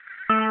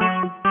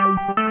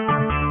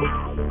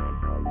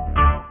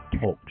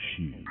Talk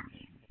shoes.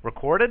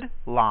 Recorded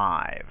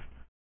live.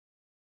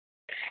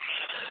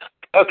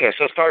 Okay,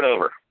 so start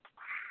over.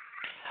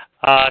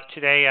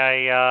 Today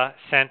I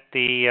sent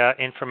the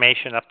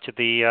information up to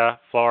the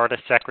Florida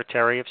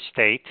Secretary of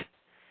State,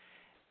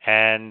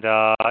 and,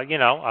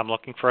 I'm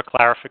looking for a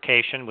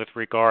clarification with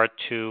regard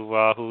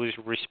to who is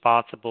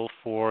responsible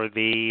for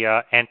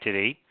the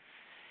entity.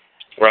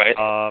 Right.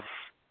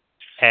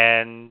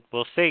 And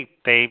we'll see.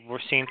 They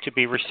seem to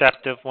be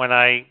receptive when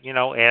I,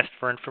 asked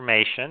for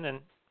information, and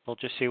we'll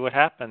just see what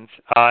happens.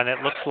 And it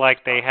looks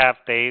like they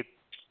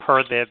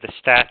per the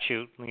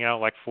statute,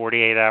 like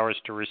 48 hours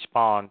to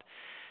respond.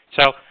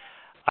 So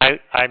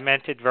I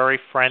meant it very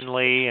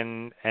friendly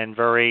and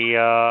very,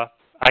 I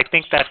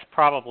think that's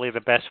probably the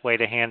best way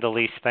to handle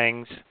these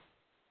things.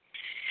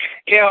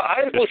 Yeah,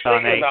 I was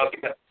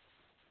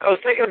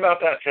thinking about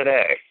that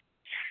today.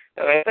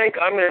 And I think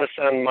I'm going to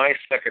send my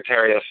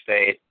Secretary of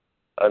State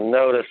a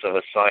notice of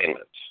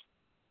assignment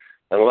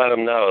and let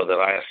him know that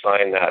I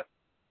assigned that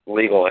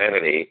legal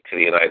entity to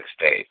the United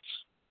States.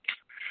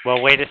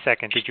 Well, wait a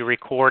second. Did you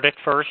record it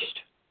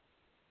first?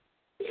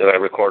 Did I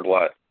record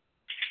what?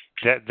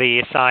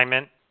 The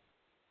assignment?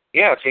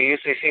 Yeah, it's a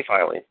UCC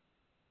filing.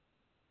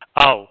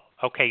 Oh,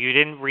 okay. You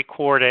didn't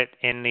record it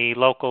in the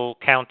local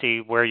county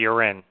where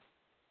you're in?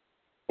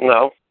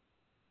 No.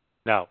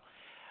 No.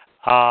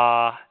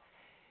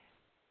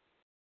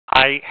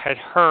 I had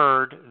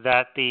heard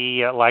that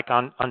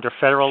under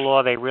federal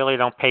law, they really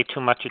don't pay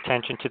too much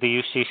attention to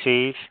the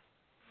UCCs.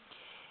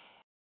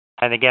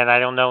 And again, I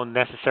don't know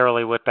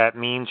necessarily what that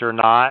means or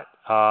not,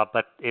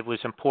 but it was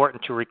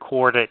important to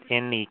record it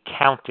in the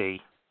county.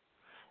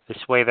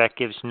 This way that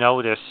gives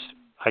notice,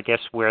 I guess,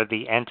 where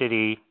the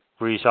entity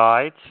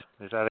resides.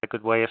 Is that a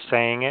good way of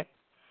saying it?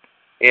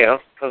 Yeah,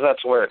 because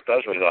that's where it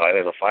does reside,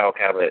 in a file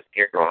cabinet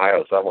here in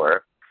Ohio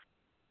somewhere.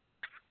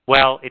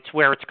 Well, it's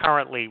where it's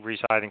currently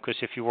residing, because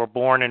if you were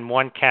born in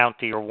one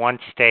county or one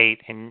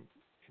state, and,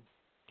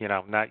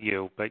 not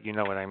you, but you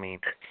know what I mean.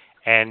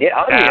 And yeah,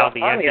 I'm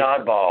the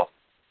oddball.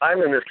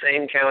 I'm in the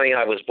same county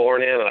I was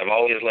born in, and I've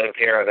always lived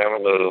here. I never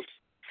moved.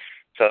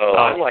 So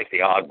I'm like the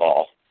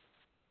oddball.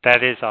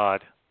 That is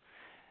odd.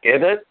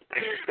 Isn't it?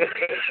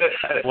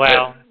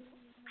 Well,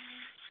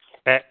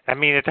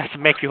 it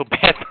doesn't make you a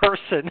bad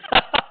person.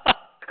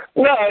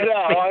 No,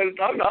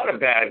 I'm not a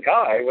bad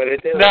guy, but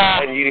it is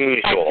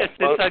unusual.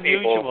 It's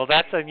unusual.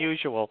 That's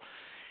unusual.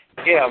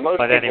 Yeah, most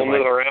people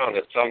move around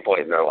at some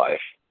point in their life.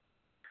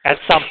 At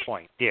some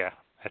point, yeah,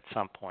 at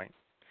some point.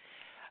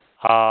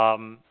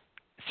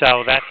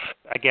 So that's,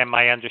 again,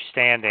 my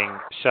understanding.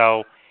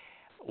 So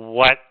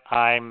what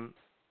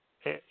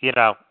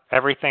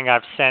everything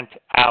I've sent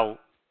out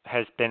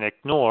has been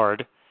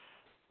ignored,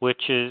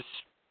 which is,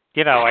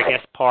 I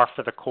guess par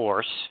for the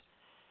course.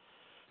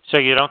 So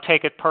you don't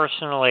take it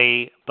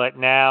personally, but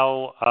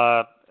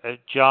now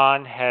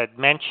John had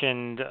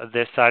mentioned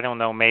this, I don't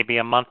know, maybe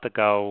a month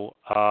ago,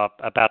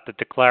 about the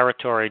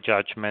declaratory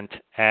judgment,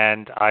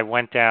 and I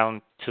went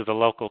down to the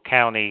local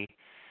county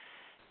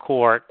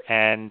court,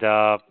 and,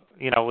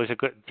 it was a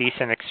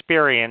decent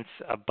experience,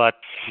 but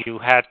you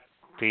had,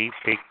 the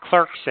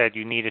clerk said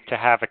you needed to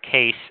have a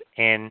case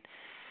in,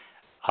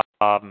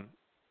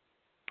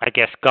 I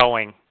guess,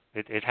 going.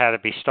 It had to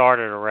be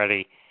started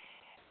already.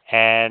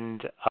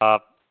 And,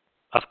 of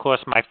course,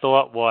 my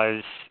thought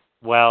was,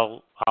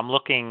 well, I'm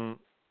looking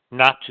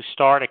not to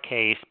start a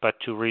case, but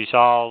to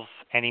resolve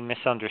any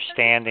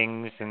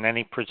misunderstandings and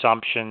any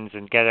presumptions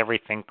and get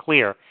everything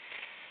clear.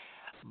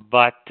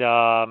 But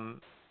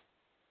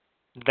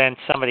then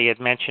somebody had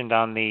mentioned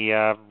on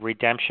the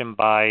Redemption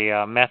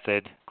by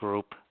Method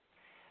group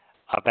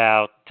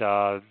about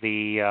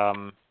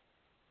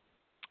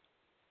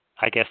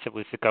I guess it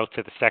was to go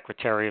to the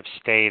Secretary of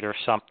State or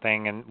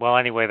something. And, well,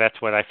 anyway,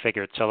 that's what I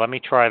figured. So let me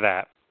try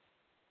that.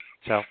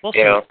 So we'll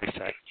see what they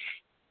say.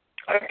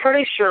 I'm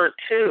pretty sure,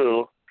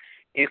 too,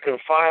 you can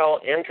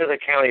file into the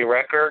county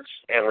records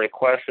and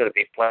request that it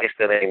be placed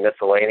in a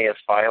miscellaneous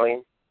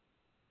filing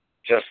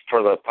just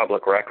for the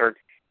public record.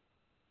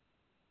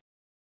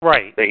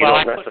 Right. That you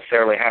don't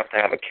necessarily have to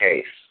have a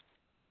case.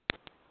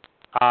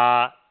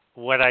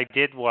 What I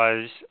did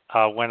was,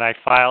 when I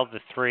filed the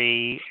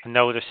 3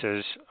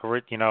 notices,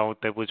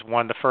 there was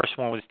one, the first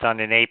one was done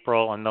in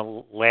April, and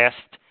the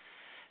last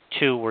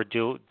 2 were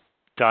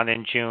done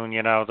in June.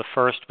 The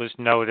first was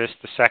notice,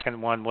 the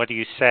second one, what do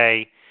you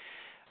say,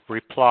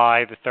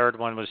 reply, the third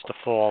one was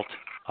default.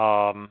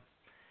 And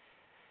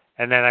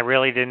then I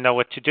really didn't know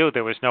what to do.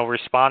 There was no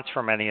response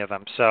from any of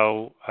them.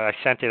 So I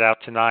sent it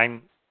out to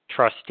 9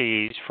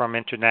 trustees from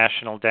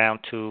international down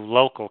to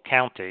local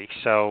county.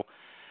 So,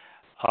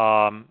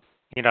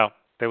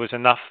 there was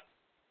enough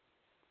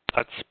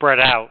spread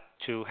out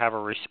to have a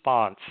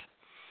response.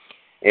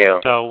 Yeah.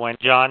 So when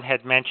John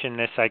had mentioned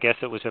this, I guess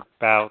it was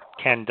about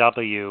Ken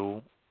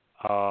W.,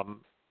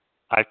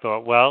 I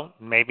thought, well,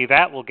 maybe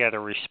that will get a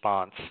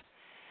response.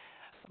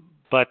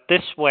 But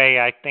this way,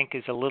 I think,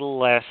 is a little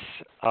less,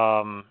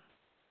 I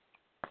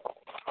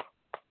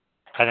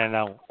don't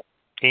know,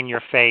 in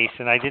your face,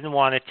 and I didn't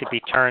want it to be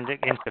turned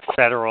into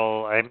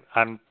federal.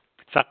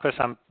 It's It's not because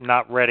I'm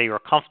not ready or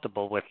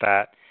comfortable with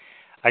that.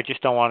 I just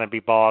don't want to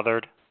be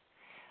bothered.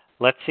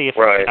 Let's see if,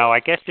 I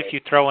guess if you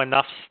throw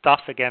enough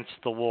stuff against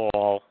the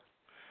wall,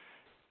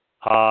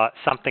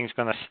 something's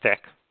going to stick.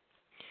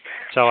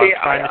 So I'm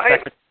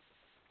trying to...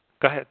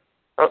 Go ahead.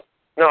 Oh,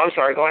 no, I'm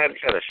sorry. Go ahead and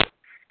finish.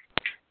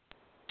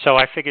 So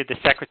I figured the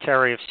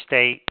Secretary of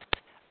State,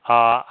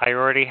 I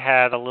already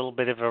had a little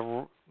bit of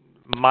a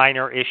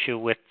minor issue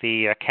with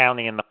the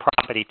accounting and the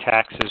property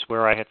taxes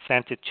where I had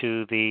sent it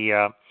to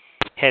the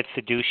head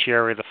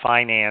fiduciary of the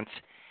finance,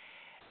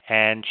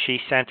 and she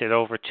sent it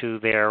over to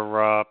their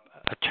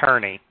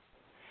attorney.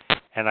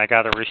 And I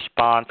got a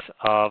response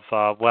of,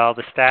 well,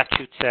 the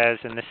statute says,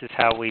 and this is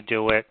how we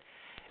do it.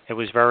 It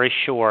was very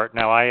short.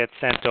 Now, I had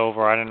sent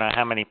over, I don't know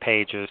how many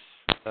pages.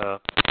 I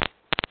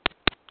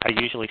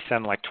usually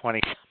send like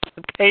 20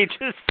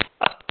 pages.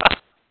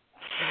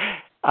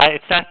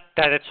 It's not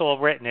that it's all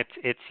written.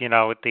 It's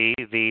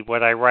the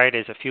what I write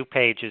is a few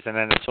pages, and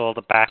then it's all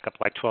the backup,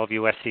 like 12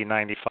 U.S.C.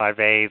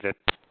 95A, the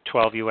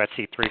 12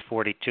 U.S.C.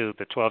 342,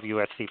 the 12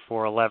 U.S.C.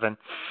 411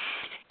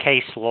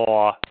 case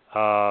law.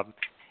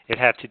 It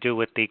had to do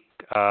with the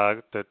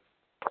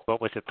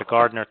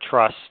Gardner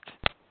Trust,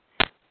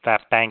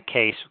 that bank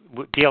case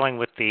dealing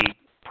with the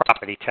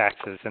property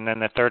taxes, and then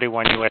the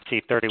 31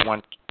 U.S.C.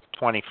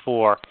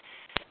 3124.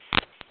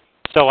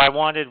 So I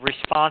wanted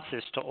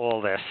responses to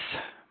all this.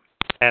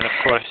 And, of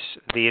course,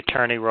 the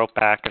attorney wrote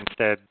back and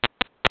said,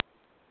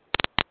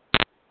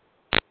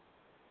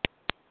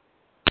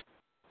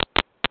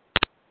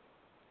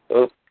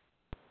 oh.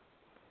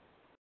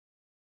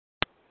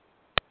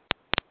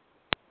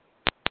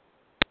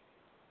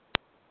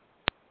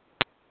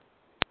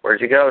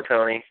 Where'd you go,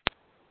 Tony?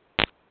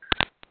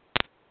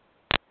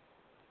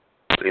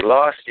 We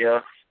lost you.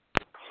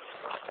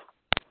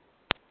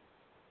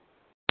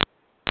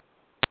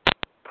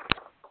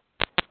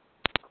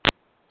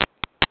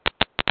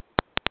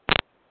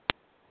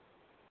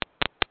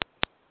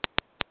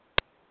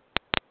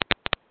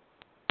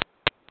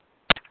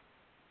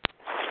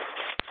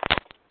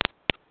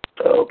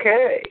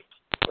 Okay.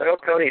 Well,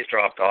 Tony's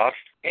dropped off.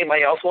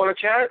 Anybody else want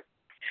to chat?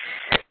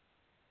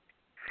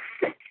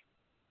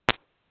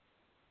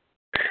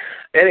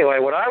 Anyway,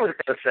 what I was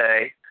going to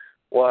say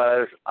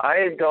was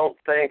I don't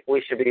think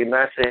we should be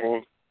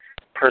messing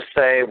per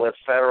se with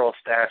federal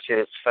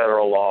statutes,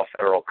 federal law,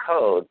 federal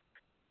code,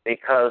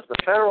 because the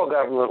federal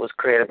government was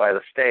created by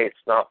the states,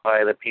 not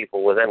by the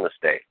people within the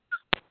states.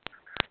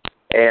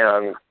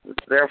 And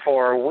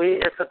therefore,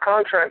 it's a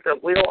contract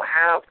that we don't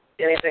have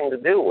anything to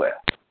do with.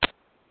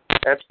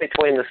 That's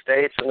between the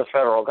states and the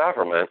federal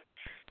government,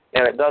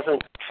 and it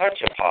doesn't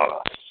touch upon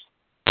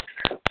us.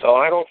 So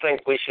I don't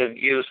think we should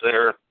use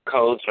their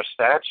codes or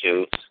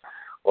statutes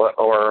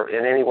or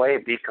in any way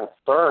be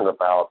concerned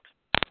about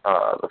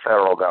the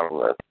federal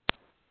government.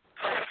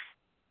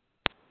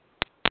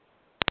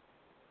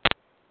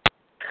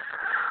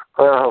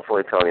 Well,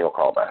 hopefully Tony will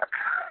call back.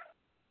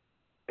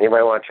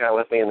 Anybody want to chat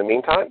with me in the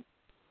meantime?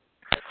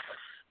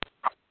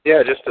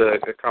 Yeah, just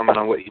a comment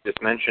on what you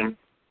just mentioned.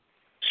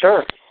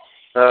 Sure.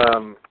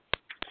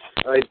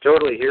 I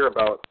totally hear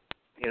about,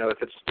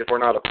 if we're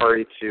not a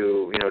party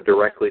to,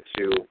 directly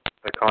to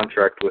a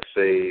contract with,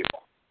 say,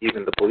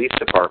 even the police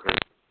department,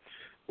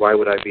 why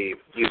would I be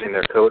using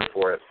their code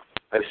for it?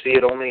 I see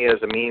it only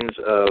as a means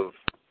of,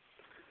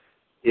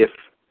 if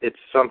it's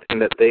something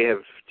that they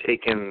have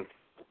taken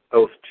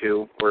oath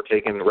to or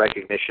taken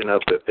recognition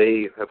of that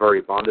they have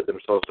already bonded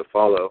themselves to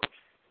follow.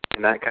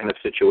 In that kind of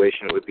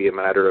situation, it would be a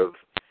matter of,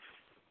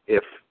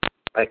 if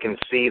I can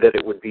see that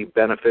it would be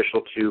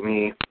beneficial to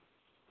me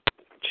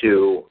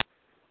to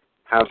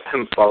have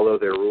them follow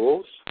their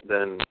rules,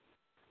 then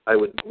I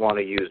would want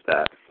to use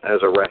that as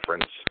a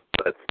reference.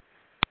 But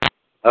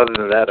other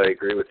than that, I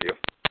agree with you.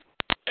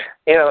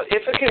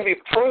 If it can be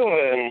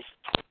proven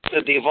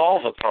to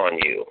devolve upon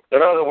you,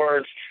 in other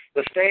words,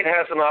 the state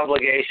has an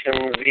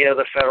obligation via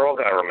the federal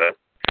government,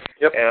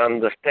 yep,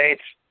 and the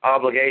state's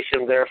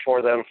obligation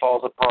therefore then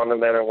falls upon the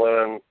men and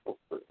women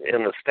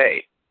in the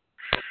state,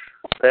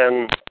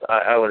 then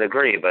I would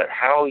agree. But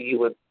how you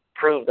would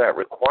prove that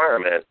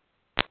requirement,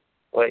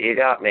 well, you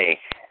got me.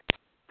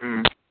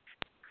 Mm.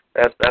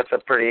 That's a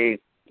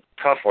pretty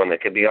tough one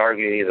that could be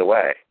argued either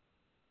way.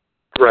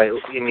 Right.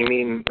 And you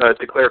mean,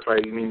 to clarify,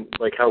 you mean,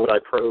 like, how would I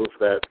prove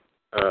that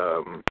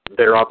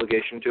their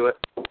obligation to it?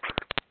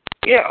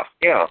 Yeah.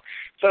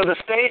 So the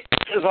state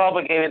is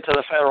obligated to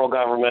the federal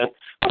government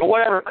for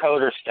whatever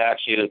code or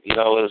statute,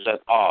 is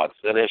at odds,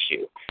 at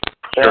issue.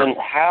 Sure. Then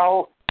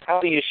how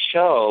do you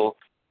show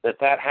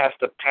that has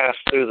to pass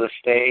through the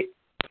state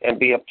and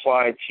be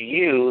applied to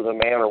you, the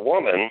man or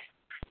woman,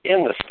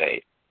 in the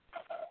state?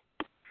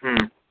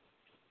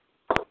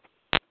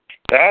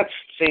 That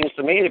seems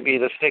to me to be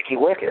the sticky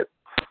wicket.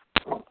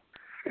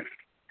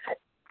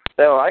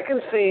 Now, I can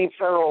see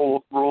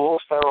federal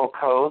rules, federal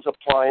codes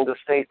applying to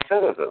state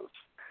citizens,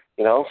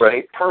 right,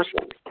 state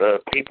persons, the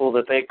people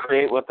that they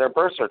create with their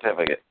birth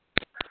certificate.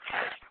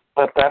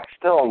 But that's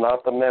still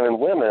not the men and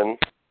women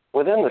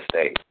within the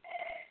state.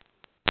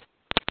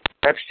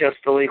 That's just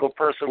the legal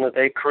person that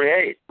they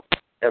create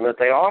and that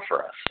they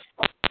offer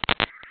us.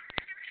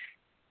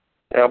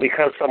 Now,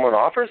 because someone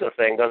offers a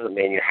thing doesn't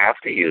mean you have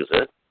to use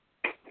it.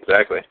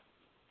 Exactly.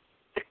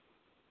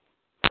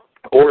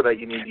 Or that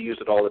you need to use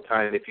it all the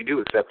time if you do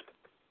accept it.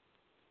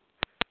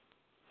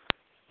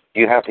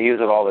 You have to use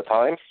it all the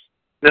time?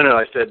 No,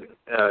 I said,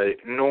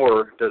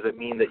 nor does it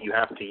mean that you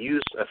have to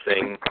use a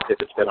thing if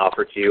it's been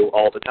offered to you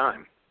all the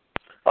time.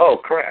 Oh,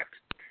 correct.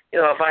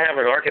 If I have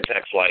an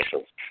architect's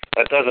license,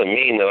 that doesn't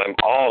mean that I'm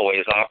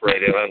always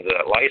operating under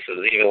that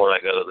license, even when I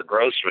go to the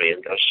grocery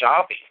and go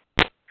shopping.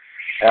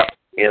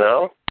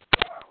 Yeah.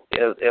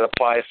 It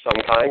applies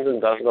sometimes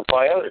and doesn't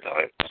apply other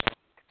times.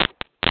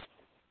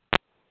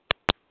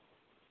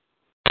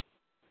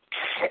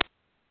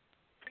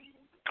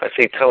 I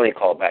see Tony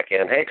called back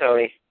in. Hey,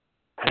 Tony.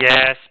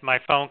 Yes, my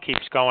phone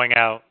keeps going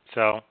out,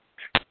 so.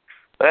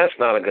 That's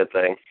not a good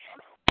thing.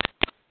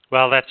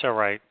 Well, that's all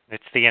right.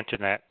 It's the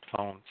internet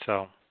phone,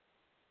 so.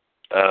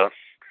 Now,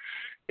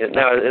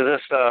 is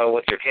this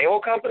with your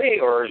cable company,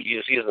 or are you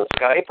just using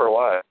Skype, or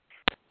what?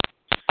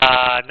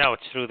 No,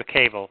 it's through the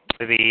cable,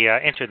 the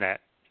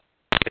internet.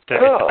 It's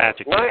the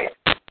magic. Nice.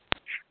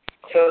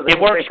 So it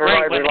works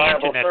great when the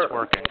internet's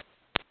working.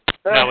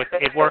 No,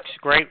 it works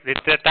great.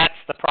 That's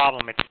the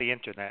problem. It's the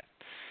internet.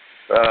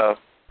 So.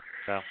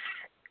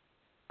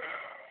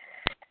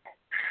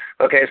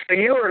 Okay, so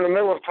you were in the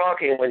middle of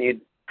talking when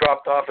you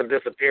dropped off and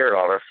disappeared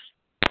on us.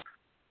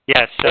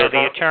 Yes, so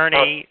the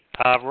attorney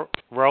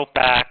wrote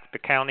back, the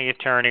county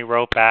attorney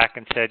wrote back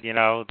and said,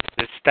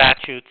 the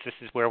statutes, this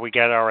is where we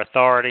get our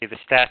authority, the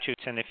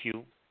statutes, and if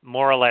you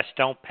more or less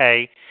don't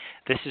pay,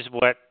 this is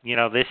what,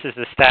 this is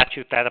the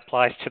statute that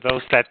applies to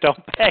those that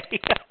don't pay.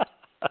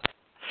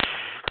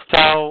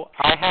 So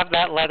I have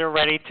that letter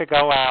ready to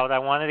go out. I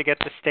wanted to get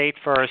the state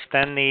first,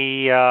 then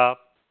the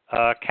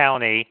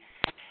county,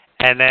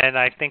 and then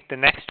I think the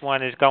next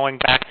one is going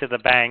back to the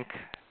bank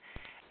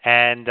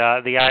and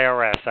the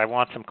IRS. I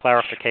want some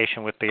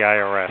clarification with the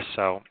IRS.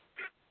 So.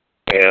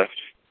 Yeah.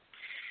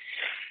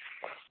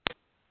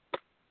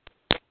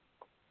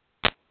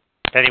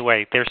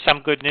 Anyway, there's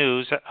some good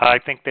news. I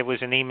think there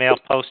was an email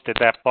posted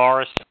that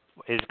Boris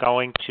is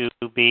going to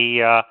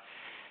be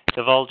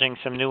divulging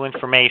some new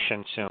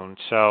information soon.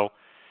 So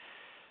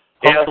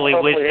hopefully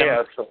wisdom. He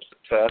has some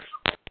success.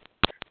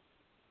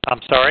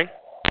 I'm sorry?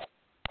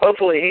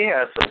 Hopefully he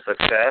has some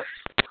success.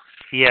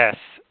 Yes.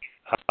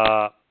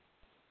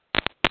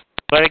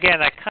 But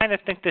again, I kind of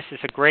think this is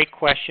a great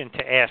question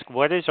to ask.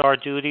 What is our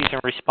duties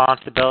and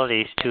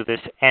responsibilities to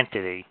this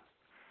entity?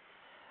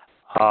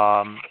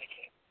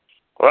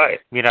 Right.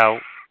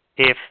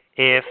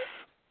 If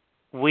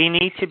we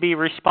need to be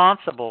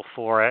responsible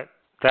for it,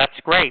 that's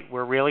great.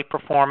 We're really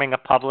performing a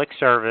public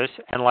service,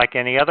 and like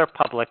any other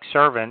public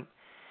servant,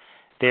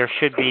 there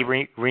should be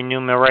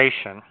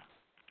remuneration.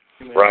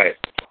 Right.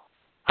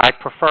 I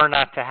prefer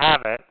not to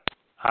have it.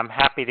 I'm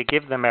happy to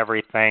give them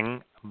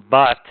everything,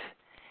 but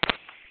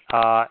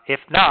if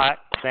not,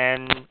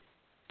 then,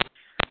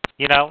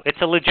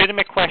 it's a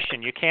legitimate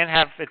question. You can't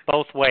have it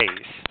both ways.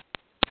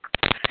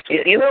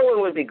 You know what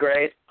would be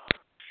great?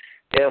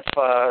 If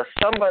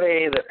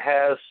somebody that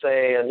has,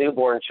 say, a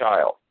newborn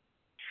child,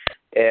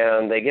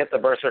 and they get the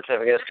birth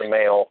certificate to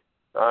mail,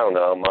 I don't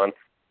know, a month,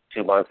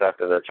 2 months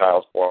after the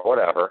child's born,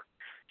 whatever,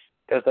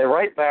 is they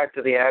write back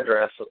to the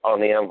address on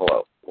the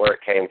envelope where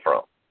it came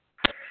from.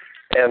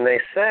 And they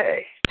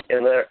say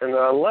in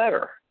the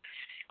letter,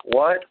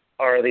 what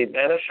are the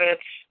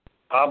benefits,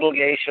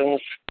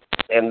 obligations,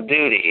 and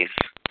duties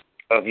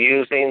of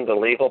using the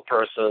legal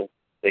person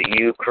that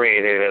you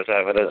created as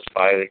evidenced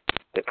by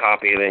the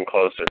copy of the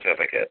enclosed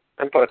certificate,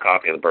 and put a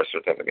copy of the birth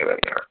certificate in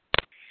there.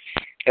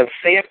 And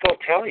see if they'll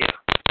tell you.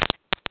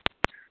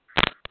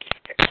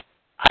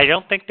 I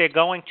don't think they're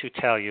going to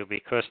tell you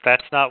because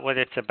that's not what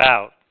it's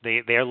about.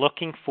 They're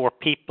looking for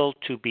people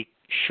to be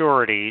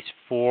sureties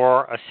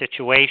for a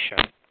situation.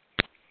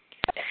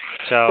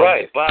 So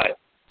right, but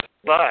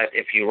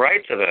if you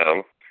write to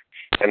them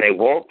and they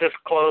won't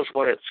disclose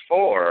what it's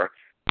for,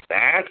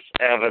 that's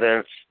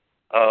evidence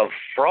of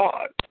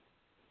fraud.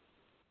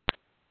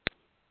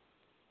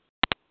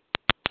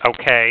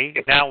 Okay,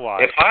 now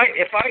what?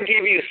 If I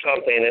give you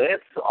something and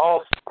it's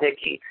all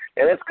sticky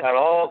and it's got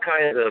all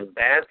kinds of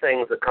bad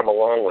things that come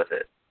along with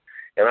it,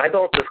 and I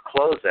don't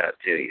disclose that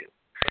to you,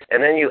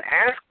 and then you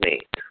ask me,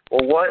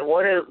 well,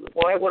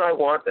 why would I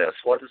want this?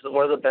 What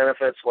are the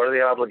benefits? What are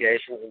the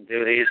obligations and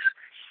duties?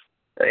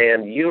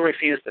 And you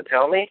refuse to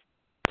tell me,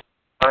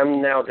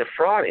 I'm now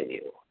defrauding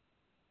you.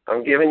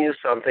 I'm giving you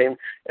something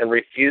and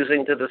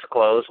refusing to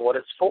disclose what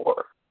it's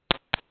for.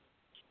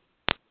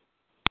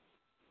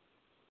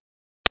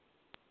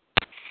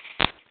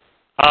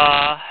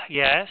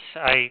 Yes,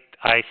 I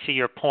see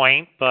your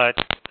point, but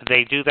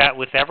they do that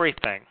with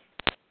everything.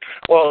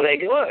 Well, they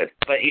would,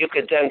 but you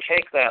could then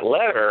take that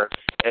letter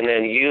and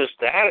then use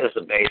that as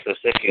a basis,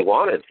 if you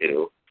wanted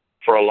to,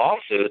 for a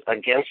lawsuit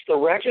against the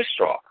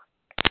registrar.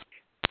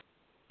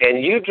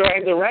 And you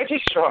drag the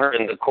registrar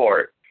into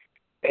court,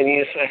 and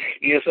you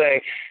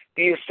say,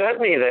 you sent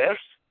me this.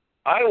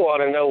 I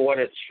want to know what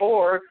it's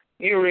for.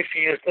 You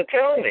refuse to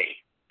tell me.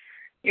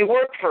 You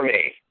work for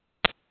me.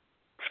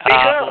 Speak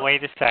up.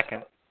 Wait a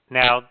second.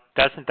 Now,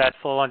 doesn't that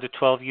fall under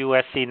 12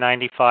 U.S.C.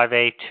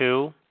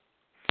 95A2?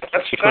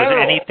 That's Because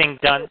federal. anything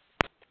done,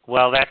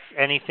 well, that's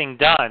anything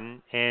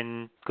done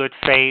in good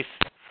faith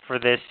for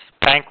this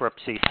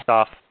bankruptcy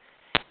stuff,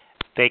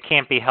 they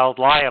can't be held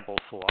liable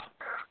for.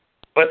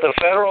 But the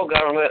federal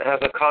government has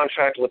a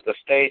contract with the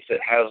states. It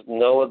has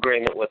no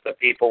agreement with the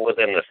people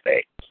within the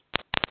states.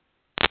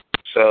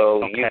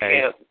 So you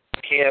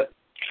can't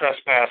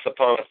trespass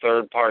upon a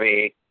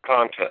third-party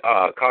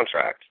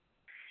contract.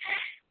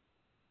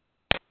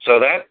 So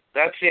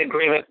that's the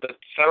agreement that the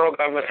federal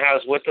government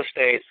has with the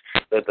states,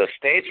 that the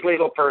states'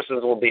 legal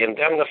persons will be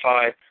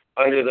indemnified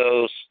under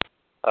those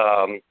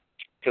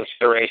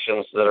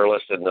considerations that are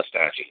listed in the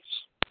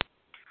statutes.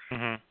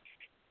 Mm-hmm.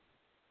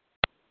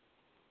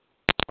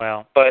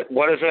 Well, but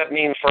what does that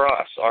mean for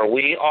us? Are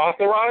we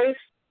authorized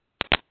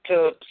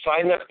to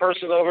sign that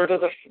person over to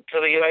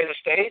the United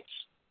States?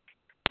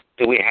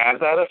 Do we have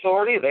that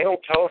authority? They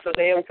don't tell us a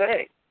damn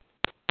thing.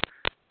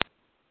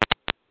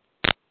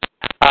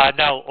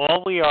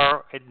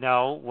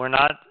 No, we're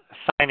not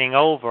signing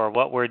over.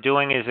 What we're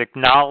doing is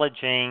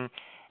acknowledging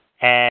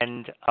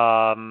and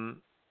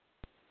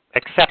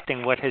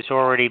accepting what has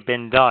already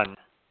been done.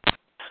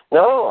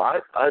 No,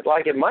 I'd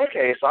like in my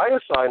case, I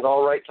assigned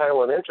all right,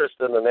 title, and interest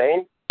in the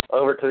name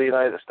over to the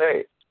United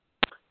States.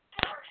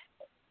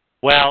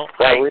 Well,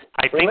 I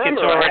think remember,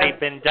 it's already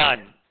been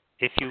done.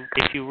 If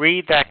you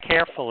read that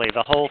carefully,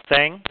 the whole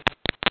thing,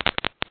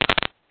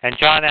 and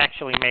John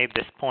actually made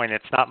this point,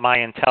 it's not my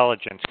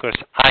intelligence, because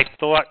I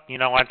thought,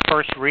 on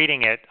first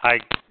reading it,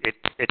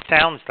 it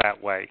sounds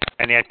that way,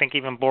 and I think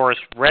even Boris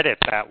read it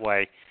that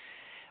way.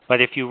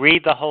 But if you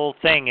read the whole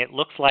thing, it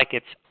looks like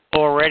it's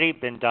already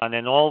been done,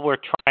 and all we're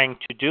trying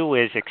to do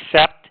is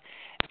accept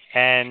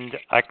and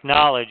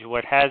acknowledge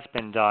what has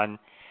been done,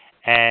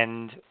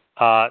 and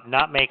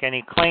not make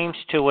any claims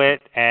to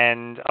it,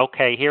 and,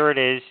 okay, here it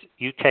is,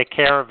 you take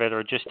care of it,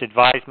 or just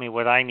advise me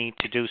what I need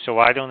to do so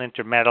I don't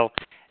intermeddle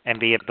and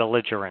be a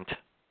belligerent.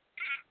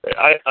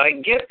 I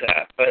get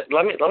that, but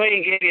let me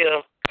give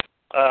you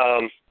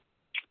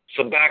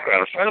some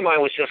background. A friend of mine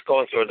was just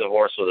going through a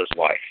divorce with his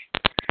wife,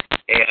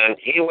 and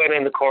he went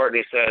into court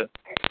and he said,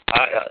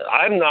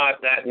 I'm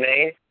not that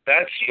name,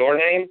 that's your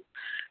name,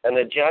 and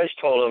the judge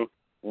told him,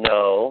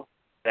 no,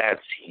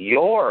 that's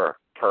your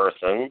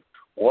person.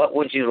 What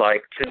would you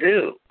like to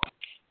do?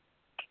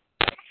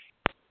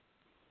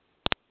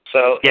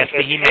 So yes,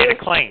 but he made a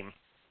claim.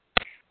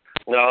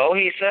 No,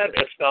 he said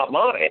it's not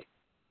mine.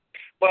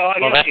 Well, I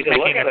guess you can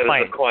look at it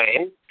as a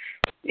claim.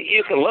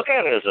 You can look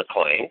at it as a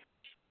claim,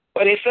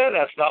 but he said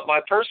that's not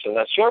my person.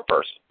 That's your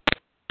person.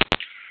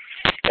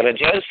 And the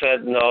judge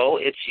said, no,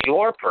 it's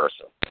your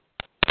person.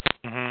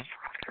 Mm-hmm.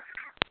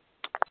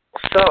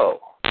 So,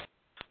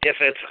 if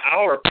it's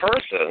our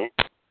person,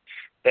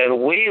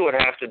 then we would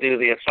have to do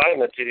the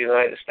assignment to the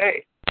United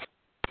States.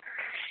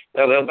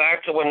 Now, go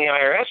back to when the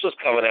IRS was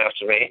coming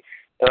after me,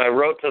 and I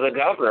wrote to the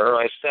governor.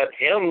 I sent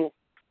him,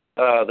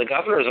 the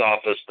governor's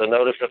office, the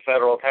notice of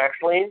federal tax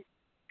lien.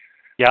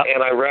 Yeah.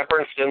 And I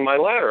referenced in my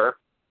letter,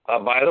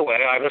 by the way,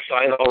 I've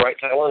assigned all right,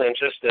 title, and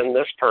interest in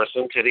this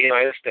person to the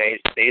United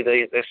States,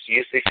 this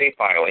UCC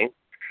filing.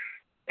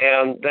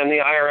 And then the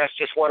IRS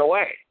just went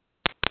away.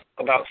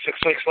 About 6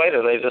 weeks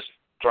later, they just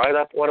dried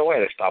up, went away.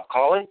 They stopped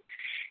calling.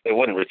 They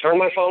wouldn't return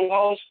my phone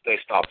calls. They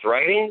stopped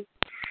writing.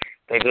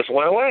 They just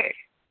went away.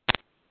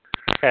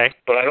 Okay.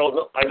 But I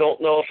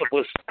don't know if it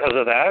was because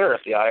of that or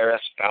if the IRS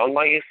found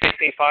my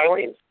UCC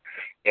filings.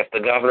 If the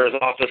governor's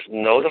office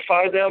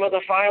notified them of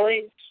the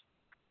filings,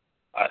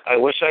 I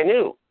wish I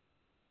knew.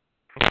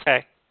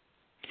 Okay.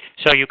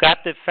 So you got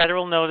the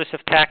federal notice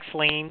of tax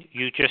lien.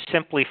 You just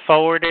simply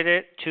forwarded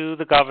it to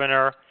the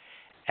governor,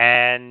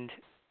 and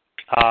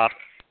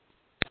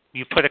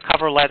you put a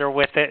cover letter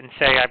with it and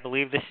say, I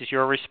believe this is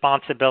your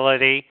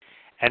responsibility.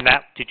 And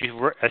that, did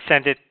you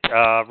send it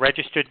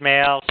registered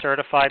mail,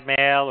 certified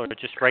mail, or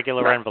just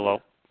regular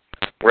envelope?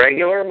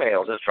 Regular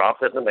mail. Just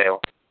dropped it in the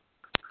mail.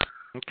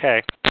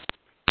 Okay.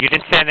 You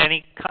didn't send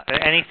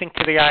anything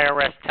to the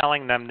IRS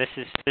telling them this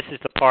is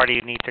the party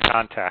you need to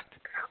contact?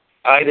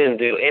 I didn't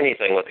do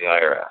anything with the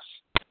IRS.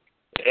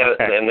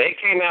 Okay. And they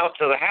came out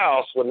to the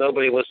house when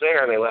nobody was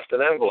there, and they left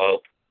an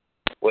envelope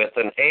with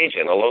an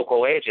agent, a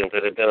local agent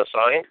that had been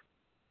assigned.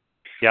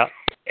 Yeah.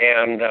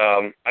 And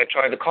I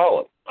tried to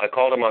call him. I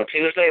called him on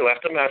Tuesday,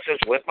 left a message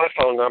with my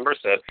phone number,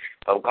 said,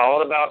 I'm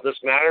calling about this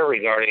matter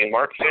regarding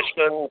Mark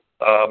Fishman,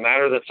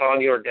 matter that's on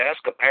your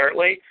desk,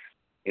 apparently.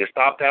 You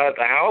stopped out at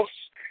the house.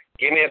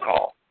 Give me a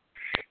call.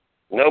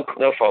 No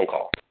phone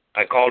call.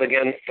 I called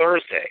again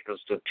Thursday because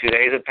 2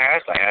 days had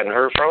passed. I hadn't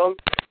heard from him.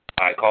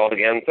 I called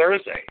again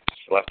Thursday.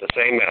 Left the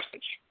same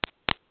message.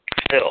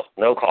 Still,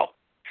 no call.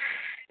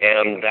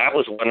 And that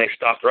was when they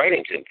stopped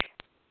writing to me,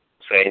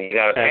 saying, you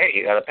got to pay,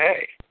 you got to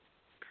pay.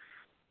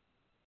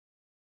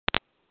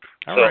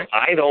 All so right.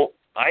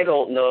 I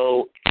don't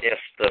know if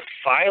the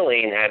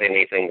filing had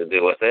anything to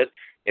do with it,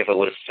 if it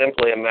was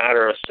simply a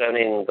matter of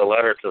sending the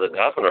letter to the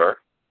governor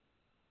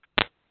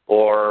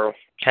or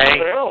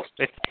something else.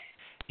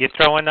 You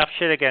throw enough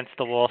shit against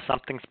the wall,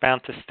 something's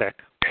bound to stick.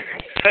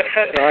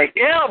 Right.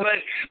 Yeah, but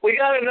we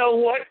got to know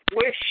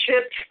which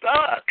shit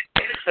stuck.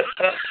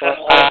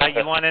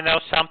 You want to know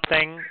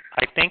something?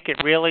 I think it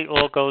really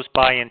all goes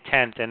by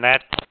intent, and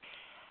that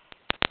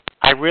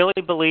I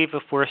really believe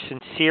if we're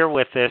sincere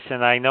with this,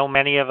 and I know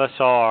many of us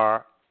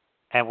are,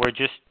 and we're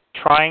just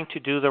trying to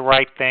do the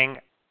right thing,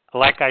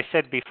 like I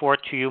said before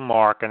to you,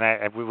 Mark,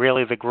 and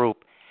really the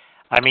group,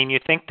 I mean, you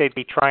think they'd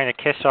be trying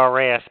to kiss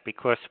our ass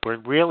because we're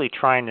really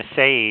trying to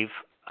save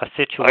a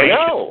situation. I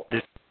know.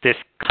 This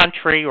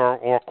country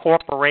or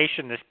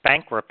corporation, this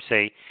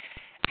bankruptcy,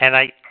 and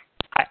I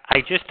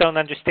just don't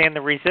understand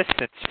the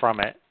resistance from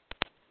it.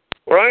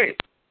 Right.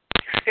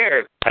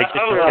 Here, I'm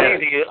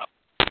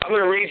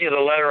going to read you the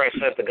letter I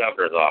sent the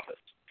governor's office.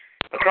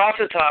 Across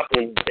the top,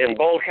 in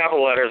bold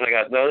capital letters, I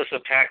got notice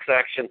of tax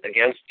action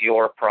against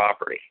your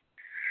property.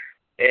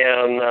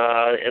 And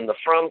in the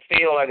from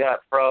field, I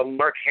got from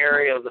Mark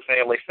Harry of the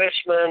Family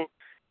Fishman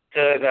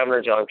to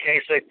Governor John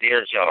Kasich.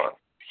 Dear John,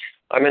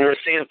 I'm in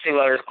receipt of 2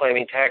 letters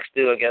claiming tax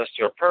due against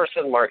your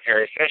person, Mark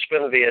Harry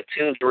Fishman, via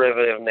 2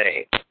 derivative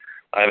names.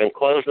 I have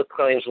enclosed the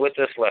claims with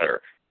this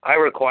letter. I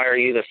require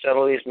you to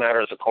settle these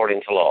matters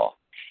according to law.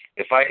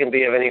 If I can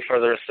be of any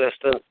further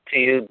assistance to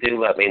you, do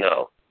let me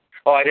know.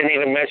 Oh, I didn't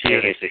even mention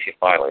the UCC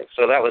filing,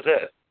 so that was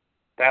it.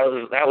 That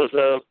was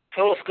the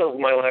total scope of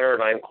my letter,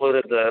 and I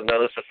included the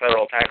notice of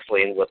federal tax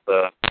lien with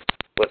that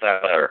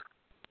letter.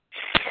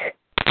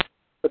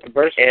 With the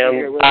birth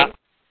certificate with it?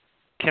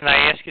 Can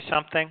I ask you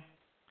something?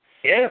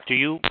 Yeah. Do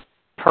you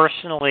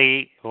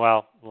personally,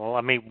 well,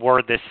 let me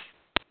word this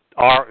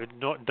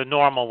the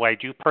normal way.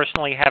 Do you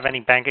personally have any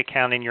bank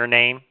account in your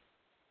name?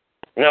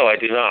 No, I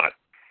do not.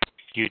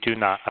 You do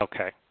not.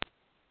 Okay.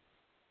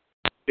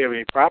 Do you have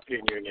any property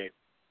in your name?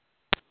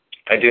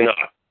 I do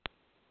not.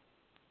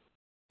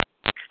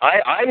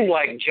 I'm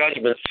like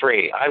judgment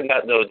free. I've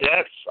got no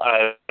debts.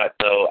 I've got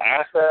no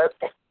assets.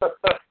 Well,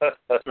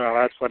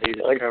 that's what he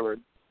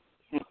discovered.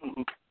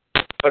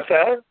 What's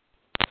that?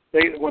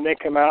 When they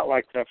come out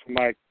like that, from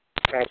my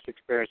past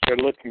experience, they're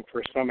looking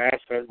for some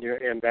asset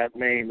in that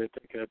name that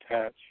they can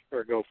attach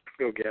or go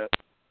get.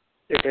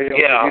 If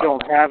you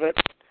don't have it,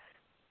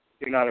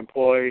 you're not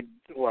employed,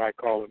 what I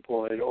call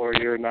employed, or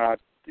you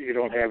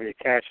don't have any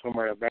cash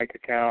somewhere in a bank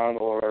account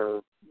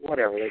or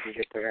whatever they can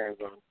get their hands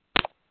on.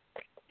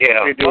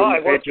 Yeah. They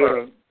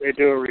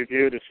do a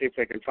review to see if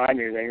they can find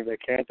anything. If they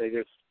can't, they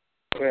just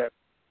quit.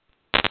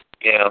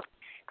 Yeah.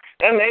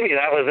 And maybe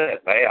that was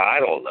it. I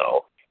don't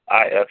know.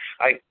 I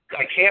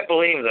can't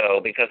believe, though,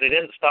 because they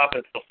didn't stop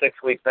until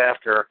 6 weeks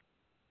after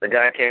the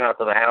guy came out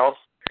to the house,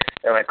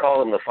 and I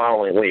called him the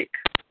following week.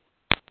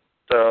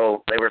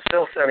 So they were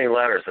still sending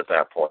letters at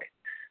that point.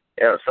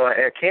 Yeah, so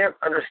I can't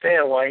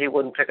understand why he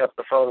wouldn't pick up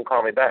the phone and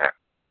call me back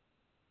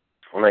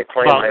when they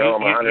claimed I owe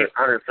him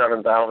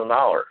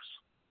 $107,000.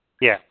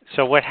 Yeah.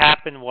 So what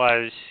happened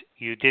was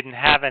you didn't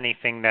have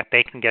anything that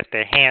they can get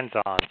their hands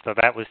on, so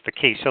that was the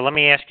key. So let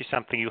me ask you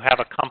something. You have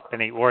a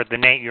company, or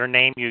your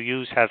name you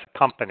use has a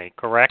company,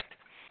 correct?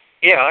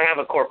 Yeah, I have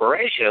a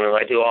corporation, and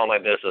I do all my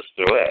business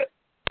through it.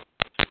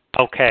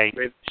 Okay.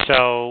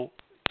 So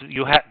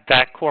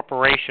that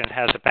corporation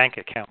has a bank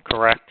account,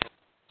 correct?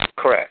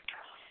 Correct.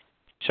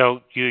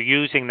 So you're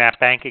using that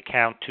bank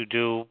account to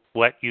do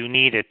what you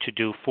needed to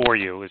do for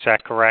you. Is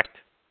that correct?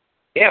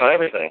 Yeah,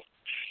 everything.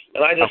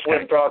 And I just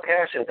withdraw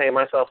cash and pay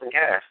myself in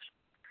cash.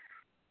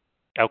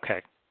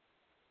 Okay.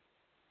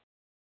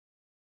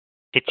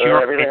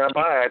 Everything I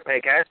buy, I pay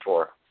cash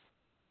for.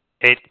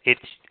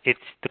 It's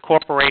the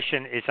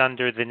corporation is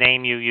under the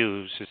name you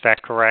use. Is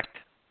that correct?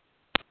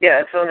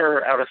 Yeah, it's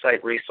under Out of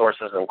Sight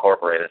Resources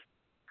Incorporated.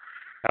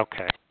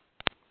 Okay.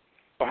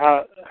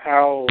 Well,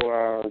 how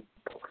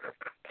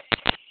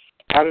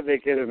did they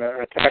get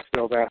a tax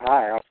bill that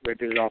high? They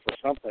did it off of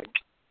something.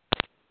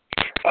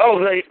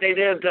 Oh, they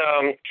did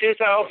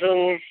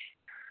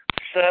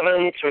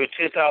 2007 through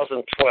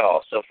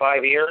 2012, so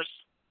 5 years.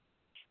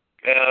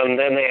 And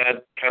then they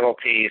had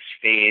penalties,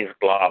 fees,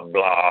 blah,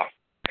 blah.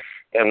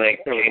 And they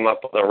came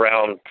up with a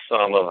round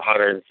sum of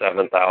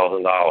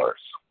 $107,000.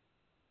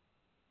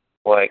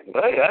 Like,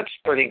 hey, that's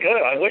pretty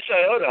good. I wish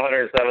I owed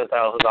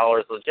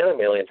 $107,000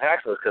 legitimately in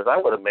taxes because I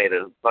would have made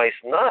a nice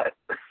nut.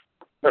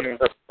 Yeah.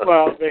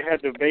 Well, they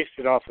had to base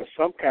it off of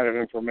some kind of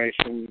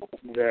information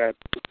that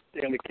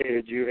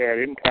indicated you had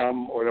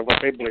income, or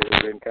what they believed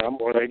was income,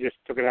 or they just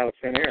took it out of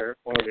thin air,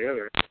 one or the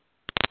other.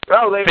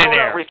 No, they filled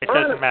out returns. It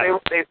doesn't matter.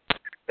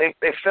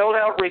 They filled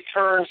out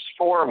returns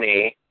for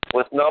me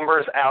with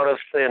numbers out of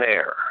thin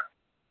air.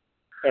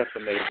 That's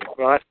amazing.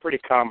 Well, that's pretty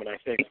common, I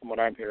think, from what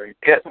I'm hearing.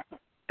 It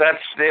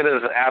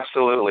is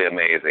absolutely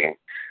amazing.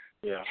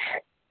 Yeah.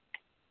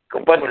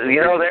 But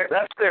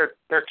that's their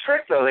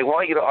trick, though. They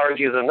want you to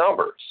argue the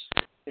numbers.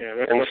 Yeah,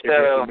 that's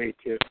instead what of me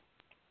too.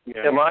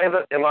 Yeah. am I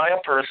a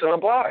person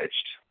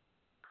obliged?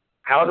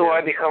 How do I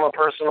become a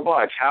person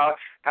obliged? How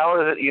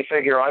is it you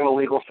figure I'm a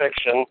legal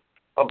fiction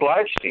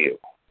obliged to you?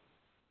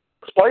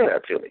 Explain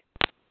that to me.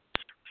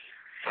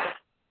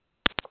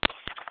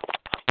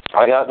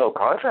 I got no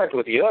contract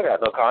with you. I got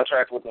no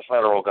contract with the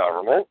federal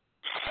government.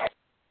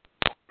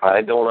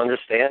 I don't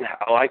understand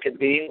how I could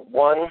be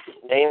one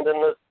named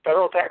in the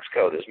federal tax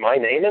code. Is my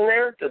name in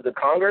there? Did the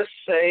Congress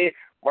say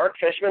Mark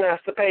Fishman has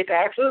to pay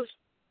taxes?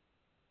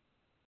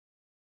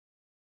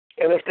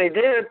 And if they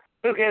did,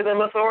 who gave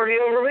them authority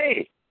over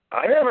me?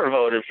 I never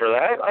voted for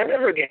that. I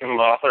never gave them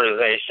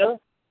authorization.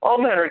 All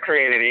men are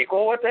created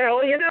equal. What the hell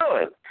are you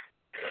doing?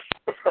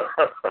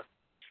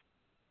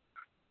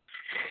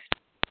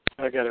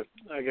 I got a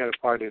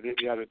party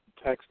that got a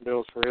tax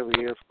bills for every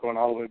year going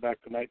all the way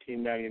back to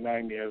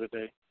 1999 the other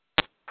day.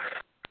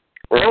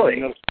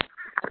 Really?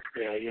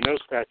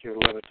 Statute of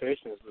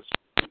limitations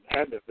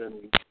had to have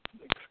been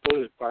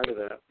excluded part of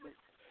that.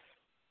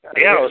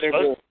 Yeah,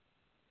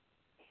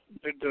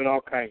 they're doing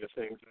all kinds of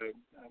things.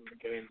 I'm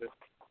beginning to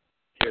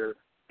hear.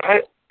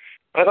 I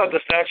thought the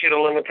statute of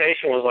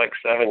limitation was like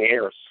 7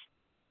 years.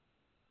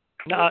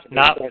 Not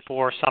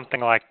for something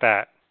like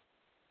that.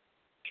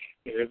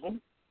 It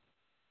isn't?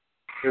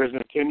 There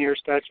isn't a 10-year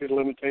statute of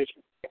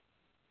limitation?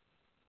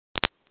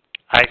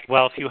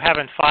 Well, if you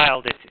haven't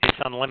filed, it's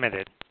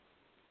unlimited.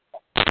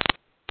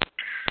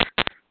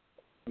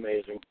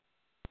 Amazing.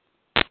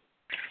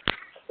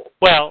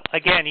 Well,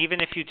 again, even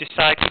if you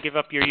decide to give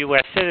up your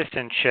U.S.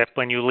 citizenship,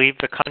 when you leave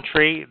the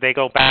country, they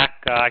go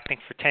back, I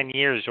think, for 10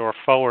 years or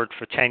forward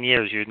for 10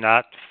 years. You'd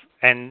not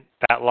end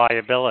that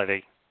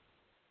liability.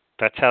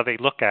 That's how they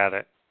look at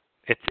it.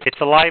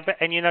 It's a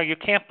liability, and you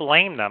can't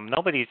blame them.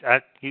 Nobody's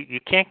you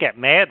can't get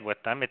mad with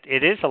them.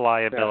 It is a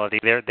liability.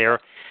 Yeah.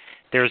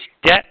 There's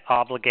debt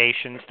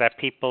obligations that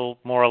people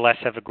more or less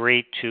have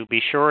agreed to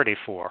be surety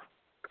for.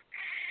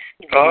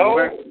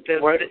 Oh,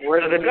 does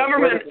the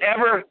government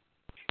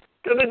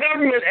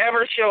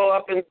ever show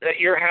up at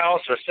your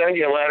house or send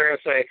you a letter and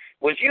say,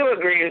 "Would you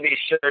agree to be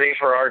surety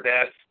for our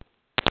debts?"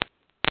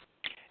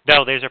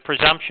 No, there's a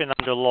presumption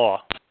under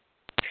law.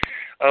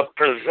 A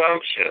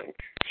presumption.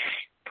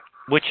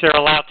 Which they're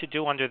allowed to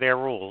do under their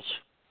rules.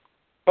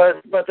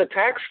 But the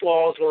tax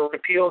laws were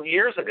repealed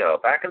years ago,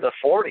 back in the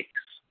 40s.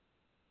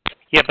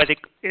 Yeah, but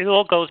it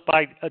all goes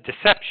by a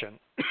deception.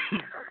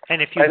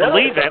 And if you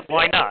believe it,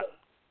 why not?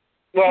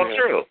 Well,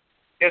 true.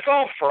 It's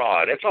all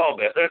fraud. It's all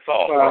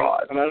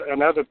fraud.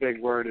 Another big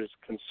word is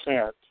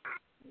consent.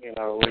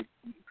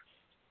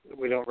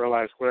 We don't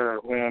realize where,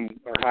 when,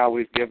 or how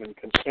we've given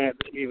consent,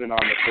 even on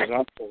the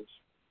presumptions,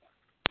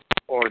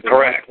 or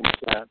direct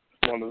consent.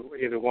 On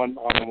the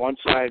one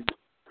side,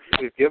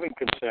 we've given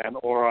consent,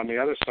 or on the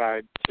other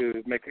side,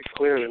 to make it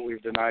clear that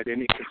we've denied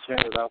any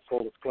consent without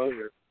full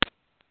disclosure.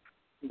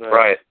 But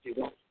right. I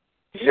guess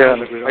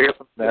something to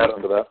add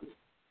on to that.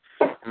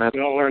 We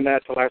don't learn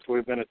that till after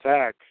we've been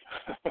attacked.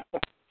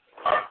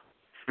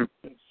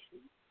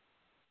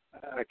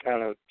 I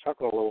kind of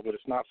chuckle a little bit.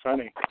 It's not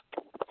funny.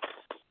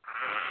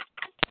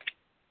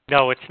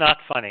 No, it's not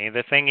funny.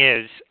 The thing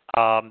is,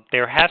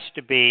 there has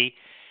to be,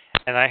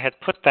 and I had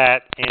put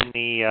that in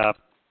the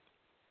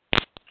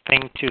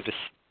thing to the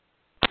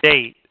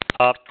state,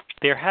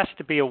 there has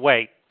to be a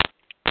way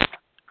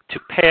to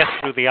pass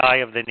through the eye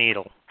of the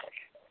needle.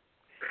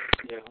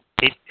 Yeah.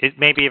 It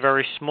may be a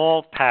very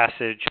small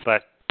passage,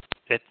 but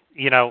it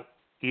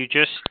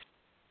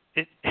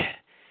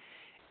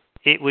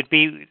would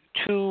be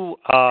too,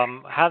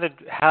 how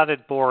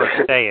did Boris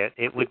say it?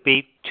 It would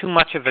be too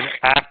much of an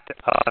act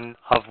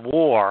of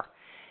war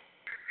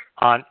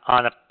on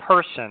a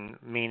person,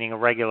 meaning a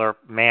regular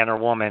man or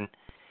woman,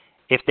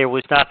 if there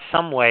was not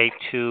some way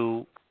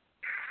to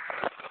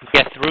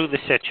get through the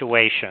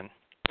situation.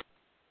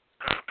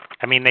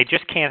 I mean, they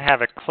just can't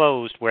have it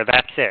closed where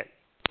that's it.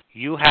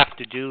 You have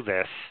to do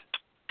this.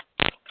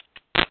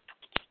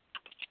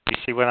 You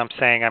see what I'm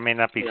saying? I may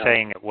not be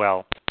saying it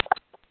well.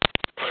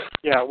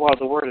 Yeah, well,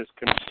 the word is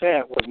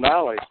consent with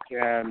knowledge,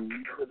 and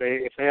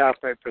if they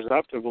operate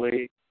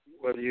presumptively,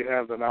 whether you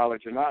have the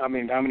knowledge or not. I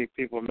mean, how many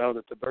people know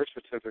that the birth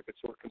certificates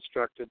were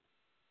constructed?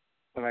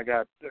 When I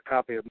got a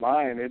copy of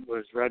mine, it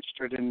was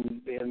registered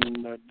in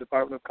the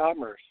Department of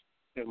Commerce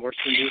in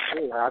Washington,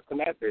 D.C. How can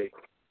that be?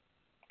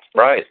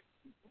 Right.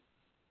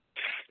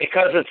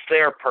 Because it's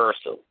their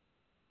person,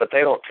 but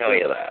they don't tell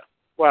you that.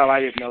 Well, I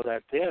didn't know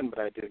that then, but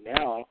I do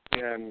now.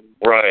 And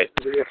right.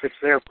 If it's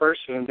their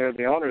person and they're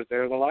the owners,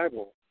 they're the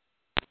liable.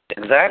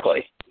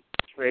 Exactly.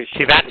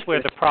 See, that's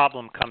where the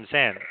problem comes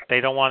in.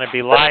 They don't want to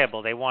be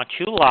liable. They want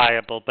you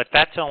liable, but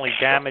that's only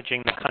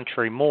damaging the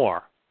country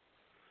more.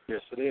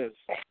 Yes, it is.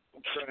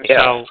 Yeah.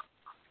 So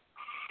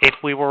if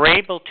we were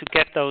able to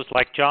get those,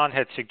 like John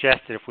had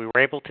suggested, if we were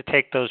able to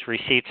take those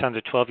receipts under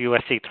 12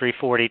 U.S.C.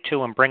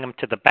 342 and bring them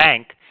to the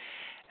bank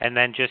and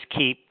then just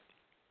keep,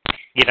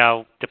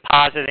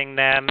 depositing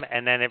them,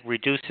 and then it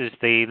reduces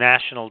the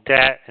national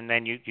debt, and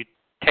then you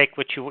take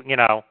what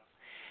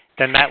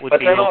then that would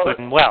be all good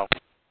and well.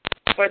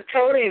 But,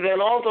 Tony,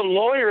 then all the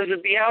lawyers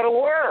would be out of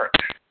work.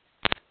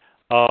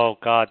 Oh,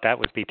 God, that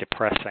would be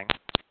depressing.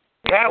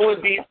 That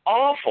would be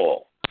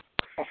awful.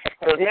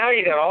 Because now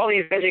you got all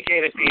these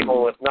educated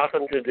people with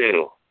nothing to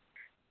do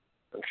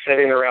and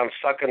sitting around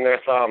sucking their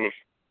thumb,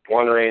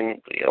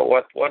 wondering,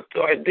 what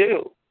do I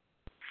do?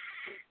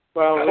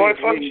 Well, how do I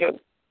function?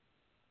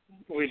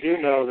 We do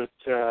know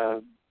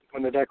that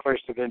when the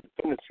Declaration of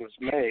Independence was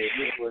made,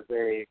 it was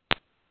a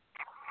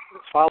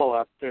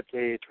follow-up that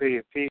the Treaty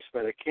of Peace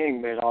by the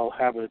King made all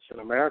inhabitants in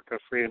America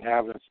free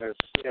inhabitants as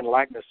in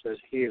likeness as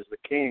he is the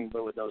king,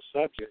 but with no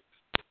subjects.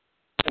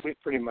 And we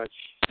pretty much,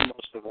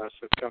 most of us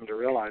have come to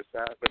realize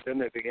that. But then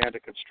they began to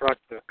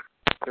construct the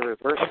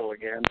reversal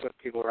again, put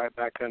people right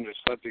back under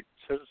subject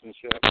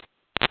citizenship.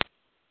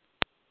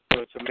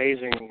 So it's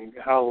amazing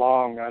how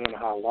long, I don't know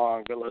how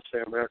long, but let's say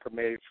America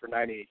made it for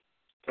 90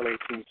 till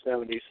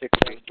 1870,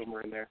 60,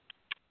 somewhere in there,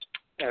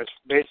 as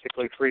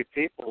basically free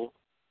people.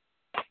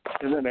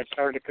 And then they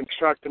started to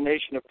construct a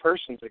nation of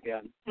persons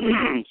again,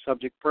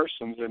 subject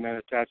persons, and then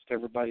attached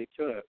everybody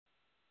to it.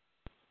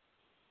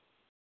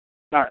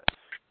 Now,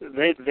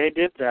 they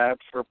did that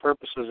for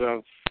purposes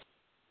of,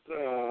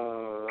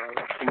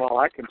 from all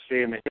I can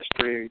see in the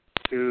history,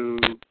 to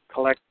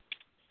collect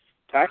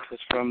taxes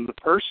from the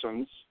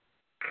persons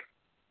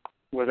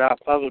without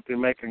publicly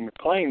making the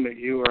claim that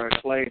you are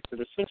a slave to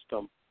the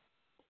system.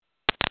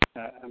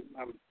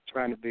 I'm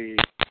trying to be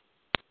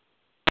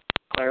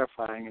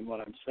clarifying in what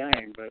I'm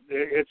saying, but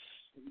it's,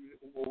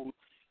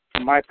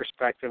 from my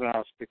perspective, and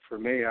I'll speak for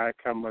me, I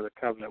come with a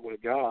covenant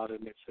with God,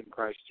 and it's in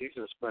Christ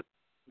Jesus, but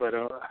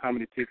how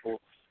many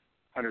people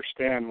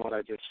understand what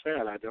I just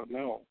said, I don't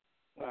know.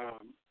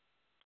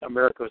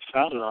 America was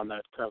founded on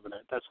that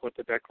covenant. That's what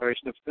the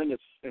Declaration of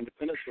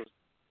Independence was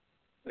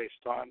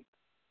based on.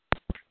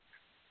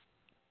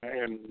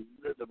 And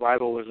the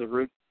Bible was the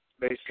root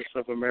basis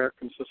of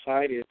American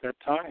society at that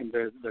time.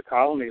 The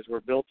colonies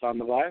were built on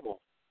the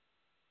Bible.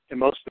 And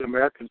most of the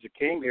Americans that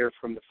came here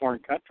from the foreign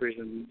countries,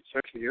 and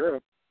especially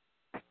Europe,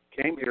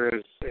 came here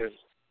as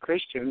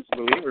Christians,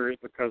 believers,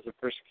 because of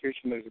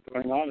persecution that was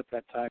going on at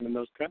that time in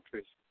those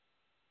countries.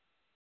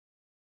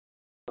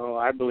 So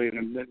I believe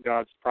in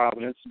God's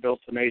providence,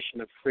 built a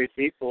nation of free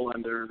people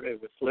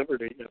with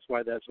liberty. That's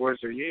why those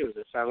words are used.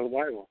 It's out of the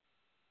Bible.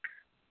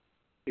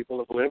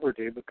 People of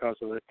liberty because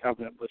of the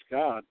covenant with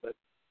God. But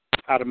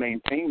how to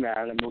maintain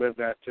that and live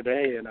that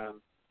today in a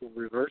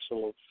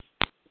reversal of,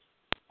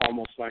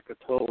 almost like a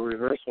total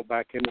reversal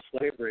back into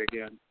slavery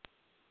again.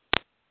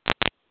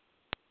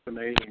 It's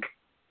amazing.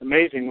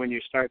 Amazing when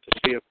you start to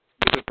see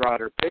the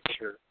broader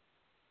picture.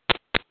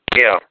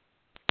 Yeah.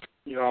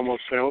 You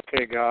almost say,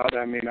 okay, God,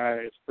 I mean,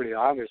 it's pretty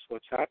obvious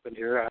what's happened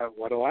here.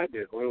 What do I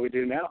do? What do we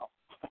do now?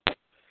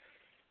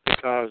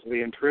 Because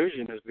the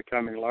intrusion is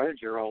becoming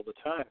larger all the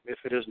time.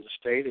 If it isn't a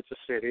state, it's a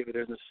city. If it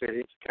isn't a city,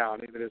 it's a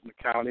county. If it isn't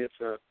a county, it's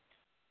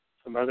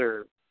some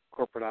other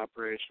corporate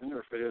operation. Or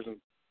if it isn't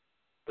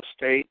the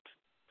state,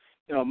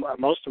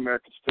 most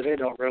Americans today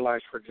don't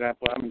realize, for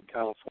example, I'm in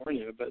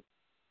California, but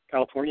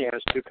California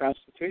has two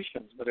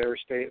constitutions, but every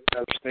state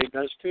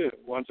does too.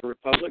 One's a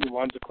republic and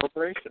one's a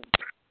corporation.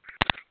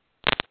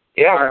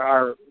 Yeah.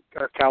 Our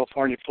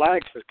California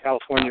flag says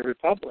California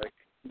Republic,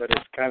 but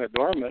it's kind of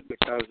dormant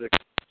because the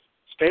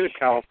state of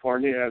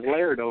California has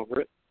layered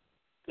over it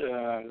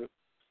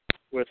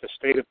with a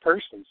state of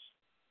persons.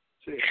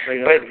 It's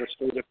made up of a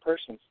state of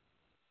persons.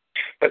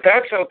 But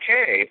that's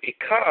okay,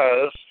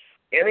 because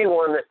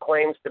anyone that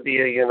claims to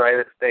be a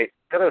United States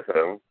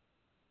citizen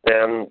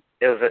then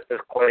is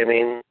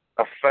claiming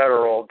a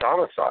federal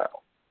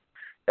domicile,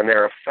 and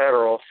they're a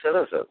federal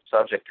citizen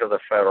subject to the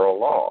federal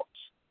laws.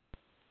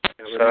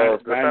 So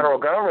the federal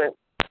government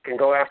can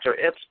go after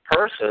its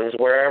persons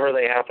wherever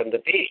they happen to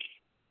be.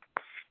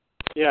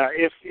 Yeah,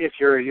 if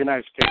you're a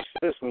United States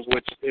citizen,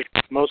 which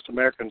most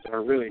Americans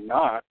are really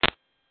not.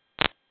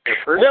 But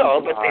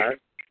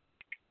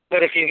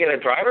if you get a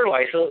driver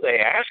license, they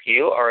ask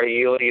you, are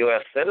you a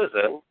U.S.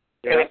 citizen?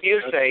 Yeah, and if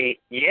you say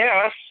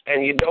yes,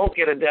 and you don't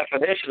get a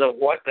definition of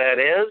what that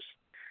is,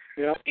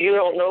 you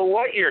don't know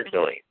what you're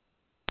doing.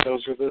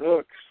 Those are the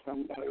hooks.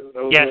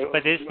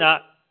 But is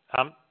not...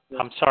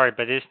 I'm sorry,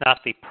 but is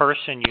not the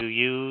person you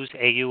use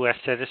a U.S.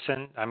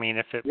 citizen? I mean,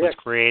 if it was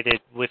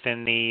created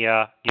within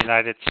the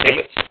United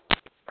States?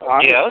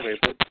 Yes.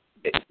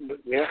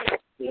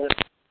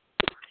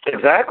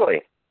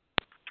 Exactly.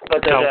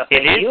 But does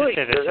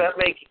that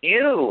make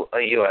you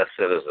a U.S.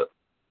 citizen?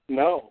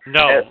 No.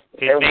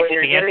 It makes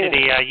the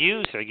entity I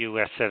use a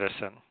U.S.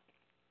 citizen.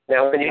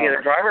 Now, when you get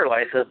a driver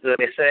license, do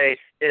they say,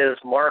 is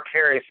Mark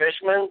Harry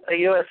Fishman a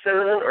U.S.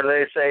 citizen, or do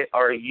they say,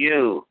 are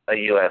you a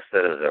U.S.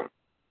 citizen?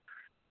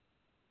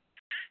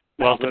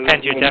 Well, it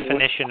depends your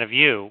definition of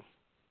you.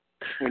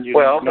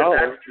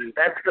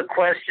 That's the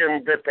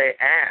question that they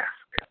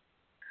ask.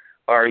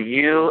 Are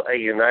you a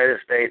United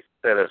States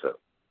citizen?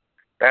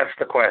 That's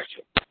the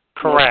question.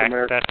 Correct.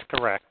 That's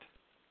correct.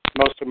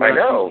 Most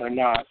Americans are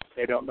not.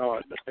 They don't know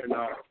it, but they're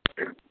not.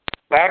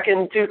 Back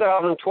in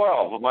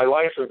 2012, my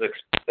license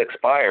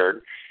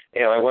expired,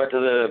 and I went to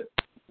the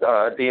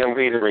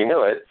DMV to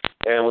renew it,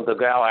 and the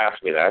gal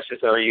asked me that. She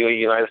said, are you a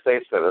United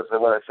States citizen?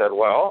 And I said,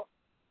 well,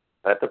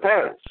 that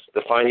depends.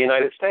 Define the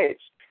United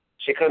States.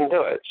 She couldn't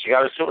do it. She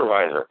got a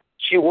supervisor.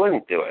 She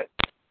wouldn't do it.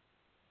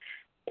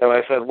 And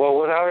I said, well,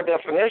 without a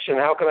definition,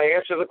 how can I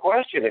answer the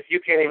question if you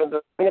can't even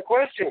define the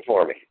question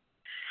for me?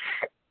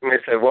 And they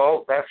said,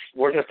 well,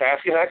 we're just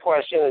asking that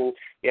question, and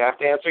you have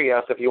to answer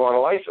yes if you want a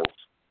license.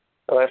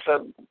 And I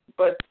said,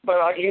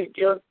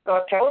 you're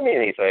not telling me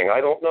anything.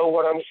 I don't know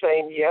what I'm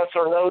saying yes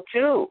or no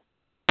to.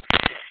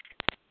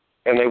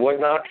 And they would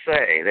not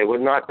say. They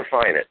would not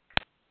define it.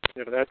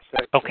 Yeah,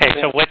 okay,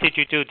 so what did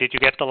you do? Did you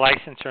get the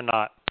license or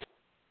not?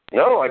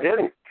 No, I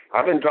didn't.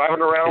 I've been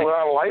driving around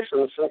without a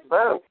license since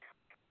then.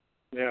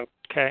 Yeah.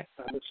 Okay.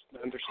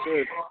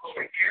 Understood.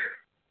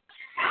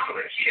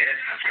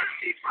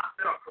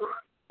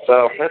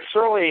 So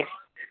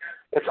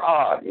it's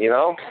odd, you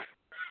know?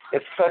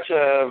 It's such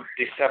a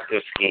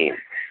deceptive scheme.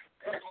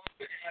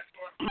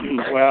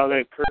 Well,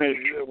 they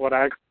permitted what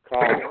I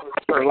call,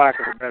 for lack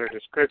of a better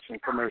description,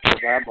 commercial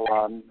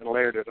Babylon, and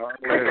layered it on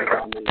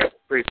the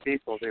free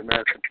people, the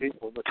American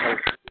people, because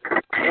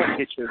they don't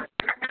teach you.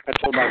 I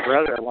told my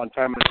brother at one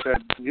time, I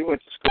said, you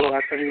went to school,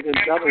 how come you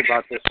didn't tell me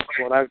about this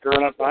when I was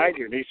growing up behind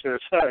you? And he said,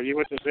 son, you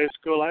went to the same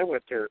school I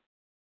went to.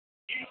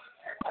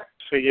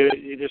 So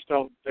you just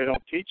don't, they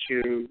don't teach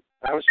you.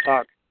 I was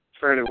taught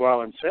fairly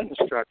well in sentence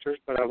structures,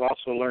 but I've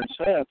also learned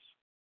sense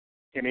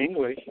in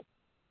English.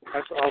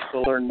 I've also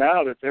learned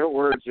now that their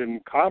words in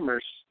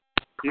commerce,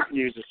 you can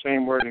use the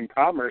same word in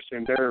commerce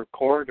in their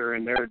court or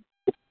in their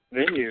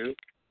venue.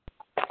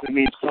 It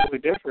means totally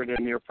different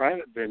in your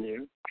private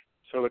venue.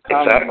 So the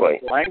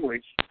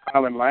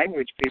common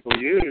language people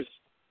use,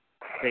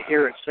 they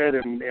hear it said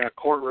in a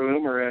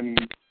courtroom or in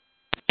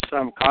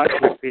some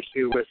conflict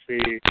issue with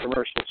the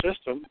commercial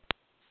system.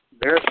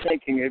 They're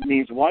thinking it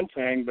means one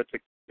thing, but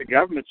the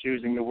government's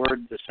using the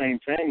word the same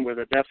thing with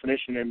a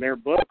definition in their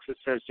books that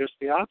says just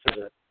the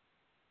opposite.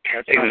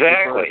 That's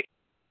exactly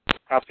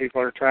how people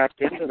are trapped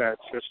into that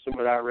system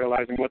without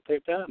realizing what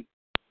they've done.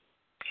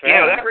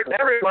 Yeah,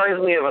 that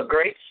reminds me of a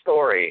great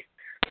story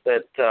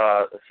that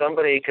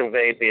somebody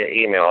conveyed via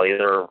email,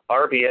 either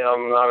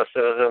RBM, Not a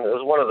Citizen, it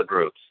was one of the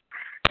groups.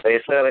 They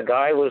said a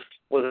guy was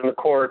in the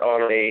court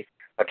on a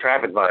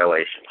traffic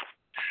violation.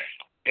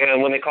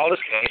 And when they called his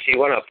case, he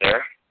went up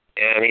there,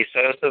 and he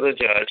says to the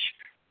judge,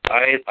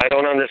 I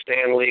don't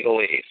understand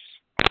legalese.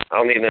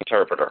 I'll need an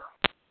interpreter.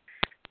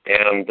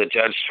 And the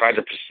judge tried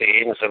to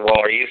proceed and said, well,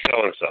 are you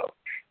so-and-so?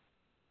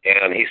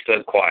 And he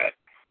stood quiet.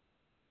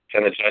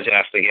 And the judge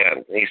asked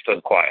again, and he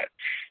stood quiet.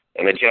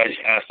 And the judge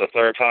asked a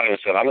third time and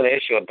said, I'm going to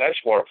issue a bench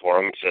warrant for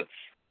him. He said,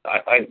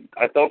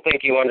 I don't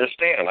think you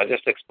understand. I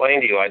just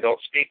explained to you I don't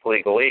speak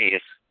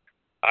legalese.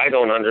 I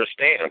don't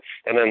understand.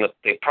 And then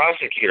the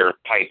prosecutor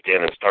piped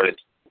in and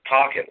started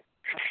talking.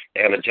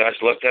 And the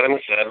judge looked at him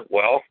and said,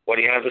 well, what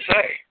do you have to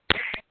say?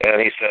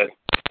 And he said,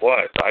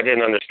 what? I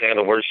didn't understand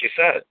a word she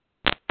said.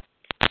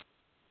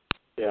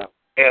 Yeah.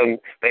 And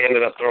they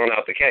ended up throwing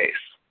out the case.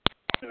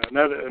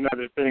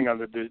 Another thing on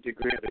the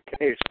degree of the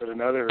case, but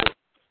another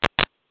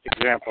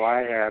example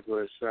I had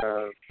was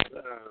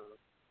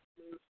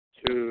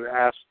to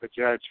ask the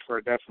judge for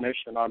a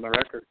definition on the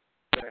record,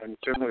 and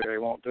generally they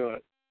won't do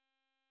it.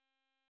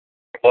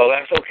 Well,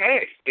 that's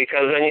okay,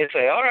 because then you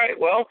say, all right,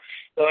 well,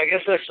 so I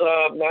guess this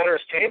matter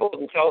is tabled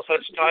until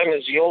such time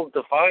as you'll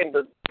define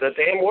the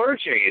damn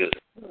words you're using.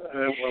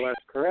 Well,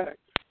 that's correct.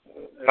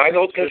 I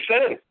don't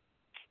consent.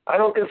 I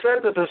don't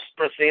consent to this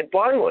proceed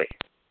blindly.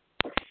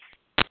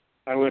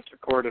 I went to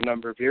court a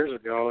number of years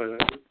ago in a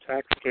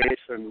tax case,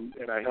 and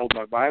I held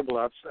my Bible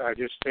up. So I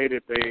just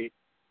stated the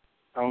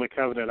only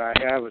covenant I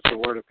have is the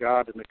Word of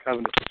God, and the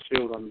covenant is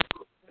sealed in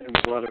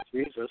the blood of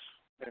Jesus,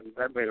 and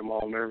that made them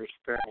all nervous.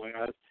 Apparently,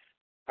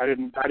 I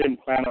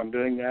didn't plan on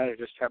doing that. I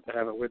just happened to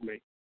have it with me.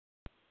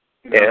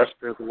 You know, yeah. The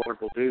Spirit of the Lord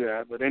will do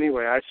that. But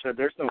anyway, I said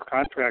there's no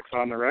contracts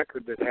on the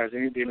record that has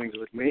any dealings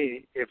with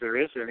me. If there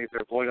is any,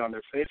 they're void on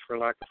their face for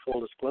lack of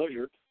full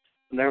disclosure.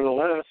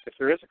 Nevertheless, if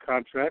there is a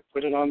contract,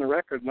 put it on the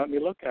record and let me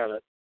look at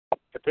it.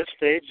 At this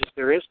stage, if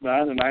there is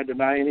none, and I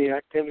deny any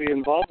activity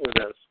involved with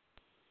this.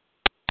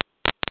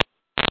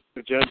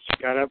 The judge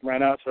got up and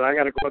ran out and said, I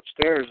got to go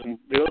upstairs and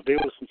deal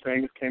with some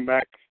things. Came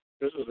back.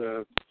 They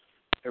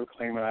were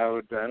claiming I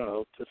owed, I don't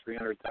know,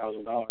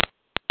 $300,000,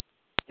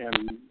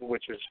 and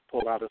which is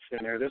pulled out of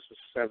thin air. This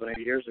was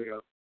 7-8 years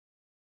ago.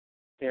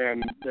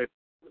 And the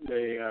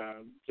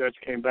judge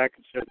came back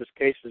and said, this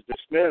case is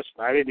dismissed.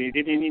 He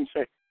didn't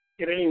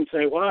even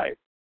say why.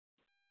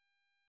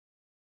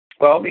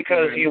 Well,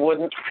 because you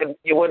wouldn't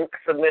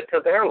submit to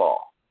their law.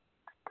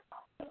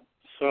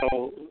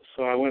 So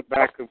I went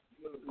back and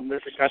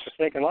got to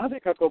thinking, well, I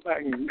think I'll go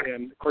back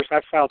and of course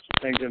I filed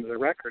some things into the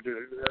record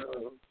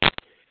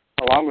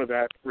along with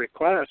that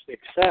request,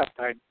 except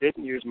I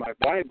didn't use my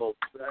Bible.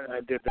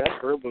 I did that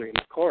verbally in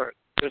the court.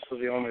 This is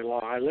the only law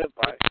I live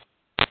by.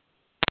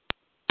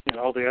 And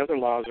all the other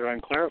laws are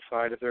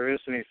unclarified. If there is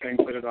anything,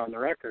 put it on the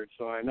record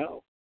so I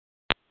know.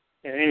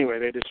 And anyway,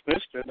 they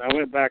dismissed it, and I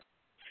went back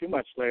a few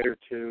months later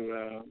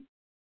to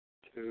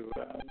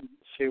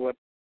see what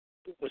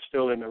was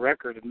still in the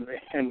record,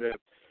 and the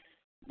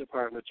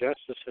Department of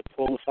Justice had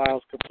pulled the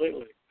files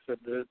completely. Said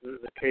the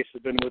case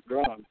had been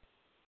withdrawn.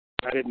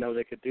 I didn't know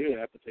they could do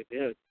that, but they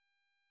did.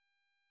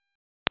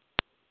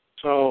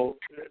 So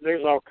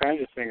there's all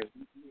kinds of things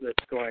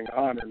that's going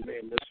on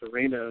in this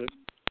arena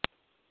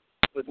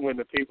when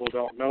the people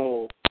don't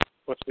know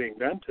what's being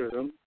done to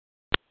them,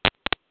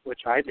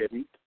 which I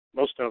didn't.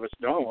 Most of us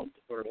don't.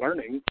 We're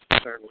learning,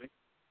 certainly.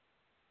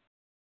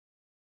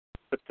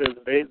 But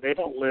they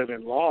don't live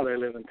in law. They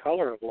live in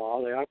color of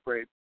law. They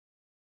operate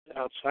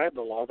outside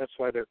the law. That's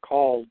why they're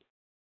called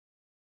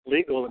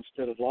legal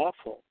instead of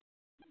lawful.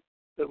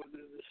 The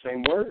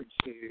same words.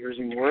 You're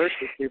using words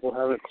that people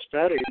haven't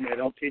studied and they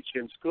don't teach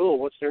you in school.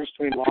 What's the difference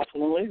between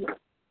lawful and legal?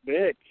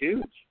 Big,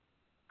 huge.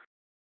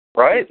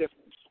 Right. Big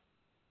difference.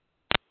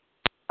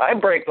 I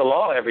break the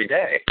law every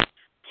day.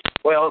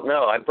 Well,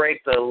 no, I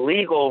break the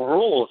legal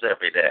rules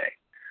every day.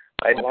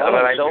 I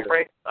don't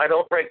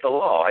break the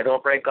law. I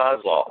don't break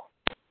God's law.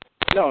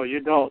 No, you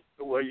don't.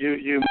 Well,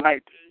 you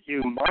might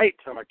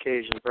on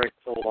occasion break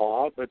the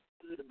law, but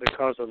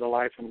because of the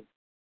life and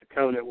the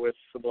covenant with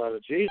the blood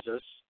of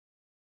Jesus,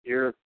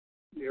 you're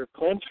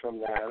cleansed from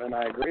that, and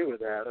I agree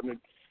with that. I mean,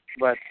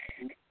 but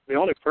the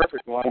only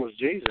perfect one was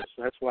Jesus.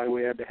 That's why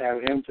we had to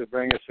have him to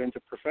bring us into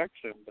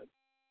perfection. But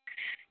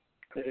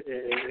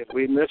if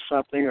we miss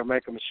something or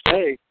make a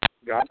mistake,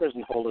 God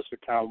doesn't hold us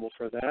accountable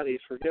for that. He's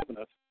forgiven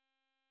us.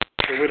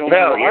 So we don't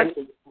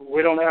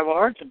have a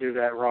heart to do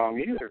that wrong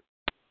either.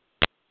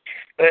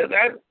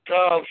 That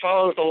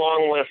follows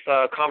along with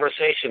a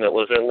conversation that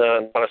was in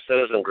the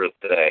citizen group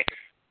today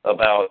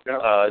about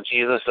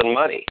Jesus and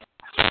money.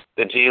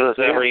 Did Jesus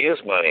ever use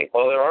money?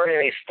 Well, there aren't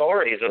any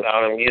stories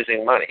about him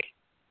using money,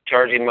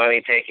 charging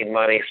money, taking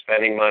money,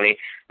 spending money.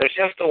 There's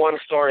just the one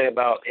story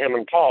about him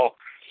and Paul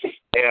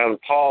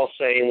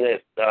saying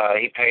that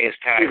he pays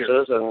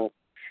taxes and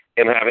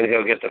him having to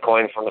go get the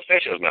coin from the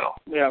fish's mouth.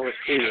 Yeah, it was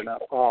Peter,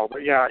 not Paul.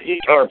 But yeah,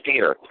 or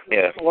Peter.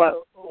 Yeah.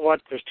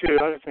 What? There's two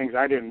other things.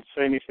 I didn't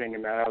say anything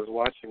in that. I was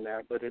watching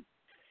that, but it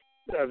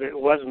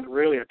wasn't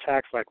really a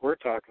tax like we're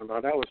talking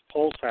about. That was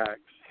poll tax,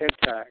 head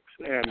tax,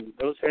 and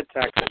those head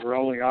taxes were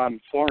only on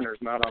foreigners,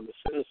 not on the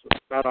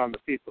citizens, not on the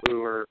people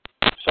who were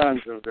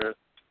sons of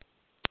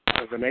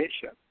the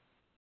nation.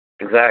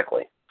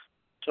 Exactly.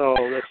 So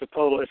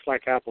it's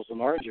like apples and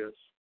oranges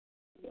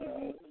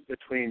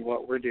between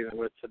what we're dealing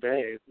with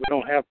today. We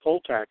don't have poll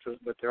taxes,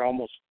 but they're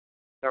almost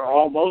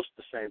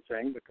the same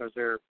thing because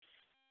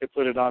they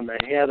put it on the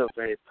head of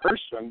a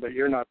person, but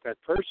you're not that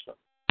person.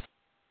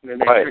 And then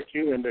they trick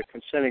you into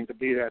consenting to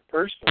be that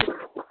person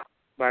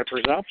by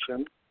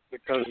presumption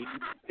because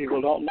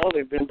people don't know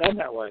they've been done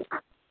that way.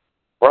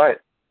 Right.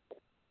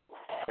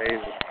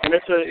 Crazy. And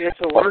it's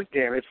a word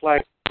game. It's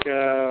like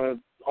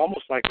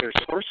almost like they're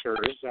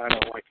sorcerers. I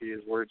don't like to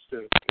use words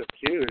to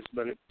accuse,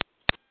 but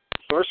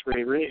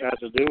sorcery really has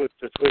to do with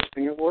the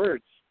twisting of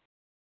words.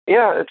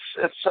 Yeah,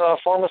 it's a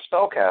form of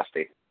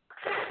spellcasting.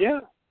 Yeah.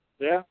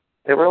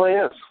 It really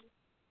is.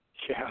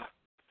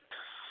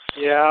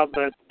 Yeah,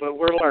 but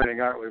we're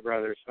learning, aren't we,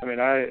 brothers? I mean,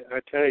 I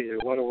tell you,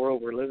 what a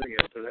world we're living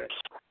in today.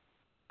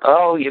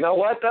 Oh, you know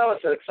what, though?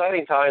 It's an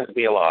exciting time to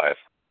be alive.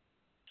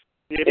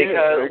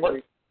 Because,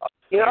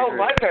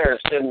 my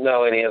parents didn't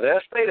know any of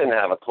this. They didn't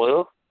have a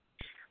clue.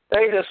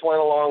 They just went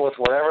along with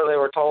whatever they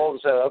were told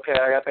and said, okay,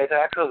 I got to pay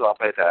taxes, I'll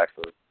pay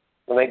taxes.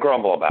 And they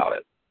grumble about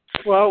it.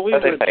 Well, we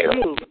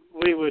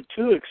would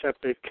too,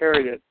 except they've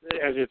carried it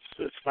as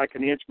it's like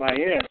an inch by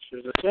inch,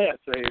 as a sense.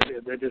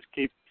 They just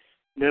keep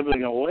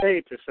nibbling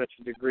away to such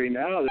a degree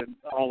now that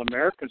all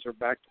Americans are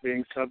back to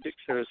being subject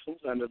citizens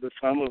under the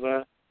thumb of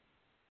a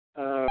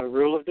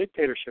rule of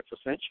dictatorship,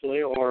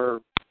 essentially,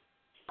 or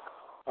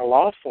a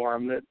law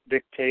form that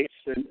dictates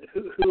and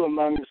who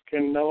among us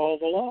can know all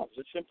the laws.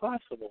 It's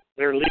impossible.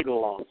 They're legal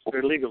laws.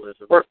 They're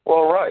legalism.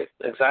 Well, right,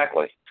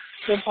 exactly.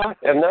 It's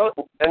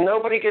impossible. And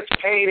nobody gets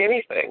paid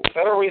anything.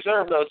 Federal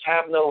Reserve notes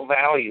have no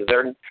value.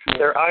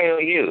 They're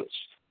IOUs.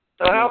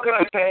 So how can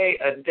I pay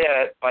a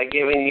debt by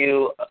giving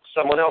you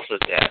someone else's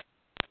debt?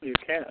 You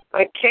can't.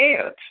 I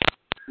can't.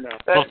 No.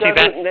 That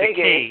doesn't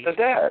negate the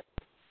debt.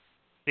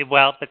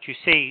 Well, but you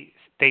see,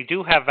 they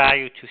do have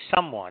value to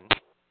someone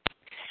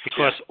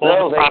because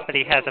all the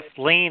property has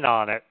a lien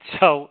on it.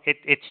 So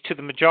it's to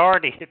the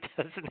majority it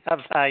doesn't have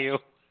value,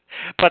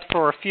 but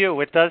for a few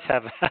it does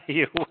have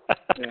value.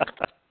 Yeah.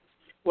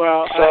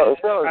 Well, so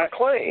it's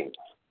claimed.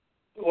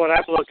 What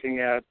I'm looking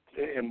at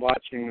and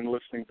watching and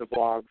listening to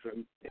blogs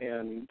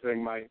and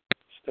doing my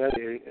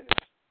study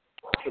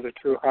for the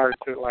true heart,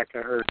 like I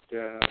heard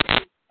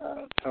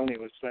Tony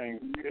was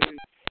saying,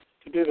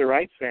 to do the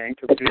right thing,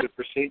 to do the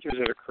procedures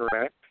that are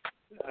correct.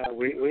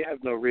 We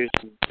have no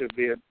reason to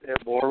be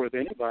at war with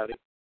anybody.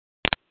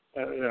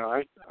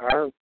 Our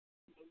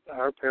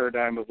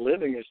paradigm of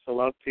living is to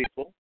love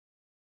people,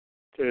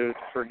 to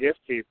forgive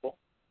people.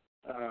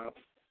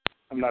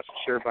 I'm not so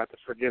sure about the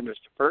forgiveness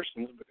to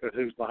persons because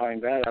who's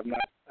behind that?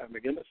 I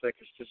begin to think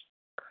it's just,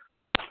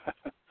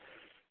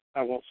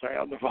 I won't say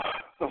on the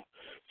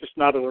just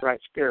not of the right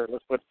spirit.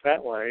 Let's put it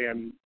that way.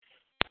 And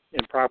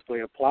properly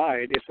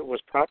applied, if it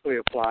was properly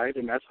applied,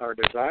 and that's our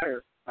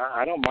desire,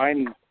 I don't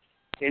mind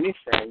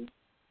anything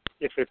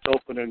if it's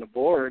open and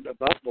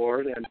above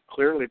board, and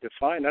clearly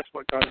defined. That's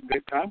what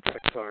good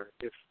contracts are.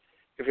 If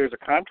there's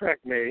a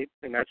contract made,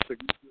 and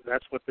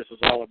that's what this is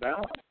all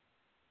about,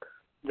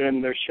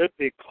 then there should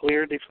be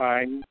clear,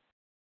 defined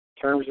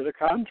terms of the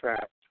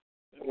contract.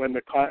 When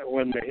the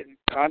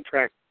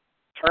contract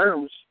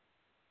terms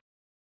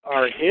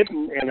are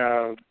hidden in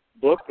a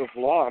book of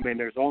law. I mean,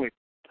 there's only,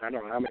 I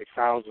don't know how many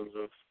thousands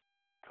of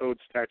code,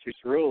 statutes,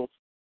 rules,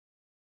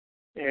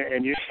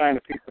 and you sign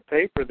a piece of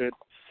paper that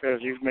says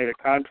you've made a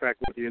contract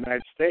with the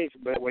United States,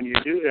 but when you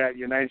do that, the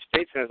United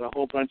States has a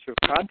whole bunch of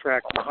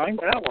contracts behind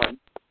that one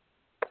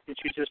that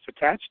you just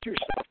attached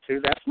yourself to.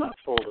 That's not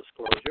full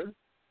disclosure.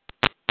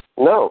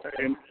 No.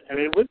 And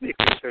it would be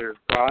considered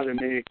fraud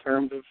in any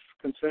terms of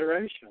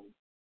consideration.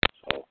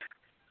 So,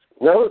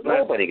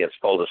 nobody gets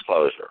full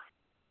disclosure.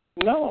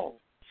 No.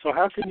 So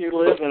how can you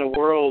live in a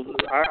world,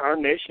 our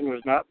nation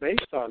was not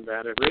based on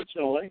that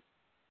originally.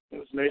 It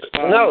was based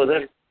on...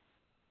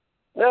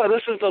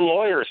 this is the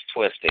lawyers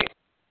twisting.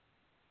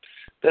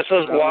 This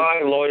is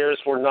why lawyers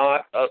were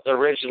not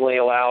originally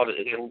allowed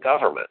in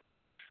government.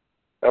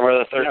 Remember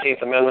the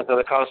 13th Amendment to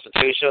the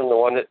Constitution, the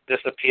one that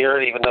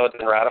disappeared even though it had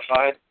been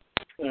ratified?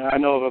 I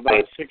know of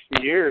about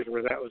 60 years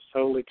where that was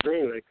totally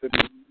true. They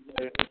couldn't,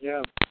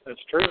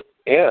 that's true.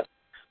 Yeah.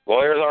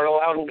 Lawyers aren't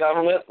allowed in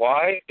government.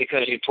 Why?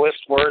 Because you twist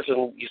words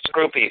and you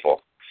screw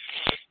people.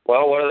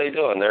 Well, what are they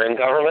doing? They're in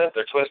government,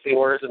 they're twisting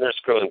words, and they're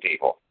screwing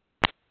people.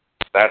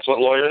 That's what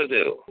lawyers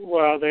do.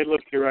 Well, they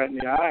look you right in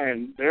the eye,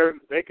 and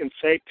they can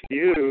say to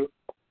you,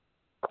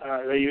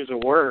 they use a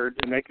word,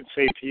 and they can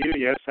say to you,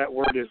 yes, that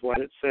word is what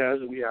it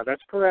says, and yeah,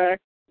 that's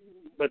correct.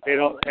 But they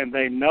don't, and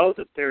they know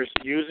that there's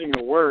using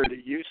a word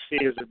that you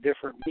see as a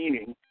different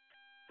meaning,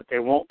 but they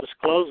won't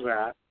disclose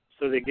that.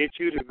 So they get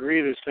you to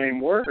agree to the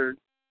same word.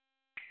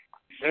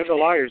 They're the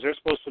lawyers. They're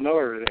supposed to know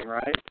everything,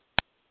 right?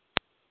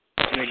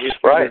 And they get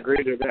you to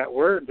agree to that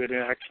word, but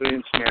it actually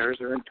ensnares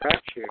or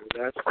entraps you.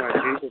 That's why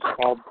Jesus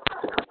called,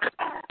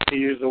 he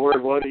used the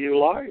word, "What are you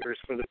lawyers?"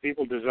 For the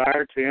people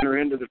desire to enter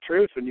into the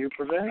truth, and you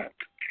prevent.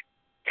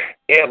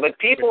 Yeah, but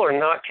people are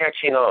not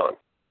catching on.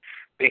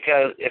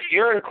 Because if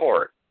you're in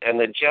court and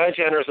the judge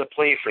enters a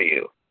plea for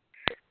you,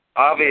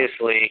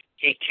 obviously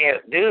he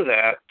can't do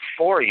that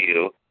for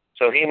you,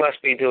 so he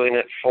must be doing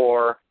it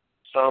for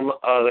some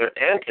other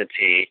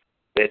entity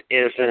that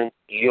isn't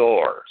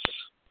yours.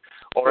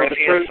 Or if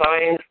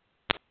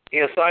he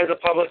assigns a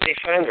public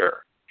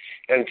defender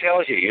and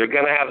tells you you're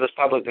going to have this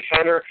public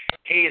defender,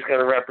 he's going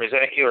to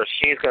represent you or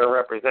she's going to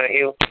represent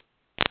you.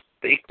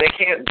 They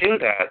can't do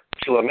that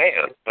to a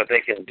man, but they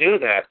can do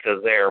that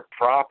to their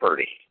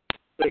property.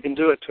 They can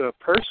do it to a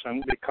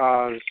person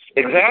because...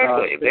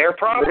 Exactly, their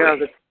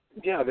property.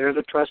 They're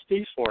the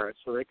trustees for it,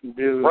 so they can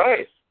do...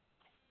 Right.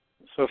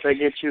 So if they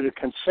get you to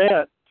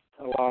consent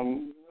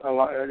along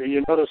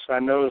you notice, I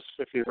noticed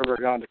if you've ever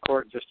gone to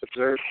court, just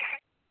observe,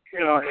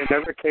 in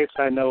every case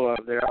I know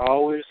of, they're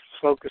always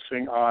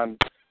focusing on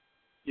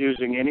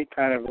using any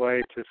kind of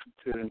way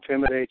to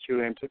intimidate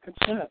you into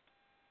consent.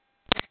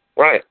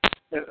 Right.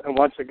 And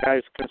once a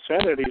guy's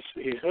consented,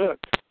 he's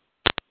hooked.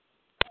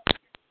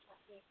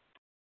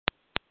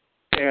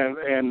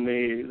 And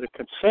the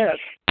consent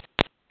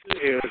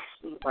is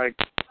like,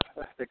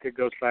 I think it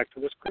goes back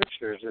to the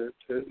scriptures.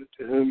 To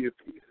whom you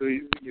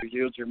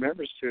yield your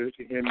members to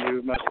him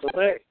you must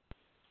obey.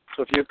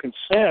 So if you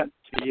consent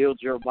to yield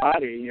your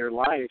body and your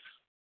life,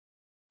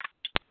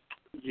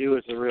 you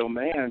as a real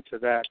man, to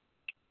that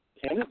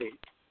entity,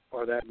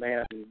 or that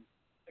man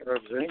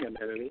representing an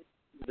entity,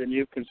 then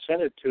you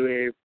consented to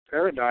a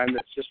paradigm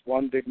that's just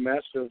one big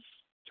mess of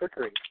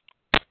trickery,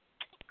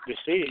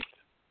 deceit.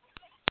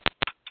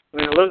 I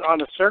mean, on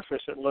the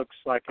surface, it looks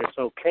like it's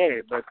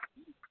okay, but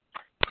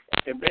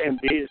and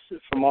these,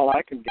 from all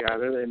I can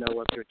gather, they know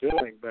what they're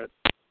doing. But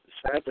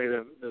sadly,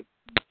 the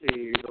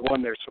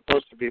one they're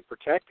supposed to be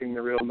protecting,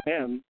 the real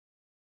man,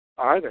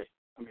 are they?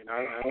 I mean,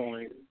 I'm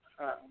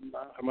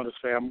going to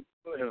say I'm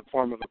in the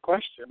form of a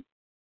question.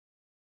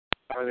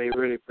 Are they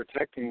really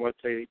protecting what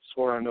they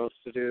swore on oath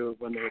to do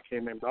when they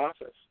came into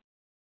office?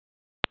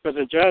 Because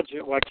the judge,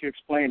 like you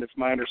explained, if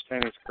my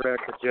understanding is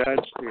correct, the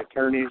judge, the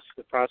attorneys,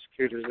 the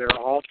prosecutors, they're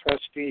all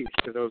trustees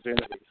to those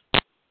entities.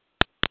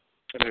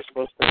 And they're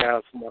supposed to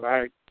have, from what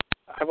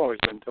I've always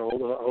been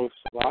told, oaths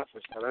of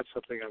office. Now, that's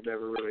something I've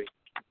never really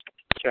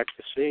checked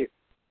to see.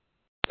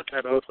 But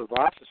that oath of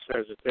office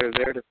says that they're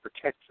there to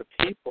protect the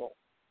people.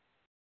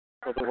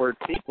 Well, the word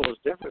people is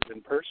different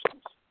than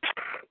persons.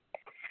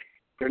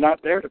 They're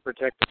not there to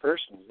protect the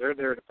persons. They're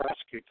there to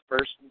prosecute the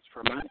persons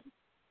for money.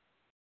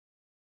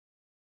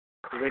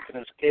 So they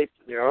can escape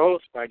their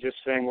oath by just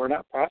saying, we're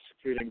not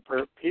prosecuting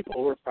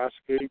people, we're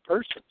prosecuting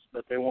persons.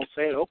 But they won't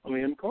say it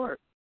openly in court.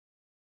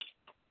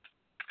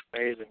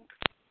 Amazing.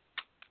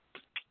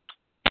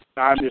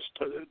 I'm just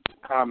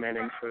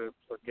commenting for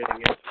getting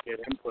in to get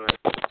input.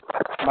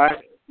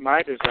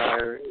 My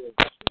desire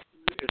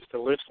is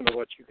to listen to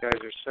what you guys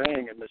are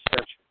saying and the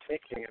steps you're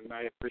taking, and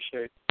I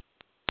appreciate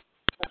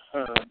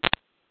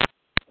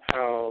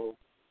how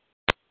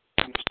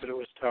understood it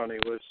was Tony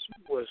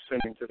was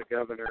sending to the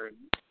governor, and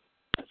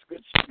that's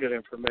good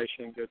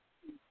information. Good.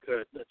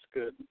 That's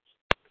good.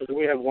 Because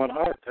we have one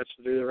heart. That's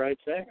to do the right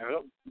thing.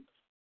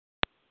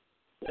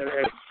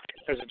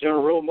 As a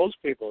general rule, most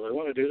people, they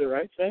want to do the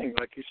right thing.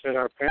 Like you said,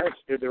 our parents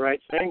did the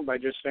right thing by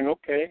just saying,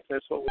 okay,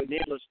 that's what we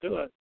need, let's do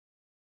it.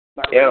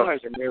 Not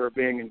realizing they were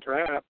being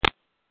entrapped.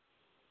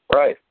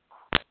 Right.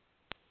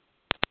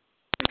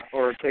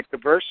 Or take the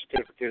birth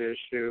certificate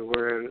issue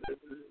where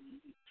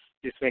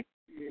you think,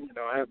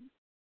 I have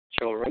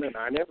children and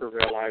I never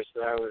realized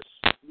that I was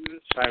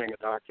signing a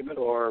document,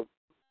 or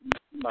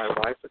my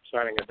wife was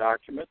signing a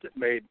document that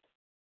made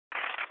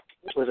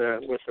with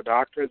a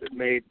doctor that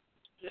made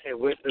a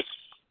witness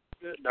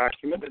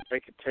document that they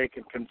could take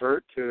and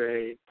convert to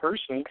a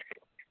person,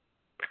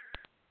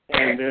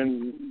 and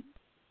then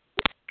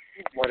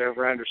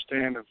whatever I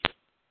understand of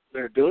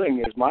they're doing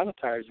is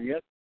monetizing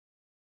it.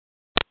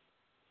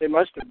 They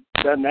must have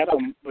done that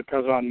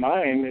because on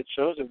mine it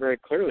shows it very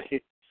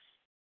clearly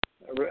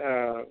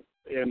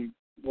in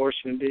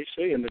Washington,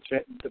 D.C. in the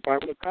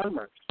Department of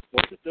Commerce.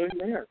 What's it doing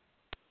there?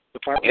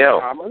 Department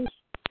of Commerce?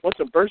 What's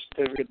a birth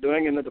certificate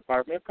doing in the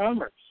Department of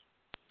Commerce?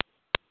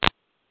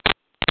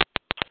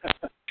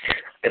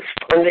 It's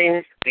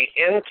funding the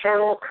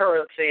internal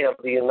currency of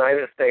the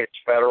United States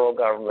federal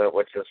government,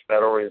 which is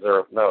Federal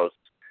Reserve notes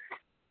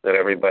that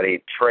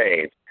everybody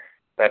trades.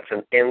 That's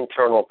an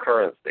internal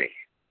currency.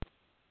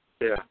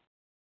 Yeah.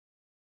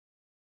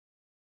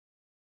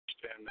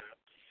 Understand that.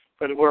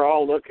 But we're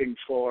all looking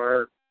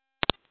for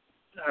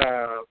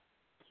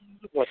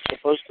what's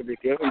supposed to be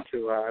given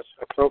to us,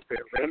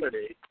 appropriate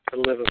remedy to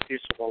live a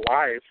peaceable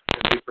life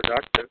and be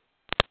productive.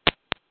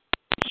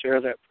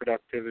 Share that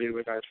productivity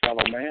with our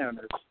fellow man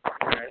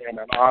in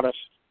an honest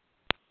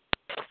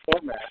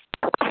format.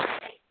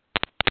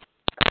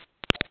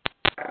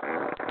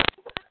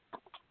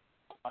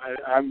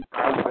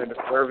 I've been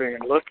observing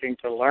and looking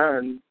to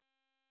learn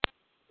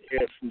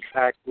if, in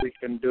fact, we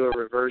can do a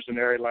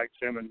reversionary like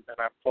Jim and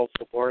our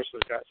Postal Boris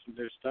has got some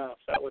new stuff.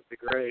 That would be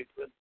great.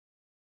 But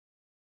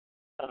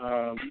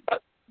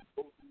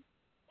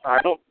I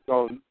don't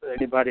know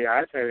anybody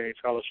I've had any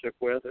fellowship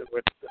with that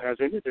has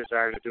any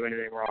desire to do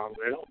anything wrong.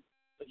 They don't.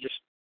 They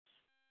just.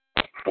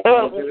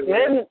 Well,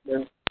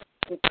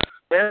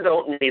 men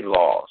don't need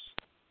laws.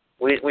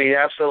 We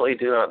absolutely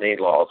do not need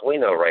laws. We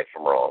know right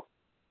from wrong.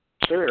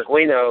 Sure.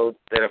 We know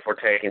that if we're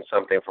taking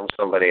something from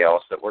somebody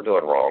else that we're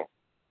doing wrong.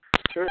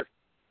 Sure.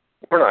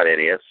 We're not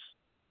idiots.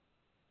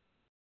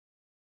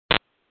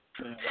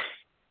 Yeah.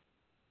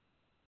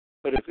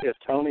 But if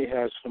Tony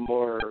has some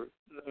more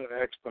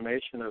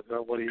explanation of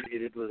what he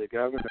did with the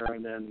governor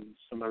and then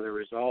some other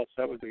results,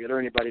 that would be good, or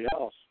anybody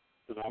else.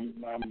 Because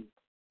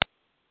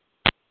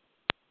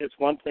it's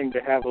one thing to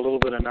have a little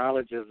bit of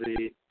knowledge of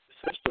the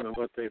system and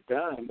what they've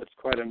done, but it's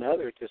quite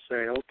another to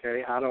say,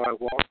 okay, how do I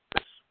walk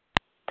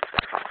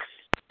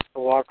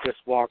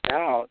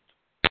out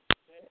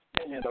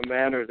in a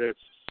manner that's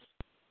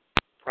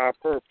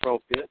proper,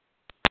 appropriate,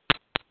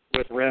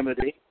 with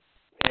remedy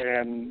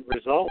and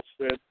results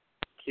that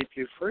keep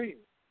you free,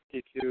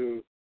 keep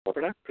you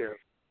productive.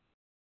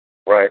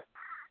 Right.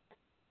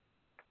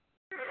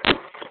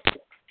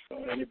 So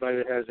anybody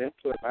that has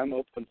input, I'm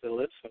open to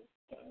listen.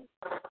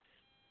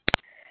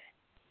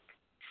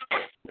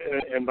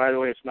 And by the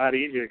way, it's not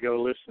easy to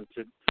go listen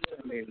to.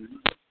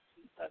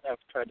 I have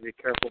to try to be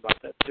careful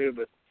about that too.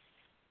 But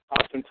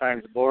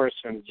oftentimes,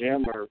 Boris and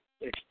Jim are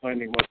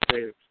explaining what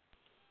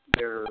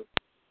they're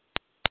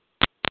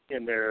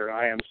in their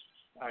I am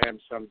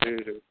some due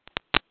to.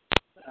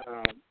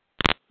 And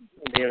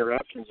the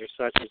interruptions are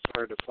such it's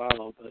hard to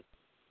follow. But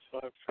so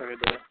I've tried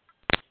to.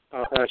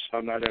 I'll hush, so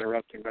I'm not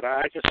interrupting. But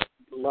I just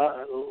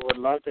would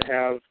love to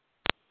have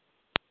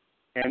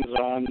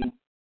hands-on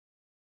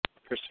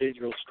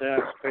procedural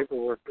steps,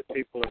 paperwork that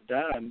people have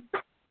done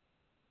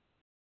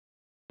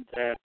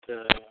that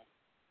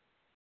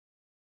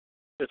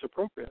is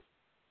appropriate.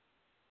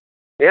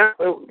 Yeah,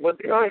 it would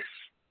be nice.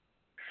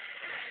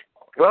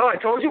 Well, I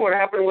told you what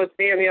happened with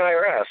me and the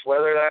IRS,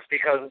 whether that's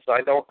because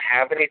I don't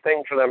have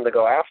anything for them to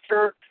go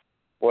after,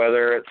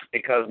 whether it's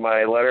because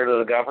my letter to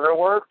the governor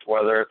worked,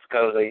 whether it's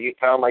because they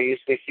found my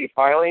UCC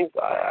filings.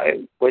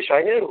 I wish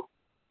I knew.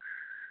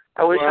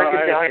 I wish I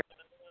could tell you.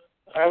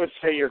 I would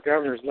say your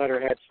governor's letter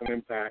had some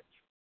impact.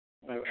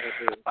 I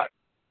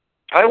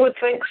would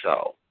think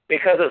so,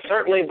 because it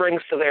certainly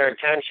brings to their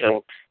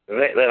attention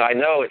that I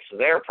know it's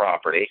their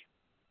property,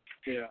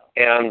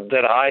 and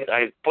that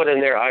I put in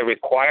there, I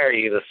require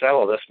you to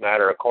settle this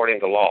matter according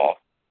to law.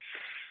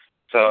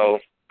 So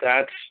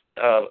that's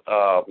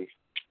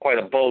quite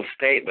a bold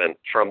statement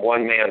from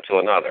one man to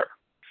another.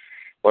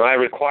 When I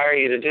require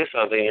you to do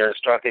something, you're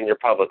instructing your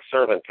public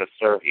servant to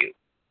serve you.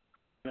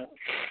 Yeah.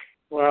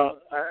 Well,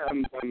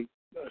 I'm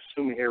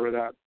assuming here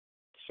without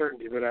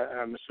certainty, but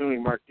I'm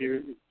assuming, Mark,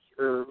 your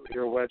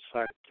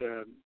website,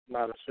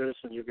 Not a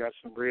Citizen, you've got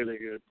some really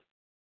good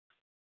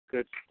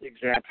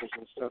examples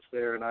and stuff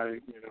there, and I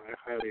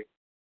highly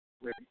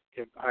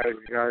give high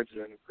regards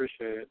and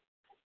appreciate it.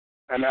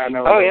 And I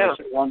know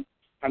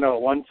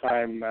at one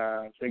time,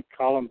 I think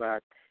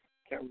Collenbach,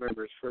 can't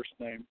remember his first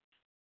name.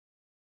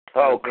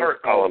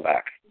 Kurt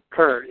Collenbach.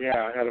 Kurt,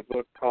 yeah, had a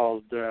book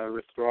called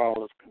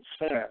Withdrawal of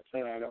Consent.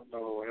 And I don't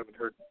know, I haven't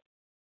heard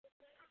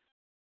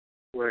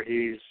where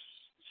he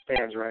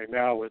stands right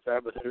now with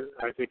that, but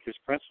I think his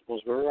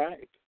principles were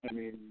right. I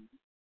mean,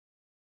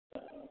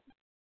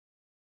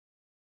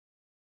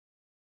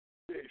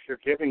 if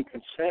you're giving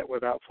consent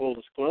without full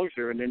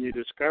disclosure, and then you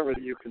discover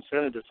that you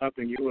consented to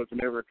something you would have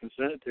never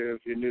consented to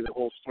if you knew the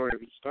whole story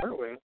to start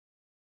with,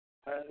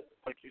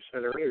 like you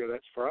said earlier,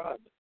 that's fraud.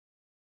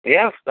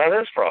 Yes, that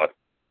is fraud.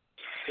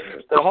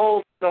 The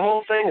whole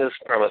thing is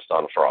premised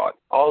on fraud.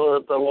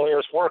 All the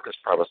lawyer's work is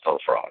premised on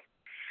fraud.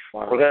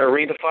 Wow. We're going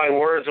to redefine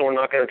words, and we're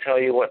not going to tell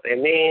you what they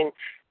mean.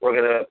 We're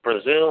going to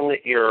presume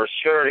that you're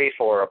surety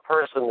for a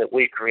person that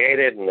we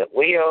created and that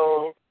we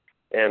own,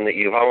 and that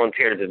you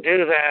volunteered to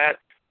do that.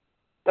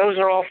 Those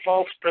are all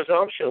false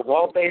presumptions,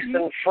 all based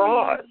in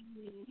fraud.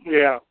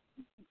 Yeah.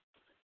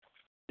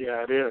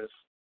 Yeah, it is.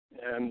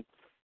 And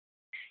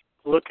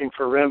looking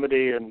for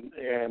remedy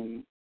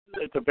and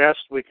the best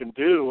we can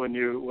do when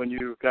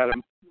you've got a,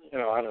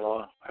 I don't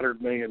know,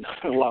 100 million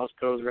laws,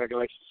 codes,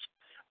 regulations.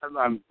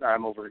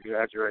 I'm over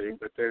exaggerating,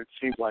 but it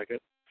seems like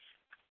it.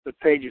 The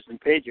pages and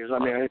pages. I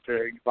mean, I think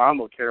the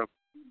Obamacare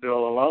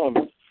bill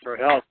alone for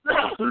health,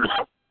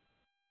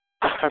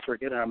 I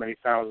forget how many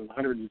thousand,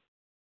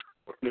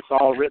 it's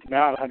all written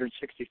out,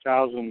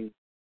 160,000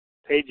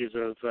 pages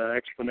of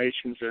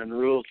explanations and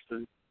rules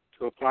to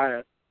apply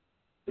it.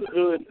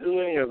 Who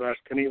any of us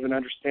can even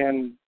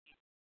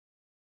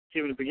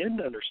begin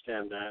to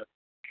understand that?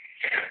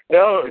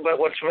 No, but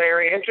what's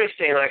very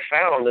interesting, I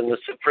found in the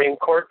Supreme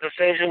Court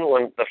decision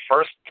when the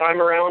first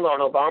time around on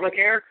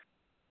Obamacare,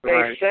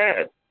 they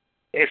said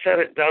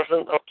it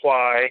doesn't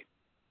apply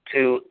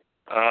to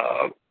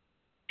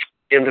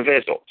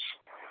individuals.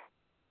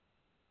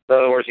 In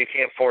other words, you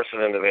can't force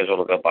an individual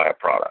to go buy a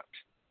product,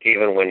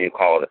 even when you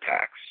call it a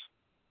tax.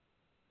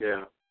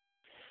 Yeah.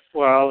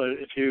 Well,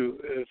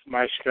 if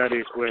my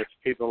studies with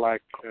people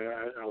like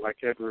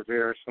Ed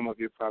Rivera, some of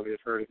you probably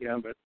have heard of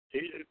him, but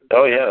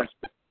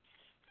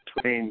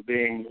between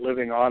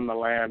living on the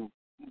land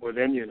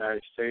within the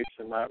United States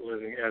and not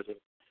living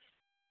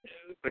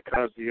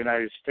because the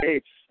United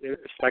States,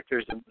 it's like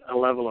there's a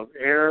level of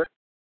air,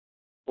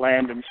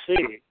 land, and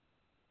sea.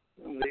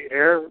 The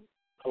air,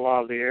 the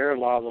law of the air,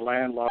 law of the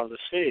land, law of the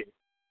sea.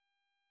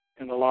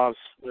 And the law of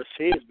the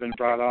sea has been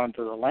brought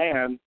onto the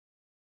land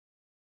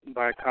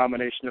by a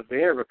combination of the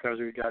air because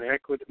we've got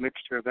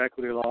mixture of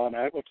equity law and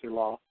equity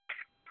law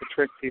to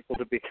trick people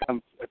to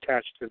become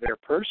attached to their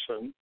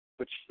person,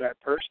 which that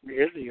person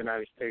is a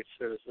United States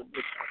citizen.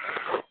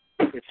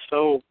 It's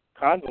so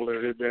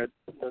convoluted that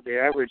the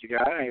average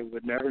guy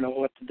would never know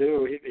what to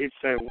do. He'd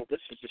say, well,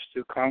 this is just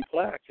too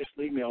complex. Just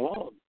leave me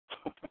alone.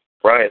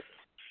 Right.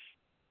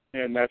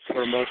 And that's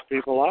where most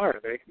people are.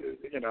 They,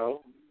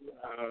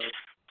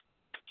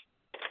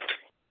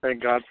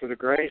 thank God for the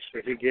grace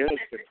that He gives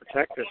to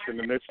protect us in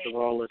the midst of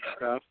all this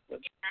stuff.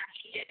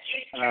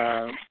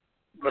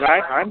 But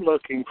I'm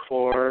looking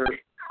for,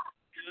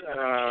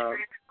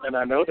 and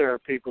I know there are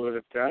people that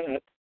have done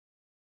it,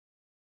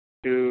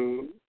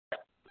 to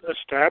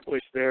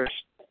establish their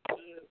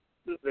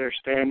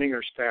standing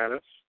or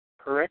status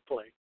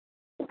correctly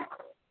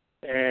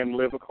and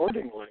live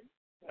accordingly.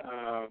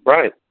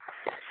 Right.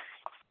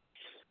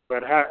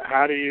 But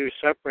how do you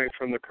separate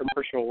from the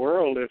commercial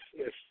world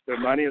if their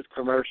money is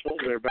commercial,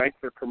 their banks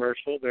are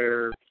commercial,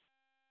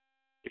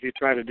 if you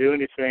try to do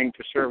anything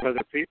to serve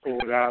other people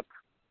without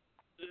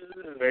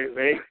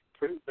they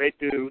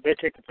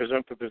take the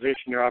presumptive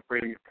position you're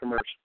operating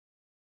commercial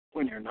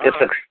when you're not.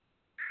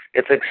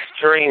 It's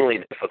extremely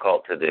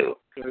difficult to do.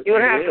 You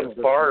would have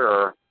to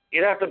barter.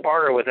 You'd have to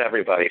barter with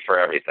everybody for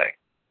everything.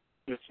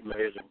 It's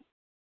amazing.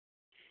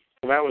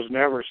 Well, that was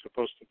never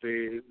supposed to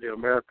be the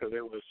America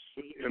that was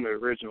in the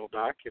original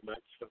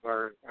documents of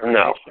our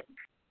nation.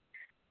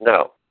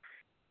 No.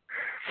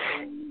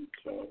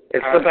 So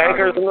it's the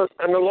bankers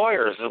and the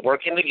lawyers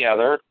working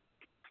together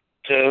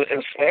to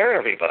ensnare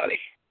everybody.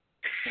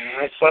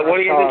 But what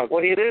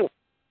do you do?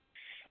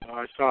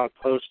 I saw a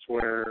post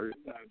where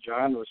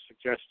John was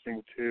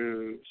suggesting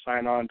to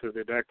sign on to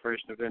the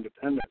Declaration of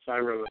Independence. I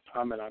wrote a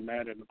comment on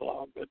that in the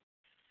blog, but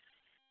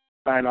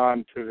sign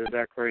on to the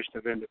Declaration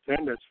of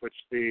Independence, which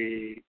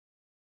who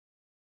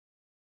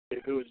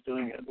was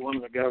doing it? One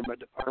of the government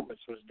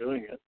departments was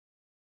doing it.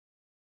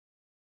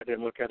 I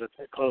didn't look at it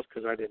that close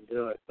because I didn't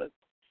do it,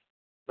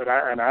 but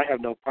I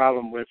have no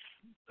problem with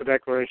the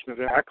Declaration of.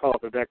 I call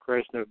it the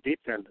Declaration of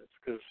Dependence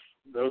because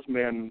those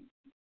men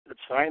that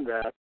signed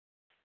that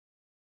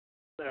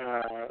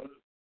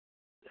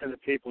and the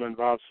people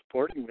involved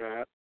supporting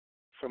that,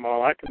 from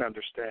all I can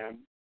understand,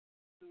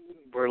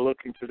 we're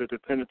looking to the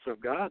dependence of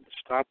God to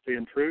stop the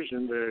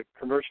intrusion, the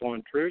commercial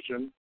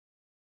intrusion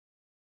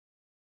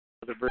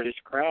of the British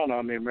Crown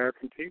on the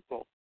American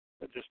people.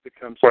 It just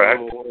becomes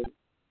so,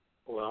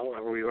 well,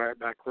 are we right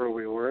back where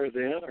we were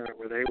then, or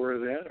where they were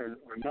then, or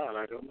not?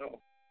 I don't know.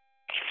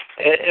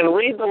 And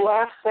read the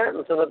last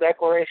sentence of the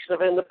Declaration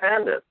of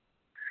Independence.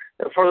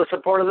 And for the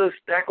support of this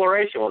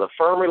declaration, with a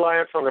firm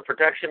reliance on the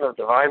protection of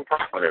divine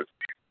providence,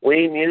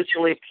 we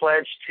mutually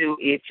pledge to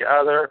each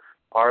other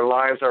our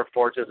lives, our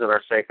fortunes, and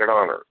our sacred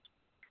honors.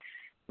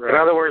 Right. In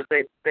other words,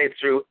 they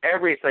threw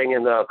everything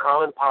in the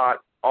common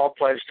pot, all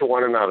pledged to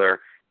one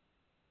another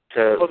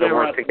to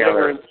work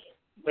together.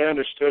 They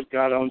understood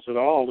God owns it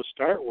all to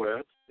start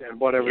with, and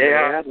whatever they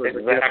had was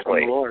a gift from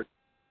the Lord.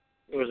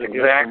 It was a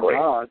gift from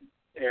God,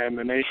 and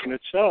the nation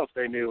itself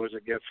they knew was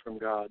a gift from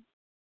God.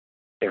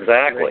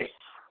 Exactly.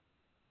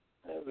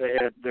 They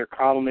had their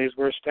colonies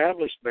were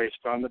established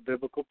based on the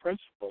biblical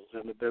principles,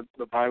 and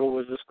the Bible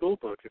was the school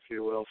book, if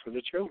you will, for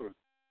the children.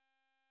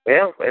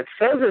 Yeah, it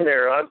says in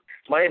there.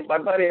 My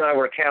buddy and I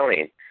were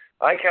counting.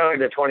 I counted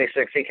to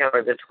 26. He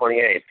counted to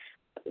 28.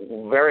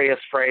 Various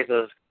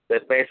phrases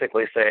that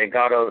basically say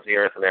God owns the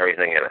earth and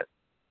everything in it.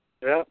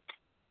 Yeah.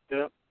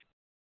 Yeah.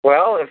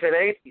 Well, if it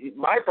ain't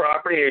my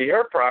property or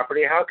your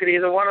property, how could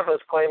either one of us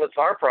claim it's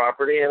our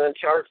property and then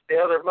charge the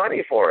other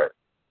money for it?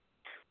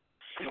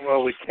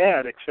 Well, we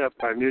can't except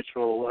by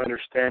mutual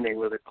understanding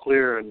with a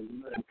clear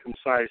and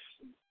concise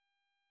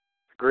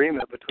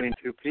agreement between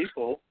two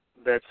people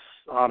that's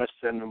honest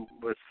and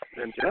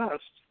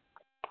just.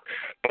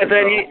 But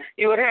then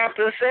you would have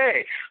to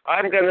say,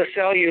 I'm going to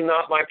sell you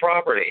not my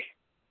property.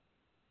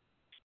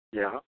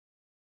 Yeah.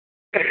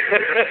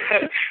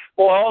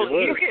 Well,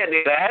 you can't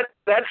do that.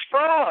 That's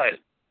fraud.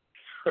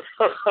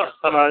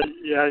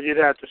 Yeah, you'd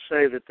have to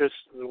say that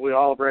we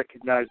all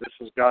recognize this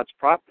is God's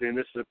property, and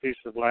this is a piece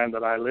of land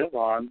that I live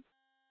on,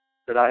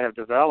 that I have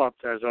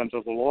developed as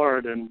unto the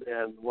Lord, and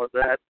what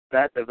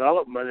that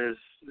development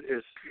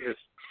is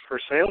for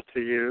sale to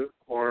you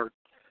or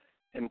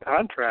in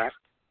contract.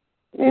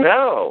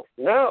 No,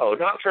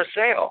 not for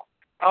sale.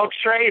 I'll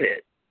trade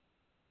it.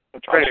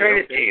 I'll trade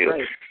it to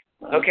you.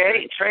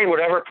 Okay, trade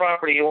whatever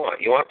property you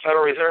want. You want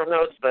Federal Reserve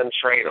notes, then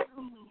trade them.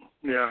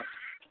 Yeah.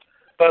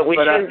 But we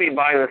shouldn't be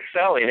buying and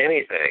selling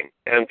anything,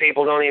 and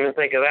people don't even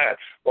think of that.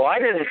 Well, I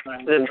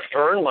didn't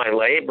earn my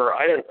labor.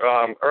 I didn't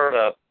earn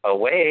a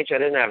wage. I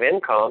didn't have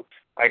income.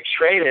 I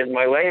traded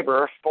my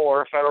labor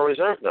for Federal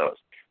Reserve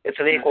notes. It's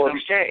an equal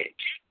exchange.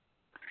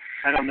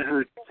 I don't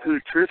know who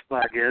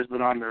Truthbag is,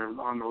 but on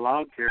the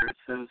log here it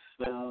says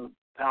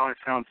How I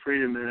Found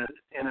Freedom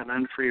in an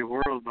Unfree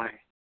World by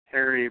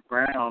Harry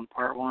Brown,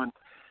 Part 1.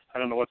 I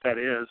don't know what that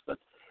is, but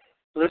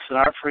listen,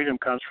 our freedom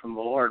comes from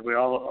the Lord. We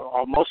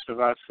most of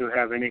us who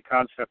have any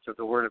concept of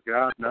the Word of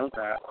God know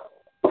that.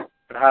 But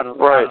how to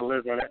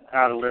live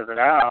it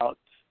out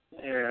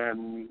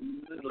and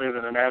live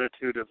in an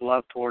attitude of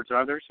love towards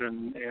others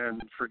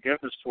and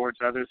forgiveness towards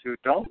others who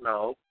don't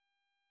know,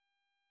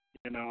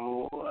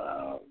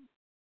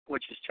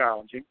 which is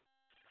challenging.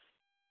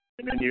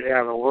 And then you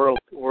have a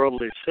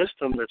worldly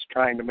system that's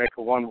trying to make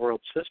a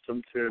one-world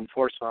system to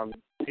enforce on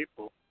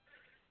people.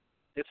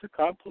 It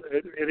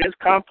is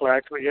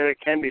complex, but yet it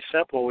can be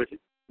simple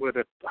with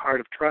a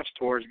heart of trust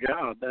towards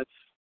God. That's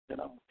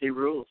He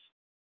rules.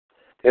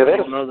 People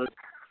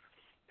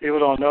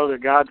don't know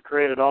that God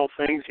created all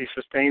things. He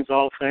sustains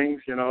all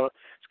things.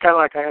 It's kind of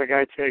like I had a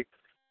guy take.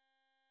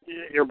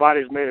 Your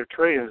body's made of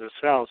trillions of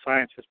cells.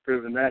 Science has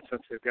proven that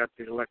since they've got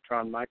these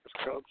electron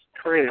microscopes.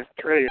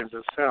 Trillions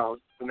of cells.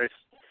 And they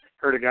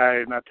heard a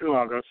guy not too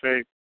long ago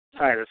say,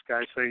 scientist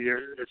guy say,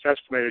 it's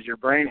estimated your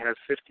brain has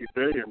 50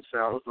 billion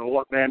cells. Well,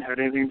 what man had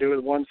anything to do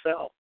with one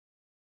cell?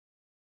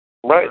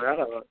 Right.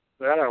 So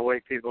that'll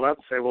wake people up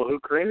and say, well, who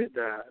created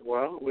that?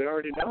 Well, we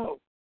already know.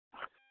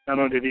 Not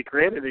only did he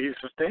create it, he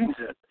sustains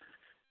it.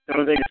 The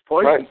only thing that's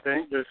poison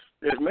thing is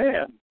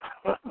man.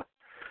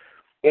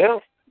 Yeah.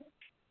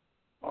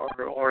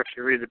 Or if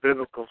you read the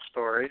biblical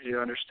stories, you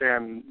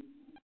understand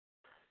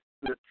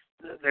that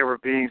there were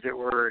beings that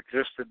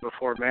existed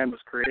before man was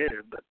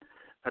created, but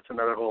that's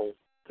another whole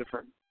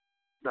different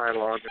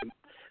dialogue.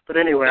 But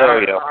anyway,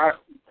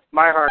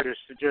 my heart is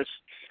to just,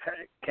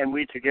 can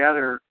we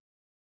together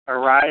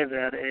arrive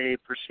at a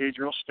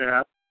procedural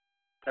step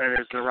that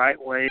is the right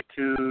way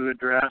to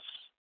address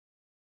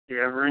the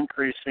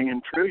ever-increasing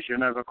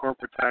intrusion of a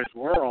corporatized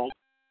world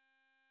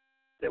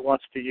that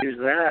wants to use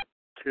that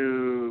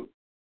to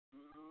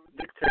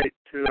dictate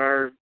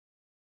to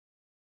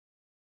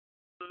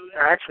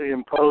actually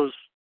impose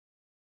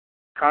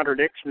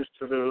contradictions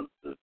to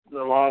the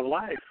law of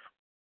life.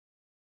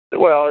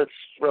 Well, it's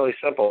really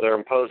simple. They're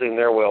imposing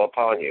their will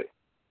upon you.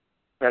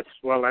 That's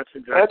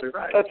exactly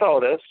right. That's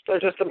all it is. They're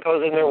just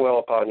imposing their will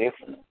upon you.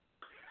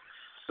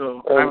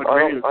 So I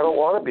don't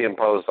want to be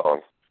imposed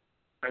on.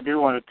 I do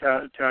want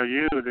to tell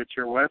you that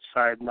your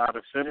website, Not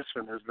a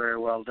Citizen, is very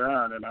well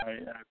done, and I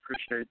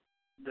appreciate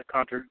the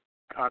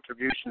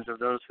contributions of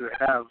those who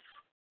have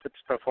put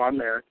stuff on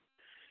there.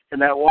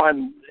 And that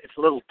one, it's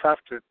a little tough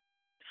to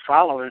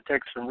follow. It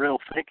takes some real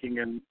thinking,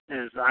 and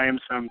is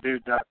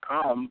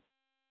IamSomeDude.com.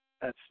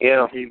 That's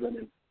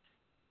Stephen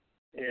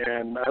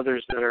and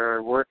others that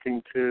are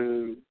working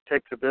to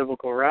take the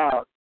biblical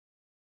route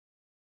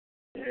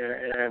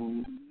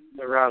and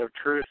the route of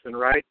truth and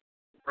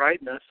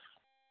rightness,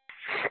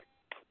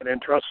 and then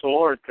trust the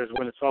Lord, because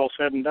when it's all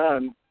said and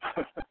done,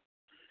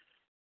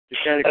 you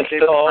can't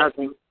escape the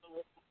presence.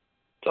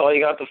 That's all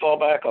you got to fall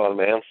back on,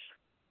 man.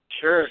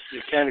 Sure,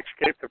 you can't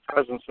escape the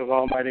presence of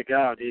Almighty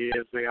God. He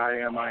is the I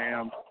am.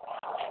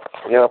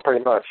 Yeah,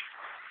 pretty much.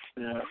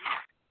 Yeah.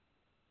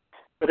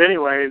 But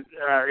anyway,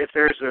 if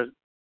there's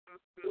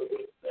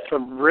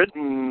some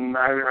written,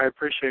 I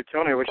appreciate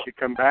Tony. I wish you'd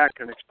come back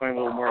and explain a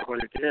little more of what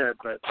he did.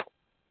 But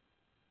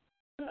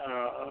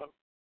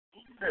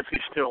If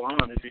he's still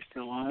on, is he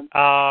still on?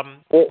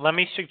 Let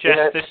me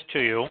suggest this to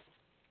you.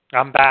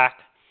 I'm back.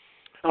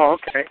 Oh,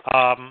 okay.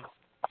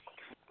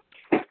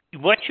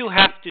 What you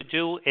have to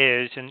do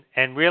is,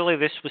 and really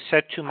this was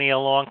said to me a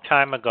long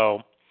time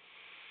ago,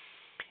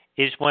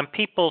 is when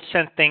people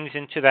send things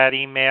into that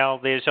email,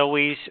 there's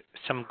always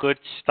some good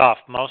stuff.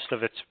 Most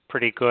of it's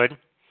pretty good.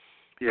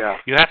 Yeah.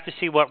 You have to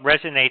see what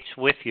resonates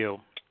with you.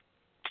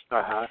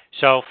 Uh-huh.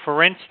 So,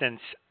 for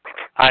instance,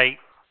 I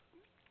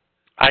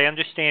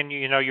understand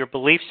your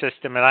belief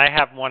system, and I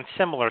have one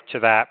similar to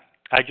that.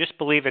 I just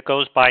believe it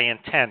goes by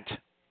intent.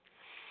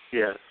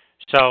 Yes.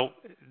 So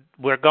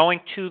we're going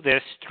to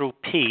this through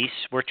peace.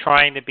 We're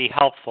trying to be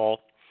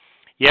helpful.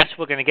 Yes,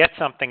 we're going to get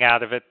something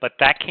out of it, but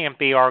that can't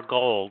be our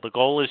goal. The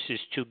goal is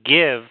to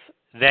give,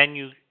 then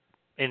you,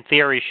 in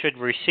theory, should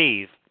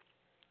receive.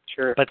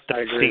 Sure, but I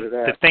agree with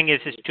that. The thing is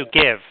to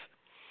give.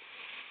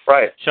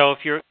 Right. So if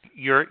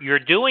you're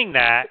doing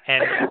that,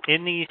 and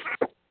in these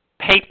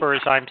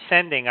papers I'm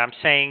sending, I'm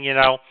saying, and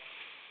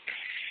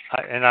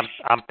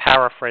I'm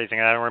paraphrasing,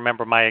 I don't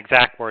remember my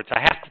exact words.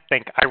 I have to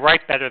think. I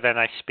write better than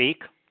I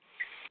speak.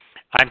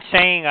 I'm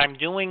saying I'm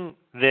doing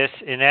this,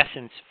 in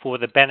essence, for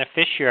the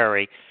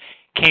beneficiary.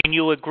 Can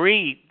you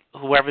agree,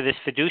 whoever this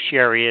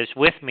fiduciary is,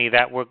 with me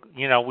that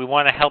we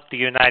want to help the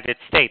United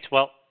States?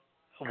 Well,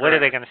 what are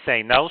they going to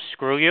say? No,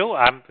 screw you.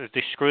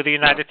 Screw the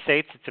United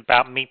States. It's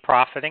about me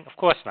profiting. Of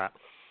course not.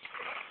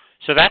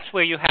 So that's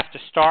where you have to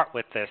start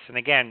with this. And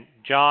again,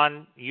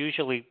 John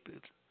usually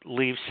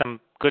leaves some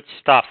good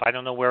stuff. I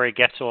don't know where he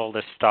gets all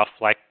this stuff,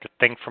 like the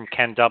thing from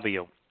Ken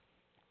W.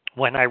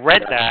 When I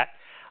read that,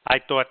 I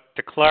thought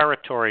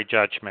declaratory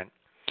judgment.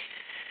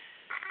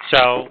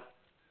 So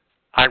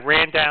I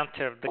ran down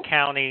to the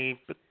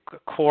county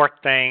court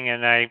thing,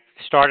 and I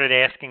started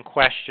asking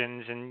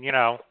questions, and,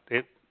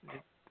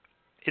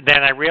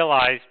 then I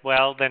realized,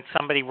 well, then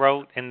somebody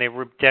wrote in the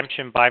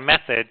redemption by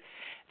method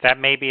that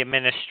maybe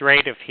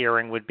administrative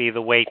hearing would be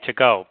the way to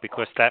go,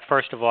 because that,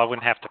 first of all, I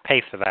wouldn't have to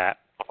pay for that.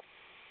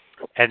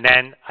 And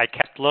then I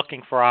kept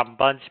looking for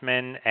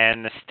ombudsman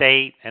and the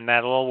state, and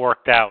that all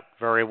worked out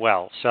very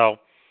well. So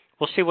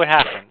we'll see what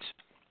happens.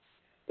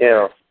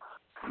 Yeah.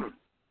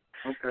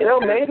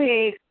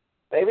 Okay.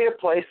 Maybe a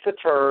place to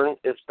turn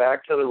is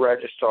back to the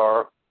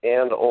registrar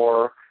and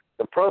or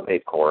the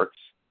probate courts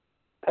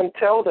and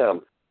tell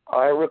them,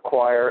 I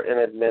require an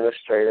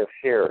administrative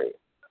hearing.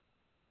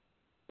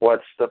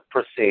 What's the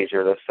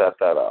procedure to set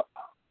that up?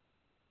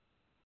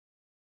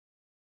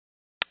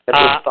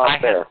 I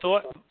had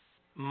thought,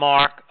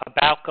 Mark,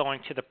 about going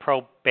to the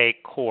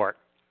probate court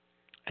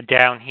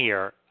down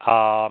here.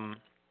 But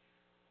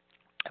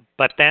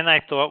then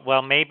I thought,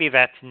 well, maybe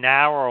that's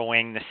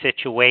narrowing the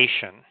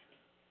situation.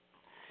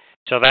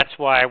 So that's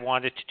why I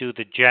wanted to do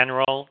the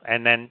general,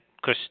 and then,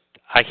 because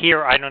I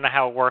don't know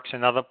how it works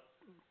in other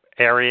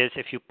areas.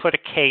 If you put a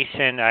case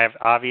in,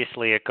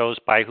 obviously it goes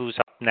by who's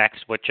up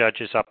next, what judge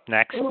is up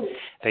next.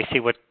 They see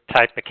what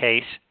type of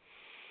case.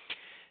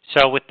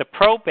 So with the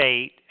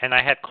probate, and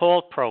I had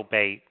called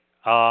probate,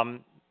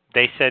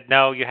 they said,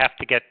 no, you have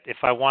to get, if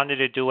I wanted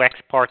to do ex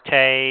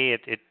parte,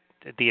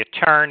 the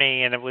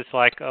attorney, and it was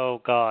like, oh,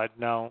 God,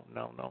 no, I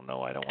don't want to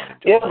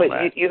do all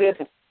that. Yeah,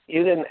 but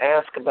you didn't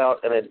ask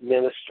about an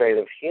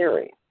administrative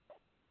hearing.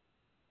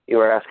 You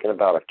were asking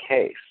about a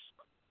case.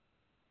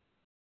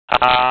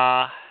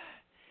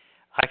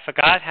 I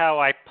forgot how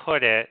I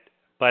put it,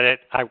 but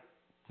I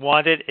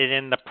wanted it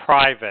in the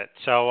private.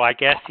 So I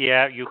guess,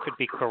 yeah, you could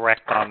be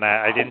correct on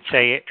that. I didn't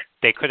say it.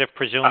 They could have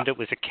presumed it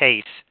was a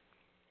case.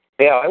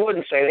 Yeah, I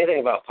wouldn't say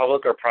anything about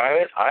public or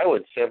private. I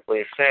would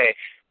simply say,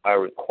 I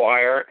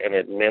require an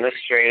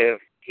administrative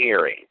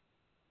hearing.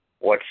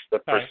 What's the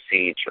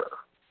procedure?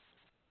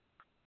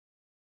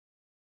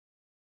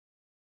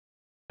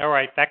 All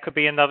right, that could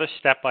be another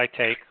step I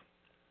take.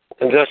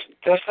 And just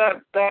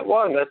that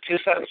one, that 2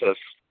 sentences.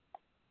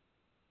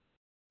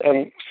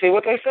 And see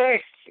what they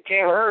say. It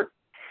can't hurt.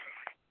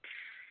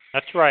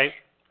 That's right.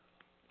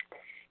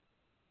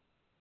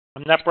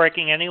 I'm not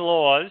breaking any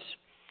laws.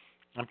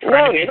 I'm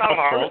trying to be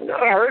helpful. You're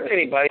not hurting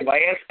anybody by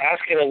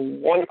asking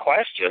them one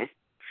question.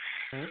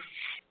 Mm-hmm.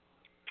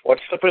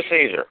 What's the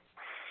procedure?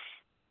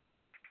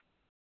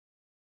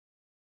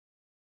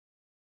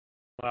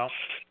 Well,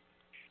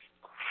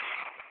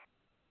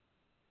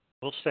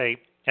 we'll see.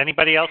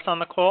 Anybody else on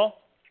the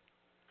call?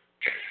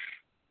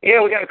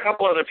 Yeah, we got a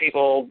couple other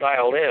people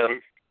dialed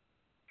in.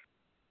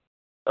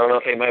 I don't know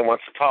if anybody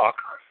wants to talk.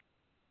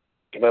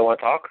 Anybody want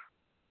to talk?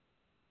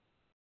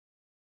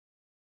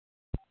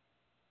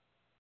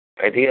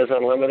 Ideas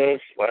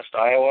Unlimited, West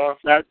Iowa.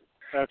 That's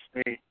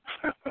me.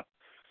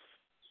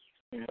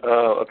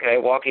 Okay,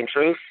 Walking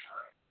Truth.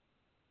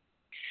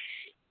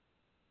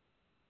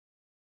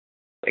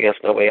 I guess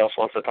nobody else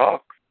wants to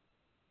talk.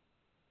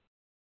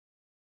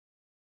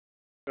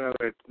 Well,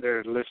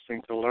 they're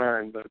listening to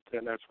learn, but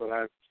then that's what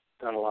I've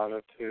done a lot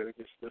of too,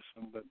 just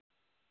listen. But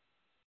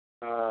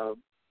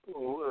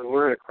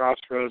we're at a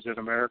crossroads in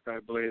America, I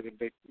believe,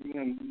 big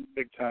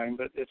time,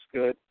 but it's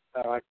good.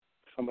 Like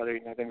somebody,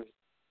 I think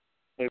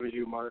maybe it was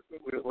you, Mark,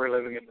 we're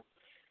living in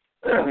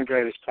the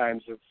greatest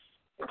times of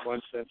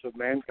one sense of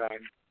mankind.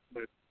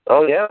 But,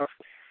 oh, yeah.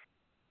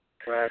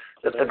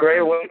 It's a great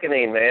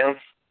awakening, man.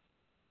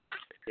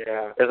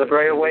 Yeah. There's a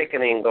great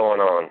awakening going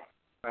on.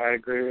 I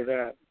agree with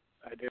that.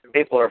 I do.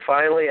 People are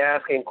finally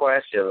asking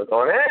questions,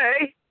 going,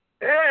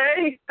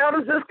 hey, how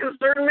does this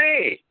concern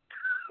me?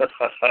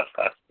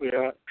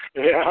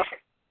 Yeah.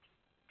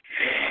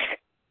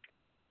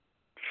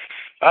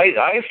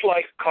 I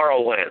like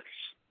Carl Lentz.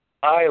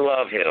 I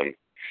love him.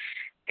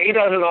 He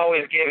doesn't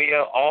always give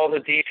you all the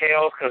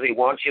details because he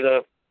wants you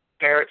to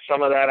ferret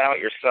some of that out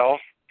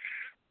yourself.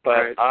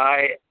 But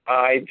right.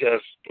 I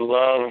just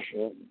love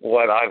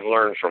what I've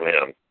learned from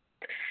him.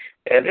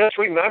 And just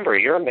remember,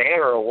 you're a man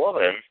or a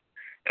woman,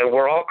 and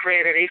we're all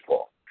created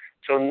equal.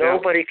 So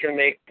nobody can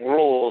make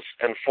rules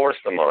and force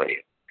them on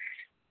you.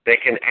 They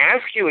can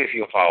ask you if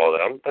you follow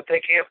them, but they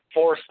can't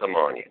force them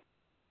on you.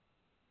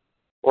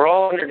 We're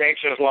all under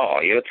nature's law.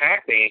 You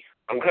attack me,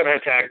 I'm going to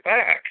attack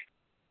back.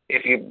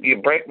 If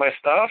you break my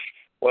stuff,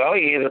 well,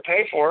 you either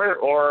pay for it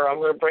or I'm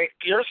going to break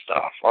your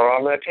stuff, or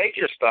I'm going to take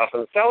your stuff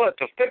and sell it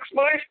to fix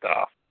my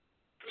stuff.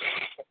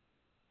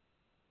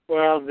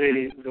 Well,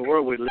 the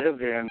world we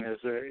live in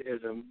is a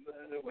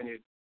when you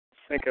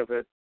think of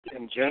it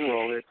in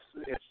general,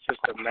 it's just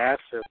a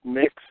massive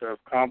mix of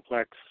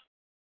complex,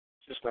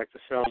 just like the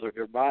cells of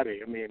your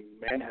body. I mean,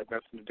 man had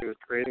nothing to do with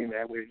creating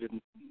that. We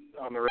didn't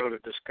on the road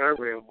of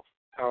discovery of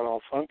how it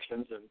all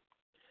functions, and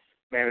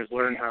man has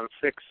learned how to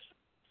fix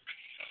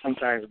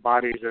sometimes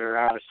bodies that are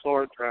out of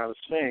sort or out of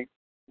sync.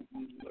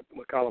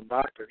 We call them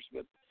doctors,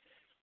 but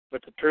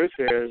the truth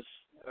is,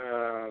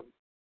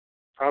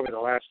 probably the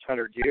last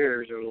 100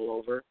 years or a little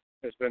over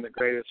has been the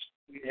greatest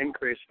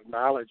increase of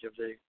knowledge of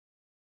the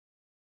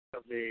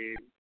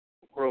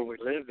world we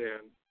live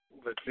in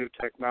with new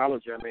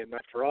technology. I mean,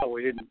 after all,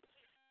 we didn't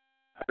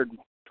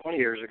 120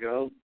 years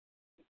ago,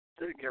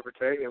 give or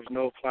take, there was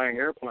no flying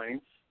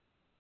airplanes.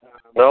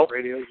 Nope.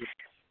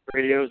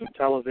 Radios and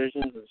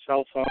televisions and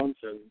cell phones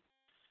and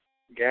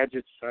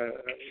gadgets.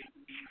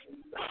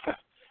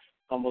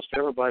 Almost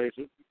everybody's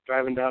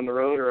driving down the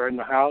road or in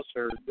the house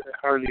or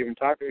hardly even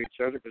talking to each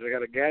other because they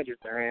got a gadget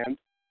in their hand.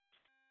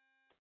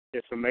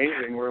 It's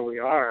amazing where we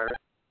are.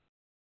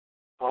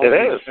 All it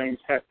these is. things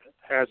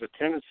has a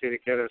tendency to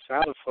get us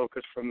out of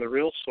focus from the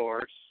real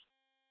source,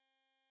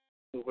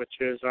 which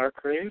is our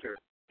Creator,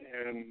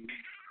 and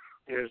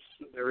is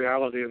the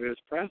reality of His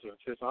presence,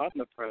 His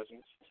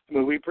omnipresence. I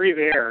mean, we breathe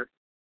air.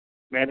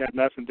 Man had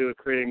nothing to do with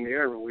creating the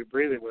air, but we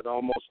breathe it with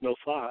almost no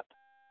thought.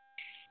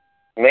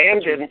 Man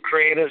didn't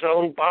create his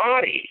own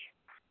body.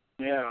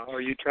 Yeah, or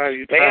you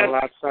travel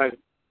outside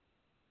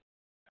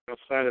of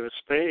the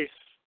space,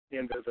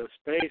 into the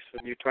space,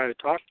 and you try to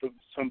talk to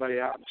somebody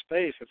out in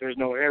space. If there's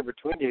no air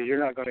between you,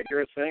 you're not going to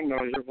hear a thing,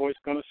 nor is your voice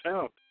going to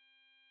sound.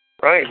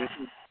 Right. It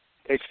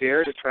takes the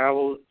air to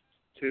travel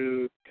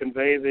to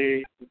convey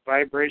the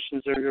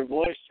vibrations of your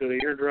voice to the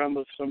eardrum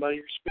of somebody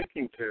you're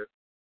speaking to.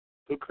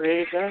 Who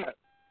created that?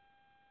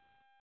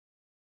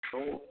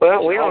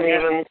 Well, we don't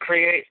even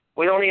create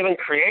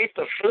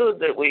the food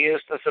that we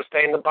use to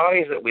sustain the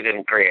bodies that we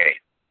didn't create.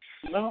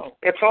 No.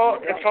 It's all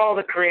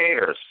the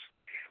creators.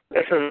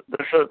 This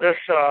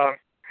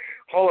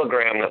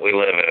hologram that we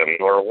live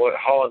in, or what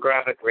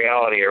holographic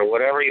reality, or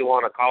whatever you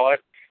want to call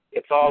it.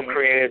 It's all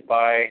created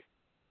by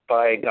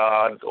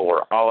God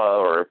or Allah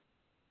or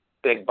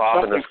Big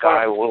Bob in the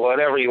sky,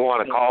 whatever you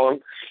want to call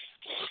him.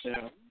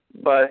 Yeah.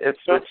 But it's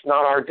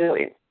not our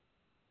doing.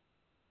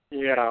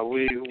 Yeah,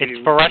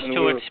 it's for us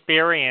to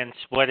experience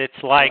what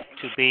it's like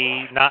to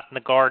be not in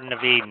the Garden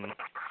of Eden.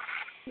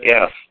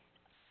 Yes.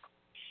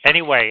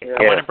 Anyway,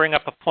 I want to bring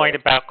up a point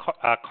about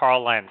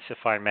Carl Lentz,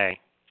 if I may.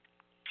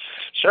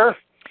 Sure.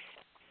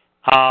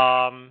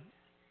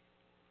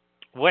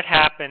 What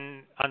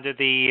happened under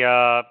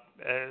the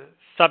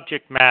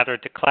subject matter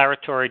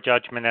declaratory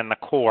judgment in the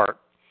court?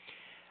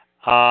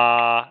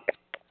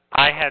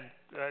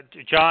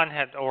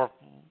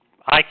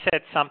 I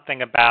said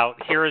something about,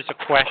 here is a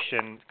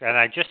question, and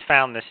I just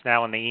found this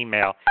now in the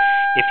email.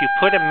 If you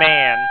put a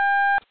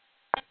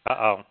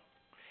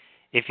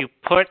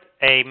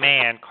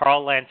man,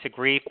 Carl Lentz,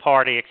 aggrieved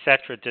party,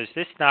 etc., does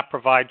this not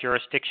provide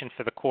jurisdiction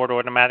for the court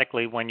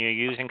automatically when you're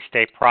using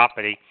state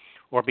property?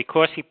 Or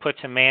because he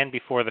puts a man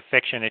before the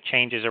fiction, it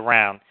changes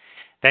around?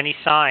 Then he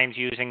signs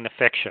using the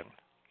fiction.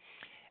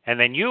 And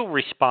then you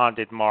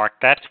responded, Mark,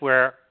 that's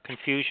where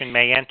confusion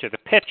may enter the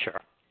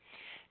picture.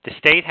 The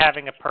state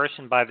having a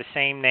person by the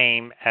same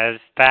name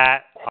as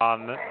that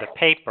on the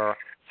paper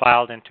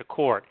filed into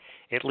court.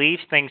 It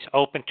leaves things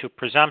open to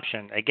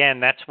presumption.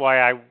 Again, that's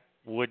why I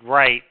would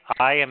write,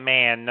 I, a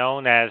man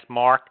known as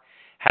Mark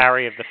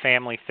Harry of the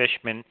Family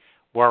Fishman,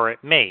 were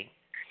it me.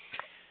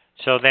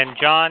 So then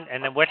John,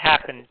 and then what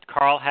happened,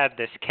 Carl had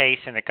this case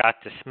and it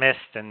got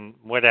dismissed and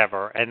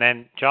whatever. And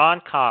then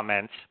John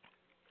comments,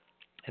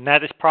 and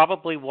that is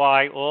probably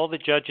why all the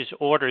judge's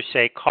orders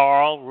say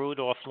Carl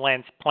Rudolph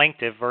Lentz,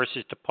 plaintiff,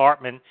 versus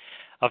Department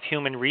of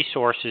Human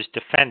Resources,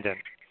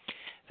 defendant.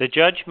 The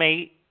judge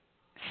may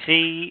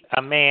see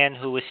a man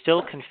who is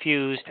still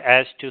confused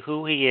as to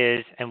who he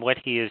is and what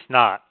he is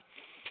not.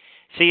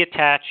 See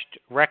attached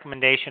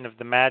recommendation of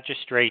the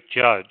magistrate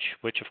judge,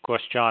 which of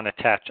course John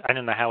attached. I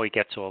don't know how he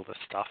gets all this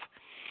stuff.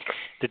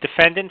 The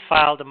defendant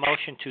filed a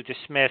motion to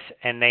dismiss,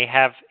 and they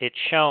have it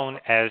shown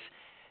as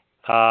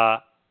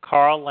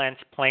Carl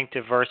Lentz,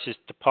 plaintiff versus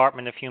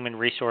Department of Human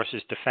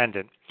Resources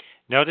defendant.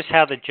 Notice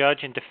how the judge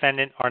and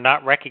defendant are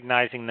not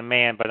recognizing the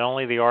man, but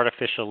only the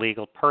artificial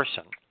legal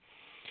person.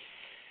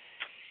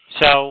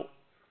 So,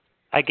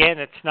 again,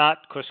 it's not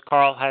because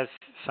Carl has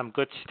some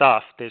good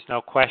stuff, there's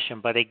no question,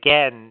 but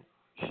again,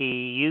 he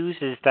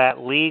uses that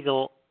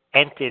legal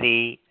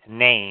entity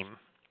name,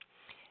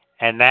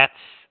 and that's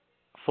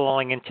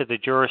falling into the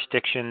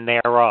jurisdiction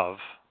thereof.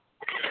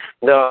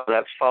 No,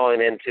 that's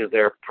falling into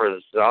their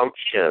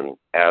presumption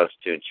as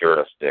to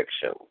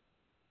jurisdiction.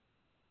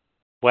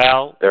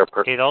 Well,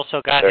 it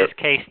also got his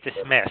case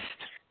dismissed.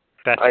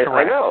 That's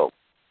correct.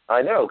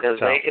 I know, because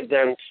they could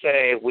then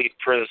say, we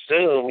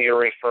presume you're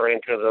referring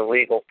to the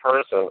legal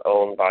person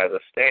owned by the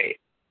state.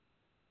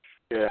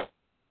 Yeah.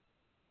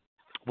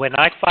 When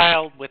I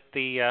filed with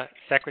the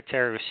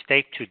Secretary of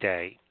State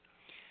today,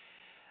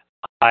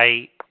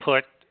 I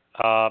put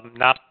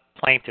not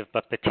plaintiff,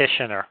 but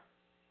petitioner,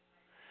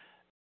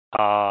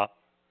 the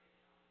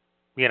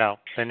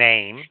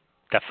name,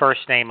 the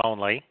first name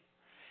only,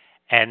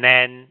 and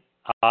then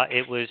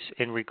it was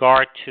in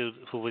regard to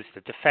who was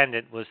the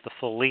defendant was the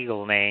full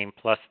legal name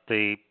plus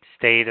the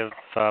state of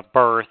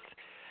birth,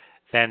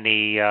 then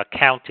the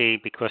county,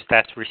 because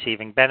that's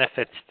receiving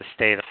benefits, the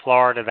state of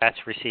Florida,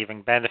 that's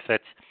receiving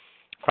benefits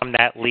from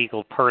that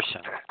legal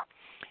person.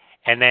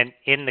 And then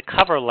in the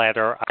cover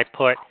letter, I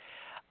put,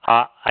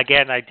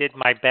 again, I did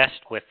my best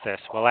with this.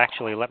 Well,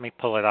 actually, let me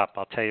pull it up.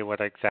 I'll tell you what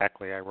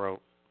exactly I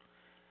wrote.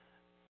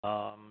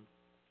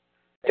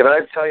 Can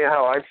I tell you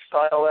how I'd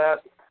style that?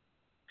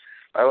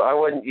 I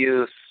wouldn't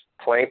use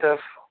plaintiff.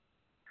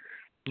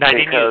 No, I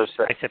didn't use.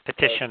 I said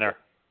petitioner.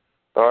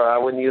 Or I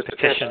wouldn't use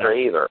petitioner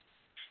either.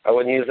 I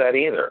wouldn't use that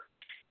either.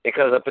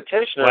 Because a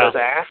petitioner is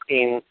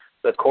asking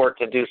the court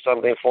to do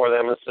something for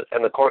them,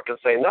 and the court can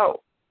say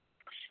no.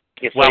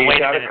 Wait a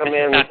minute. This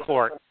is not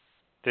court.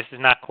 This is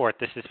not court.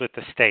 This is with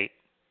the state,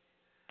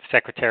 the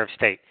Secretary of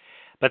State.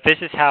 But this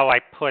is how I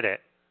put it,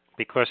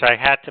 because I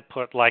had to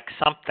put like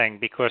something,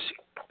 because,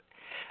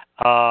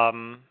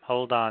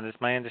 hold on, is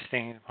my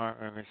understanding,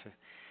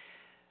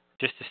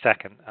 just a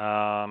second,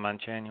 on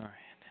January,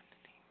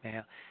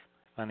 mail,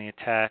 money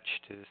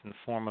attached is in the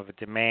form of a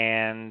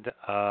demand,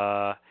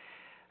 I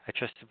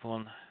trust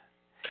upon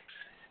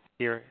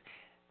here,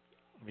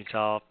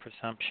 resolve,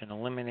 presumption,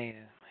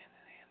 eliminated,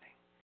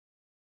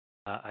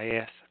 I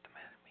asked that the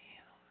matter be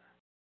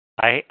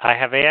handled. I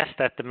have asked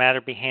that the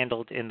matter be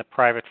handled in the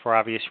private for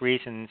obvious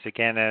reasons,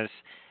 again, as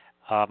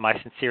my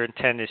sincere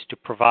intent is to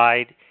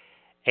provide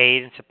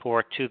aid and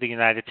support to the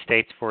United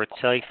States for its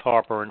safe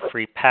harbor and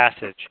free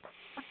passage.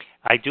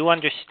 I do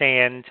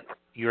understand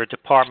your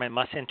department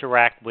must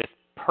interact with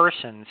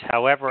persons.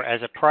 However,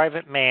 as a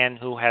private man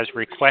who has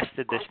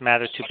requested this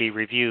matter to be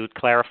reviewed,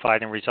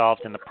 clarified, and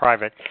resolved in the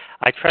private,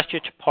 I trust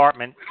your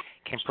department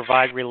can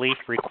provide relief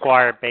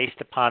required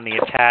based upon the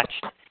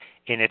attached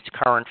in its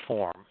current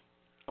form.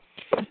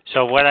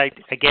 So what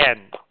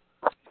again,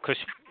 because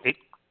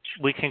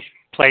we can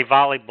play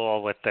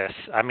volleyball with this.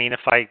 I mean,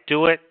 if I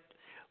do it,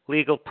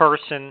 legal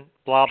person,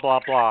 blah, blah,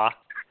 blah,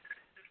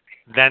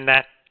 then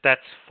that's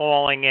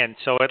falling in.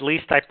 So at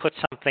least I put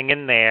something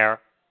in there.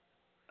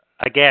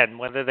 Again,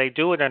 whether they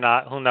do it or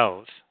not, who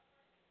knows?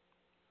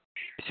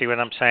 You see what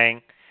I'm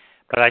saying?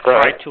 But I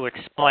tried to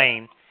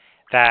explain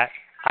that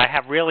I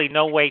have really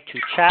no way to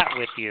chat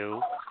with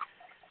you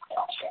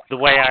the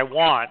way I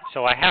want,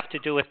 so I have to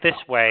do it this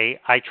way.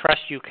 I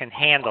trust you can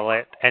handle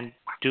it and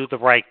do the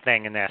right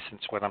thing, in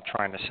essence, what I'm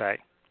trying to say.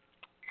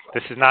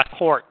 This is not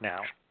court now.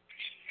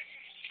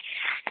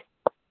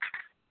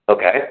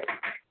 Okay.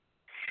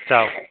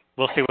 So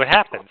we'll see what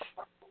happens.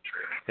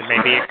 It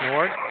may be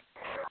ignored,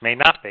 may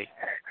not be.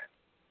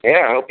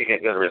 Yeah, I hope you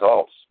get good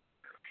results.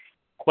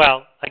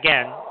 Well,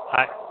 again,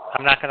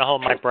 I'm not going to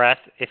hold my breath.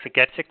 If it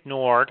gets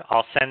ignored,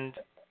 I'll send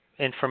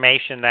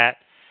information that,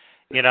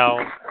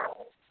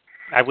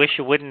 I wish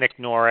you wouldn't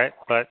ignore it,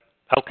 but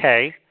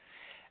okay.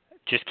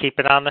 Just keep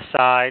it on the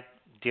side.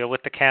 Deal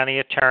with the county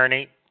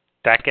attorney.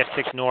 That gets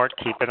ignored.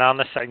 Keep it on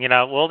the side.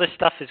 All this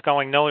stuff is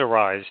going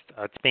notarized.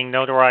 It's being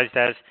notarized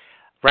as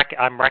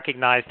I'm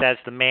recognized as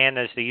the man,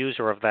 as the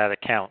user of that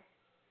account.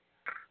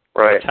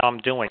 Right. That's how I'm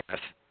doing this.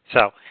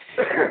 So,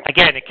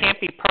 again, it can't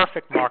be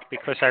perfect, Mark,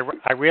 because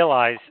I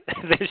realize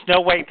there's no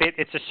way that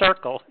it's a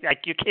circle.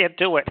 Like, you can't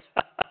do it.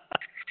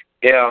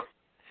 Yeah.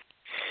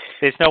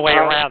 There's no way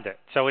around it.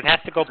 So it has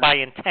to go by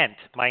intent.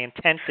 My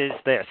intent is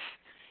this.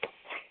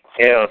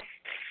 Yeah.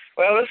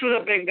 Well, this is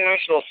a big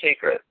national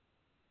secret,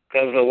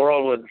 because the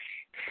world would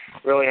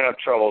really have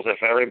troubles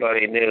if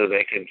everybody knew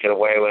they could get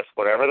away with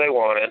whatever they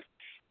wanted,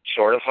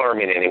 short of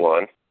harming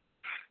anyone,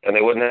 and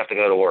they wouldn't have to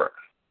go to work,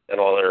 and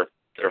all their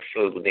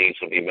food needs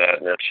would be met,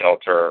 and their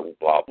shelter, and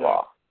blah,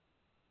 blah.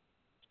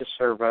 To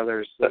serve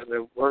others.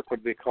 The work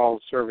would be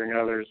called serving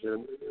others,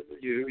 and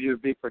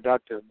you'd be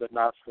productive, but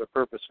not for the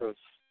purpose of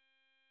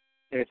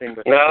anything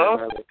but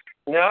serving others.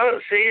 No,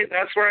 see,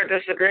 that's where I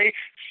disagree.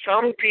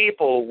 Some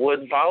people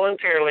would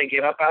voluntarily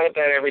get up out of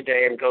bed every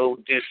day and go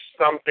do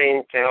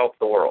something to help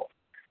the world.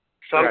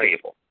 Some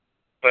people.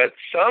 But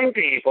some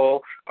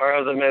people are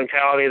of the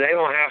mentality they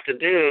don't have to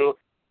do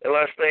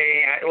unless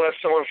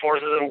someone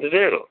forces them to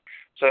do.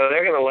 So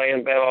they're going to lay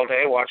in bed all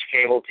day, watch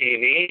cable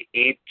TV,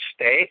 eat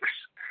steaks,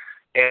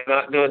 and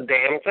not do a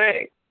damn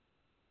thing.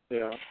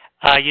 Yeah.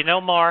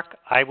 Mark,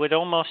 I would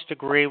almost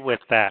agree with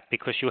that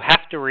because you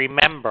have to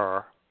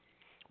remember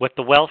what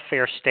the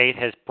welfare state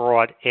has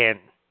brought in.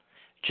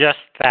 Just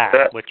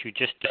what you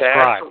just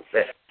described.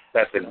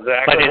 That's exactly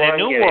but what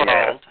I'm getting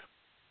at.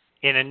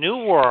 In a new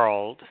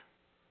world,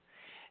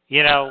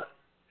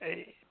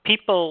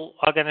 people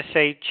are going to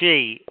say,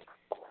 gee,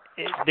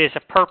 there's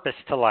a purpose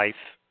to life.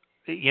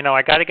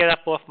 I got to get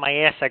up off my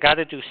ass. I got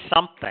to do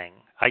something.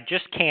 I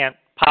just can't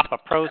pop a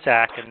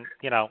Prozac and,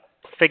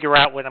 figure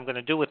out what I'm going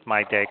to do with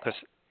my day because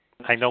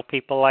I know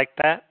people like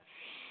that.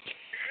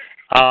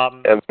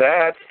 And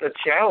that's the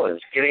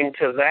challenge, getting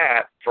to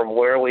that from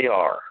where we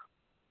are.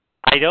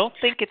 I don't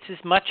think it's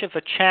as much of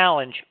a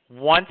challenge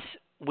once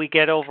we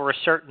get over a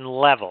certain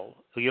level.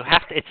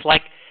 It's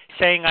like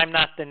saying I'm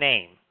not the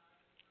name.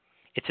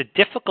 It's a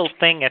difficult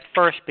thing at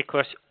first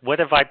because what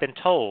have I been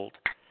told?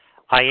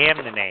 I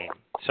am the name.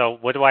 So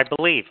what do I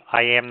believe?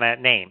 I am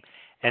that name.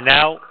 And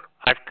now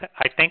I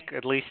think,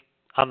 at least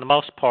on the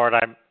most part,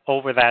 I'm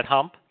over that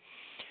hump.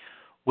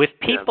 With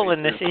people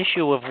in this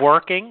issue of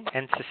working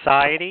and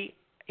society,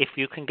 if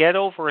you can get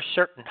over a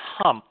certain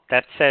hump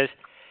that says,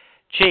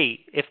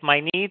 gee, if my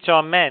needs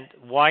are met,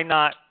 why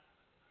not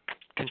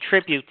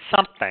contribute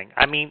something?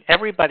 I mean,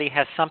 everybody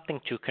has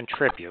something to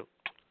contribute.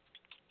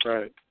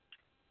 Right.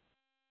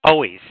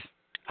 Always.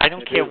 I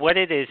don't care what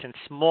it is. In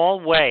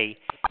small way,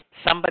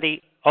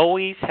 somebody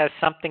always has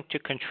something to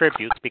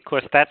contribute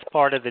because that's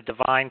part of the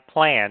divine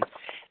plan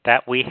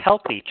that we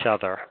help each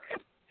other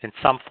in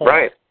some form.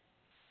 Right.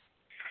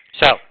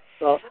 So,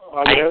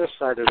 on the other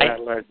side of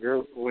that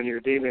ledger, when you're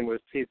dealing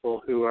with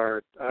people who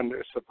are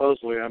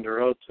supposedly under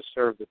oath to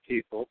serve the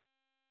people,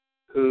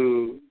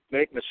 who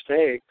make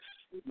mistakes,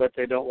 but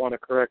they don't want to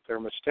correct their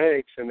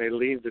mistakes, and they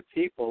leave the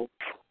people,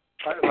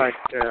 like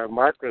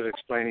Mark was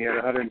explaining,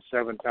 at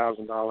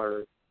 $107,000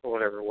 or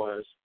whatever it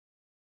was,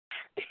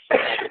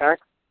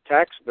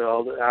 tax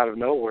bill out of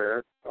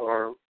nowhere,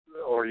 or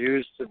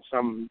used in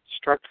some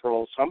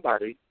structural,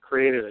 somebody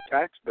created a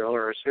tax bill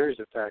or a series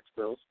of tax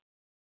bills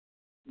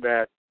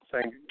that,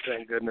 thank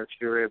goodness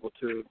you were able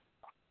to,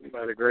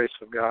 by the grace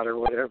of God or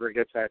whatever,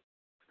 get that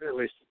at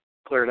least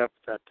cleared up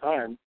at that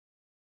time.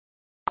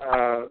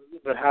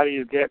 But how do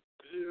you get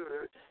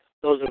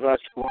those of us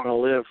who want to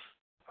live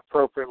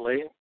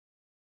appropriately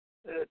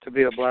to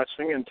be a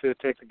blessing and to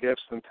take the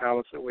gifts and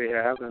talents that we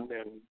have and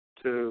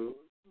to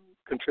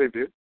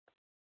contribute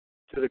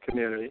to the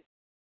community,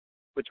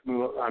 which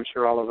I'm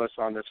sure all of us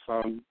on this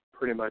phone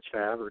pretty much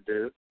have or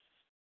do.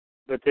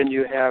 But then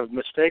you have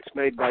mistakes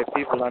made by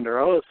people under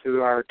oath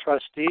who are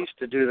trustees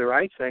to do the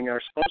right thing, are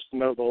supposed to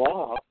know the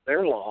law,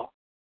 their law,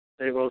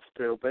 they've oath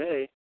to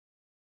obey,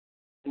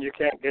 and you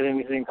can't get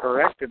anything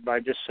corrected by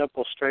just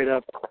simple, straight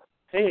up,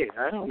 hey,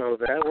 I don't know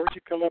that. Where'd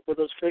you come up with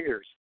those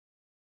figures?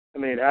 I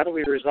mean, how do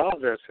we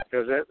resolve this?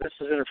 Because this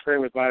is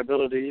interfering with my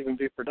ability to even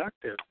be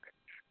productive.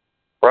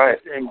 Right.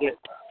 And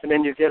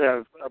then you get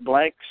a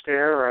blank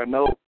stare or a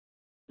no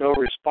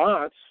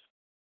response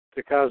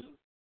because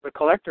the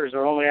collectors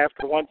are only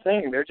after one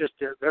thing.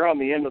 They're on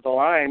the end of the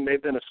line.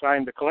 They've been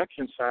assigned the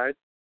collection side.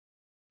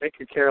 They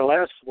could care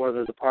less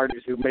whether the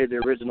parties who made the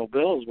original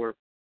bills were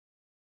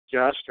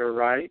just or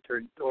right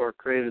or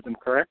created them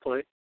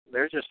correctly.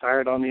 They're just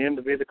hired on the end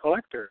to be the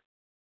collector.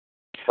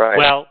 Right.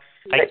 Well,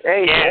 hey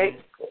guys,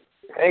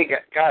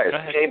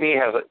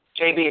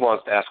 JB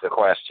wants to ask a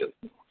question.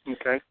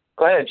 Okay.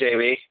 Go ahead,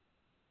 JB.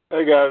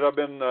 Hey guys, I've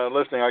been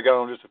listening. I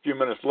got on just a few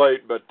minutes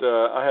late, but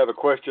I have a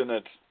question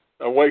that's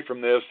away from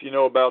this.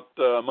 About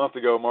a month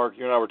ago, Mark,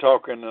 you and I were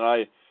talking, and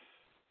I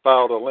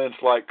filed a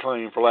Lynch-like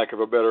claim, for lack of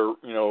a better,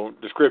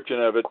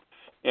 description of it,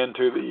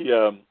 into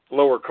the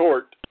lower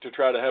court to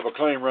try to have a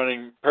claim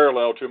running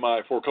parallel to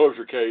my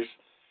foreclosure case.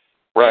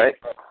 Right.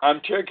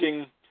 I'm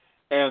checking,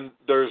 and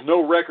there's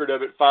no record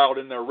of it filed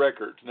in their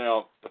records.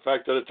 Now, the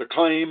fact that it's a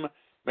claim,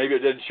 maybe it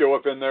didn't show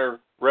up in their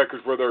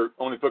records where they're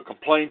only put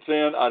complaints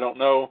in. I don't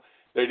know.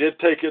 They did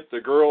take it. The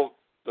girl,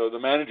 the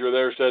manager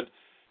there said,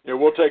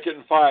 we'll take it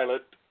and file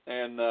it.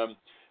 And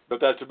but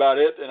that's about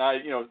it. And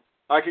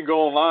I can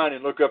go online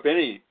and look up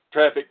any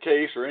traffic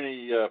case or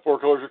any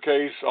foreclosure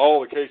case.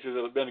 All the cases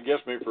that have been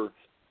against me ever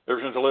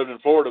since I lived in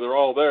Florida, they're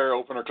all there,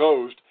 open or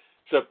closed,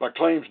 except my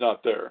claim's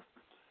not there.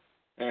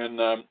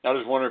 And I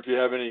just wonder if you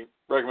have any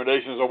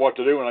recommendations on what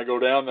to do when I go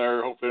down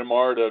there, hopefully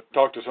tomorrow, to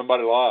talk to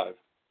somebody live.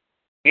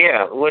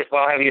 Yeah. Well,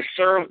 have you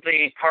served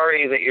the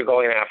party that you're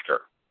going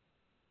after?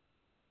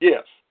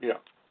 Yes. Yeah.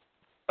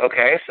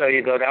 Okay. So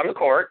you go down to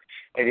court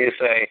and you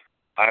say,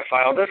 I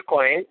filed this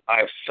claim.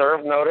 I've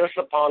served notice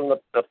upon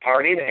the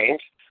party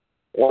names.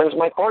 When's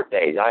my court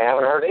date? I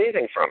haven't heard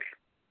anything from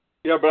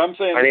you. Yeah, but I'm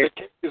saying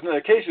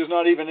the case is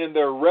not even in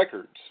their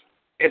records.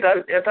 It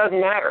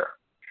doesn't matter.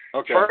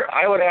 Okay.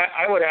 I would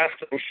ask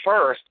them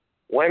first,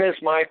 when is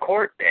my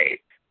court date,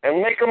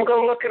 and make them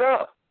go look it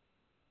up.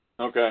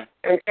 Okay.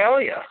 And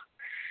tell you.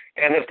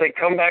 And if they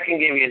come back and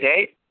give you a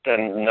date,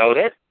 then note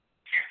it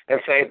and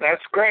say,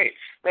 that's great.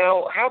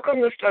 Now, how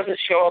come this doesn't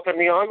show up in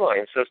the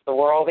online system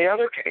where all the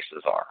other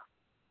cases are?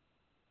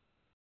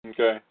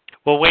 Okay.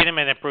 Well, wait a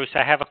minute, Bruce.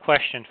 I have a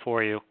question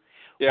for you.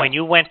 Yeah. When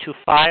you went to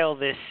file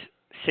this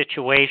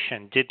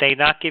situation, did they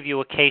not give you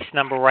a case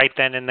number right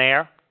then and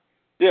there?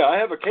 Yeah, I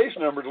have a case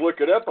number to look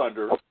it up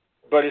under,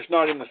 but it's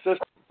not in the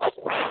system.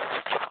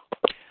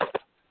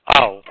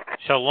 Oh,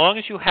 so long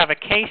as you have a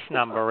case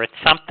number, it's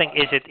something.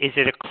 Is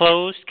it a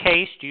closed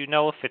case? Do you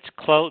know if it's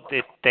closed?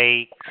 If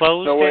they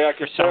closed No way I it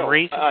for can some tell.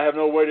 reason? I have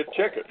no way to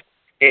check it.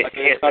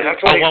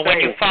 That's what well, when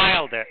you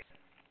filed it,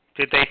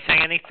 did they say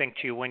anything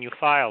to you when you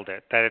filed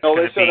it that it's No,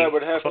 going they to be? said I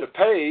would have to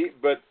pay,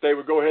 but they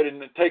would go ahead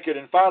and take it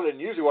and file it.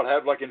 And usually, what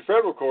happens, like in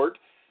federal court,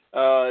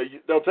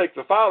 they'll take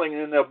the filing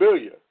and then they'll bill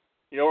you.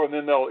 You know, and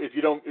then if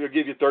you don't, they'll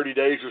give you 30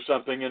 days or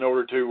something in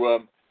order to,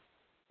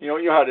 you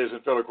know how it is in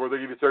federal court. They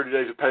give you 30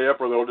 days to pay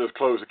up, or they'll just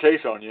close the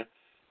case on you.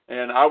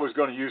 And I was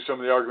going to use some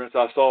of the arguments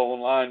I saw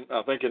online,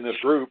 I think in this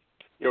group,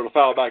 you know, to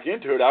file back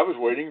into it. I was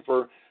waiting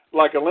for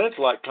like a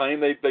Lynch-like claim.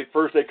 They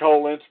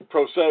call Lynch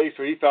pro se,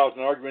 so he files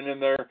an argument in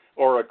there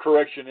or a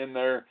correction in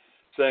there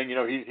saying, you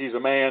know, he's a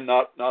man,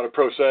 not a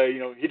pro se. You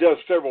know, he does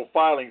several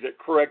filings that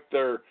correct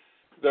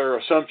their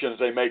assumptions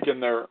they make in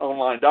their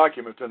online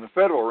documents in the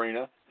federal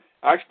arena.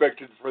 I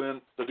expected for them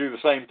to do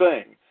the same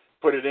thing,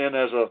 put it in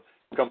as a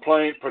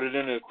complaint, put it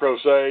in as pro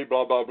se,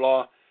 blah, blah,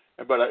 blah.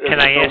 But Can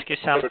I ask you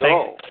something?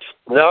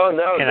 No,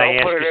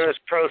 don't put it in as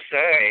pro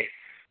se.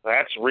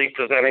 That's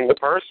representing the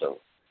person.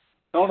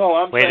 No,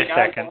 I'm Wait saying a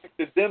second. I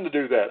wanted them to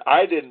do that.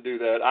 I didn't do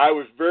that. I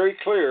was very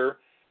clear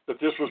that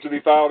this was to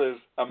be filed as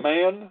a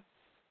man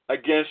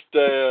against,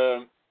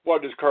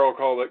 what does Carl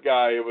call that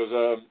guy? It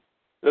was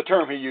the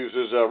term he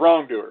uses,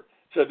 wrongdoer.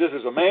 Said this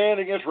is a man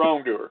against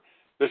wrongdoer.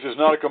 This is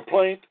not a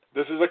complaint.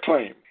 This is a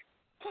claim.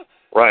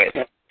 Right.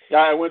 Yeah,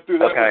 I went through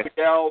that with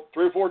the gal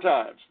 3 or 4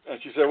 times.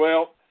 And she said,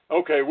 well,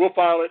 okay, we'll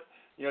file it.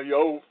 You know, you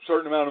owe a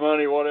certain amount of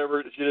money,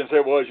 whatever. She didn't say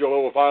it was. You'll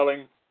owe a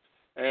filing.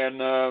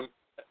 And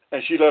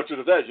she left it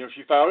at that. You know,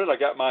 she filed it. I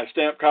got my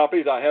stamped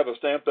copies. I have a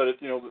stamp that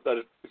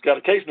it's got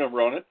a case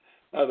number on it.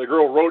 The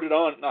girl wrote it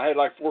on. I had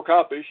like 4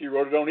 copies. She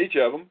wrote it on each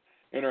of them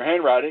in her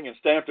handwriting and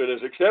stamped it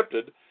as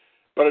accepted.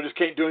 But I just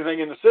can't do anything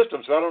in the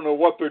system, so I don't know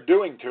what they're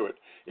doing to it.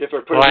 If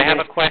they're putting I have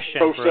a question,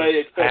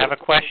 Bruce. I have a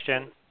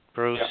question,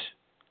 Bruce. Yeah.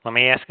 Let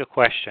me ask a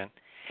question.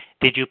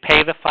 Did you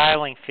pay the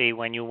filing fee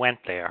when you went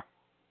there?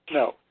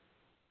 No.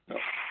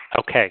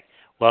 Okay.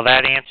 Well,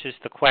 that answers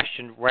the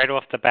question right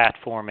off the bat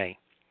for me.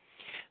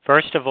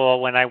 First of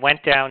all, when I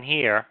went down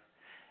here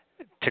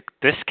to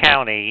this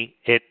county,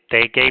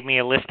 they gave me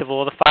a list of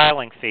all the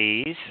filing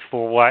fees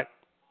for what,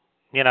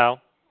 you know,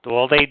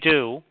 all they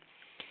do.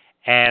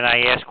 And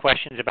I asked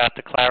questions about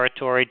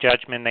declaratory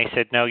judgment. They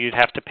said, no, you'd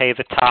have to pay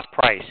the top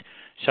price.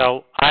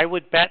 So I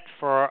would bet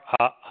for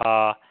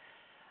a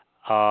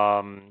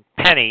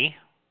penny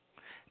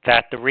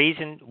that the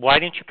reason, why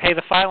didn't you pay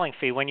the filing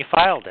fee when you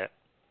filed it?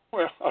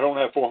 Well, I don't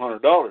have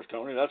 $400,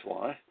 Tony. That's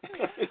why.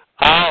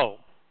 Oh,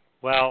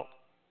 well,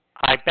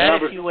 I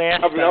bet if you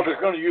asked I was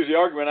going to use the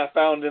argument I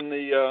found in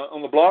the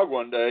on the blog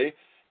one day.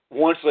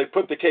 Once they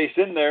put the case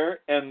in there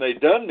and they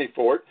done me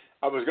for it,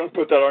 I was going to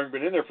put that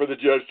argument in there for the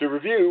judge to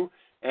review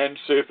and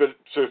see if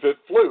it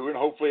flew, and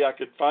hopefully I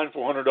could find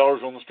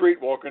 $400 on the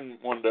street walking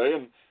one day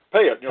and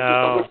pay it. You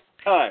know, just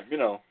time. You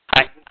know.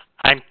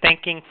 I'm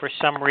thinking for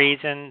some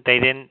reason they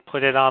didn't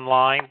put it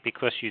online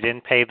because you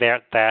didn't pay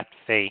that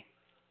fee.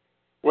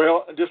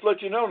 Well, just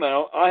let you know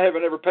now, I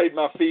haven't ever paid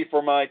my fee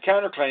for my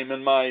counterclaim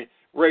in my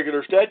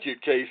regular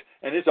statute case,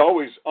 and it's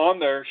always on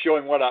there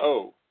showing what I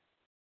owe.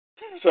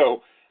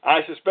 So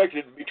I suspect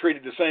it would be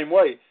treated the same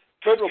way.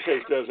 Federal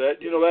case does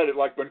that. You know that,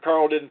 like when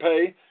Carl didn't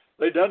pay,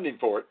 they done him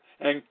for it.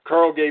 And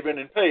Carl gave in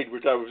and paid,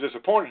 which I was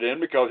disappointed in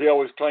because he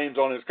always claims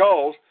on his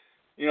calls,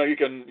 you know, you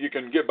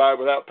can get by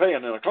without paying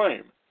in a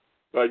claim.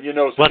 But, you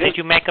know... Well, did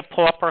you make a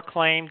pauper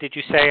claim? Did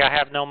you say, I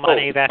have no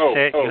money, that's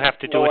it? You have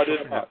to do it... I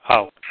did not.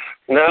 Oh.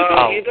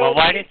 No, you don't. Well,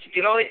 why did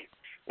you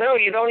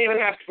don't even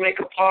have to make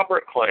a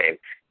pauper claim.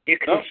 You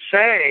can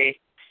say,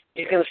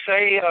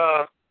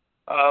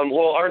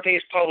 well, aren't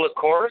these public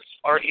courts?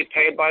 Aren't you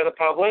paid by the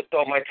public?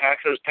 Don't my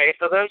taxes pay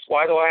for this?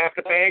 Why do I have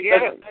to pay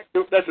again?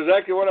 That's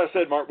exactly what I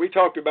said, Mark. We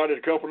talked about it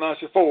a couple nights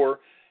before,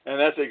 and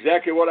that's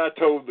exactly what I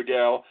told the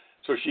gal.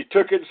 So she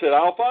took it and said,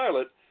 I'll file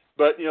it,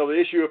 but, you know, the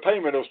issue of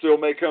payment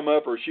may come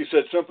up, or she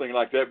said something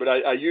like that, but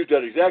I used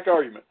that exact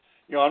argument.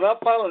 You know, I'm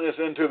not filing this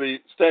into the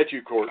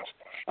statute courts.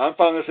 I'm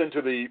filing this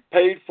into the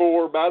paid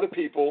for by the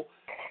people,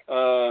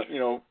 you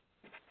know,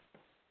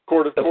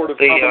 court of common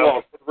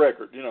law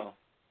record, you know.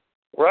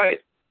 Right.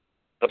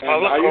 The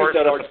public court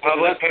that the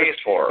public pays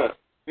for.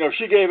 You know,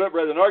 she gave up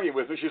rather than argue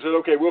with me. She said,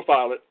 okay, we'll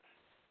file it.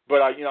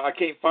 But, I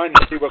can't find it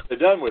to see what they've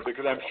done with it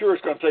because I'm sure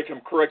it's going to take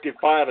some corrective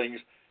filings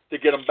to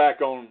get them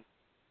back on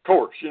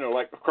course, you know,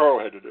 like Carl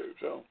had to do.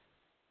 So.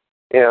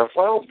 Yeah,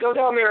 well, go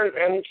down there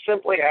and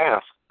simply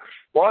ask.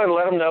 Well, and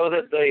let them know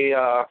that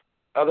the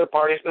other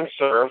party's been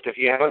served. If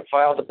you haven't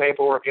filed the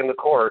paperwork in the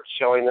court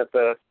showing that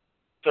the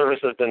service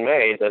has been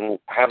made, then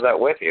have that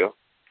with you.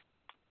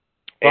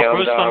 Well,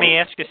 Bruce, let me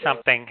ask you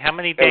something. How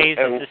many days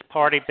has this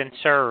party been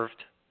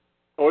served?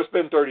 Oh, it's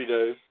been 30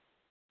 days.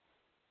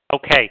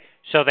 Okay,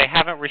 so they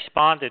haven't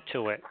responded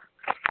to it.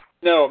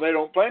 No, they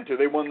don't plan to.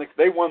 They won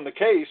the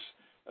case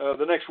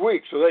the next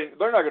week, so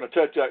they're not going to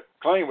touch that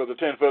claim with a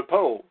 10-foot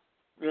pole.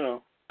 You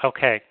know.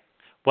 Okay.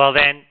 Well,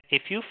 then,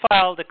 if you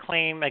filed a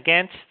claim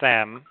against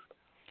them,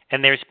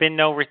 and there's been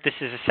this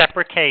is a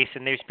separate case,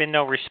 and there's been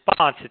no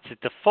response, it's a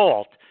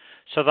default.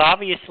 So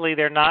obviously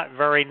they're not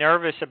very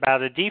nervous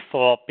about a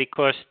default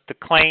because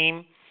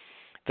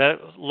the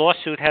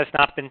lawsuit has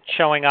not been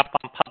showing up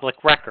on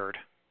public record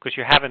because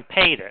you haven't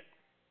paid it.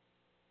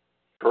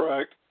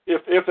 Correct.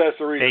 If that's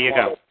the reason. There you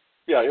go.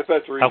 Yeah, if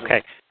that's the reason.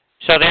 Okay.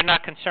 So they're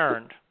not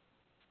concerned.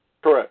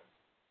 Correct.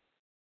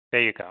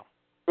 There you go.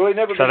 Well, they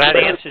never. So that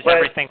answers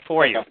everything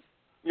for you.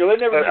 You know,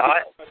 they never do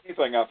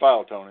anything I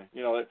filed, Tony.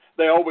 You know,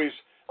 they always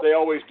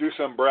do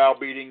some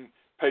browbeating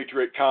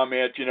patriot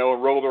comment, you know,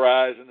 and roll their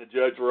eyes, and the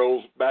judge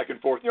rolls back and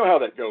forth. You know how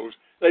that goes.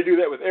 They do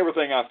that with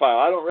everything I file.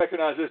 I don't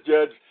recognize this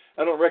judge.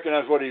 I don't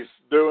recognize what he's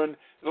doing.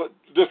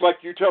 Just like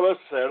you tell us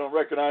to say, I don't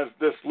recognize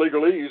this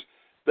legalese.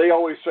 They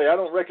always say, I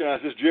don't recognize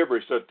this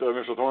gibberish that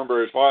Mr.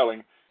 Thornberry is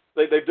filing.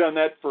 They've done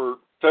that for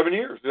 7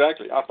 years,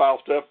 exactly. I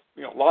file stuff,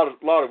 you know, a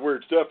lot of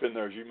weird stuff in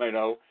there, as you may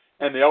know,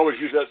 and they always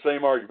use that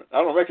same argument.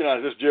 I don't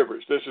recognize this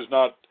gibberish. This is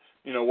not,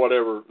 you know,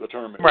 whatever the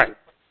term is. Right.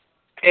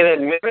 In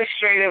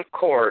administrative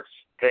courts,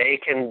 they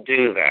can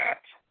do that.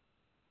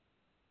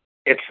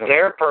 It's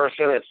their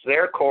person, it's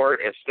their court,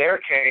 it's their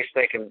case.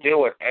 They can do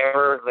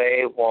whatever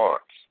they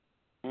want.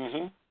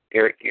 Mm-hmm.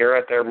 You're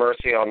at their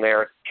mercy on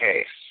their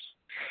case.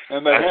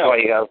 And that's why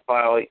you got to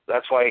file.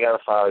 That's why you got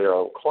to file your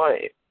own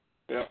claim.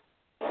 Yeah.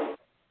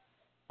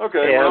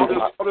 Okay. And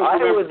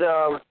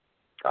well,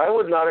 I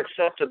would not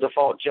accept a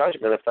default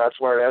judgment if that's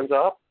where it ends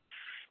up.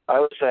 I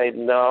would say,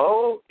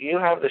 no, you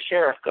have the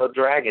sheriff go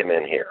drag him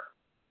in here.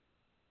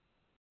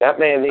 That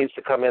man needs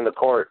to come into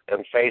court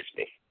and face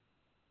me.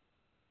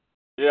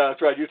 Yeah,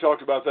 that's right. You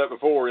talked about that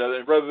before.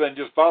 Yeah, rather than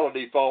just file a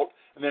default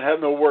and then have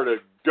nowhere to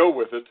go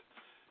with it,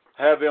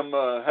 have him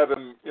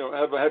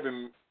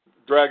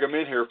drag him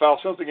in here, file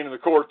something into the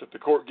court that the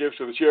court gives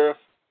to the sheriff,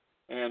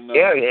 and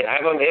have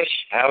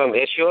him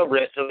issue a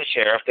writ to the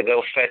sheriff to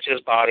go fetch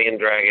his body and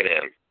drag it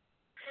in.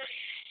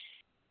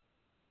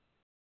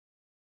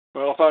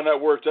 Well, I'll find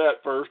out where it's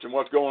at first and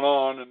what's going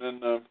on, and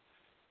then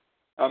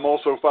I'm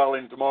also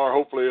filing tomorrow.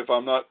 Hopefully, if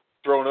I'm not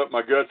throwing up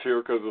my guts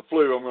here because of the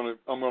flu,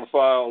 I'm gonna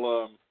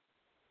file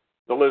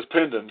the Liz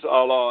Pendens, a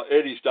la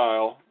Eddie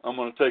style. I'm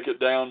gonna take it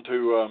down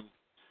to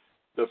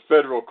the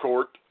federal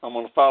court. I'm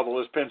gonna file the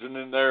Liz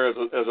Pendens in there as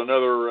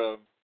another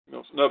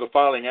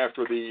filing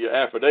after the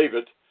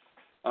affidavit.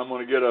 I'm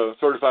gonna get a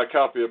certified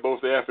copy of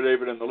both the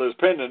affidavit and the Liz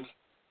Pendens.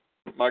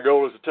 My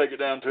goal is to take it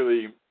down to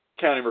the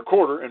county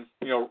recorder and,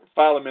 you know,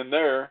 file them in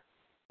there,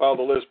 file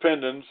the Liz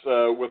Pendens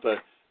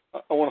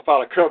I want to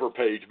file a cover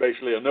page,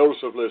 basically a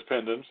notice of Liz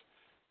Pendens,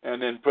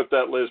 and then put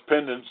that Liz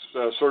Pendens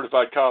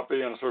certified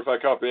copy and a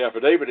certified copy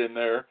affidavit in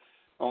there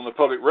on the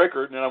public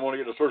record, and then I want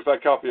to get a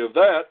certified copy of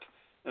that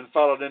and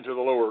file it into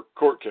the lower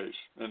court case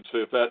and see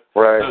if that...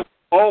 Right.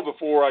 All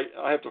before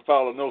I have to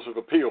file a notice of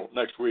appeal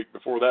next week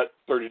before that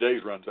 30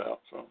 days runs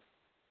out,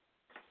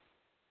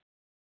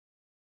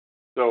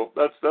 So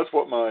that's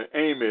what my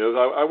aim is.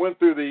 I went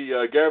through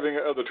the gathering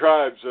of the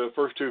tribes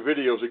first two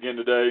videos again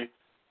today,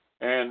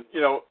 and,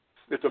 you know,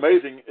 it's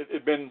amazing.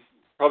 It'd been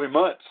probably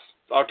months,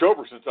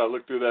 October, since I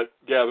looked through that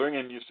gathering,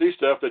 and you see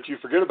stuff that you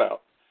forget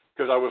about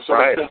because I was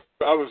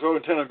so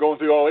intent on going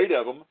through all 8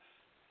 of them.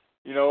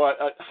 You know,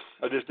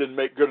 I just didn't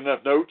make good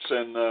enough notes,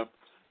 and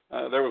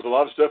there was a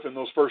lot of stuff in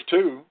those first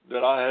 2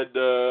 that I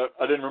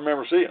didn't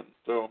remember seeing.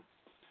 So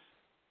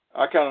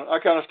I kind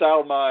of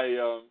styled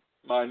my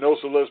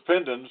notice of Liz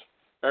Pendens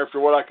after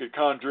what I could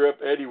conjure up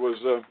Eddie was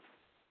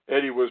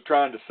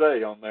trying to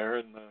say on there,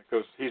 and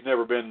because he's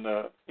never been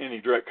any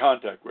direct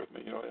contact with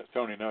me, you know, as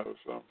Tony knows.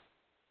 So.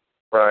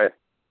 Right.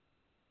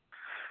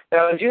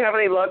 Now, did you have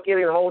any luck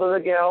getting a hold of the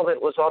gal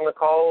that was on the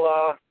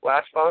call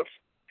last month?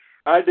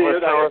 I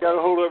did. I got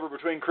a hold of her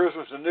between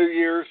Christmas and New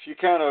Year's. She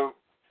kind of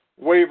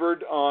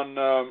wavered on,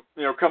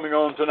 coming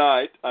on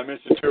tonight. I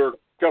mentioned to her a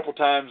couple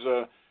times,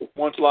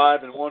 once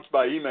live and once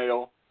by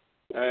email.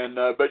 And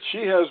but she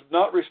has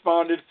not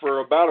responded for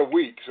about a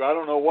week, so I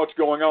don't know what's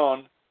going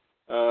on.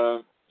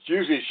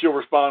 Usually she'll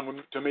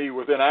respond to me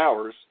within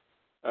hours.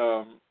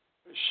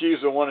 She's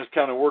the one that's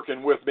kind of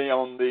working with me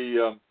on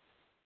the,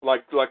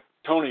 like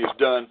Tony has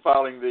done,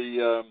 filing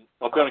the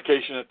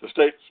authentication at the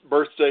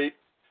birth state.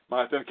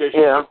 My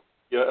authentication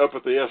up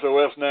at the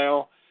SOS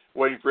now,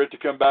 waiting for it to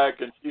come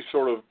back, and she's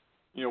sort of,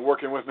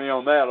 working with me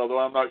on that, although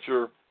I'm not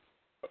sure.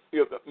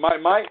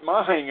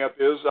 My hang-up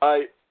is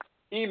I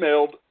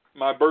emailed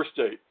my birth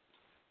state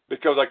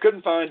because I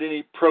couldn't find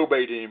any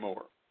probate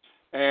anymore.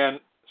 And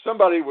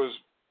somebody was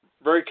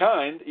very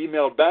kind,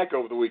 emailed back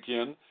over the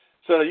weekend,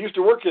 said, I used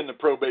to work in the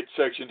probate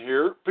section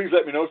here. Please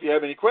let me know if you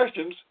have any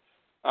questions.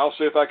 I'll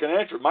see if I can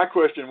answer it. My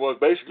question was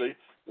basically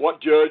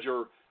what judge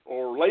or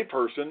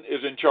layperson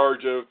is in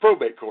charge of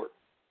probate court?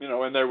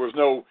 And there was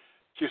no.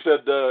 She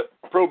said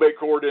probate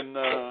court in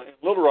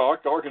Little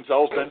Rock,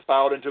 Arkansas, has been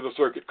filed into the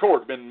circuit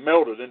court, been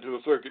melded into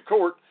the circuit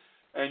court,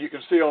 and you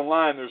can see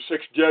online there's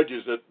 6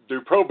 judges that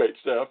do probate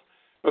stuff,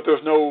 but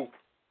there's no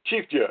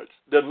chief judge.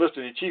 Doesn't list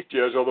any chief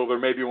judge, although there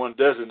may be one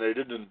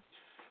designated, and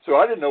so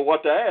I didn't know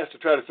what to ask to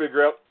try to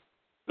figure out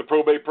the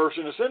probate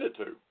person to send it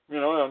to.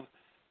 And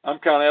I'm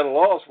kind of at a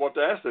loss what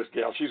to ask this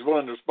gal. She's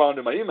willing to respond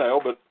to my email,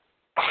 but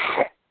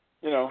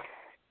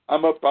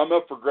I'm up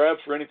for grabs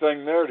for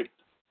anything there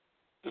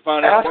to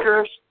find out.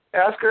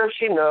 Ask her if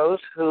she knows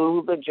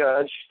who the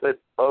judge that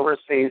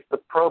oversees the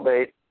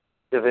probate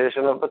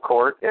division of the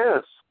court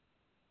is.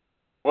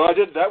 Well, I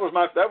did. That was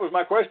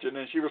my question,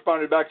 and she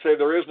responded back saying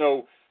there is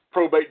no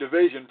probate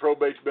division.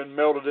 Probate's been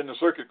melded in the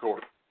circuit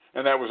court,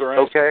 and that was her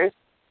answer. Okay.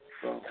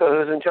 So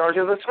who's in charge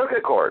of the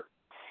circuit court?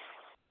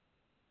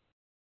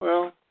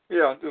 Well,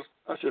 yeah,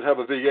 I should have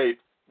a V8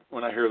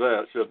 when I hear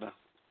that, shouldn't I?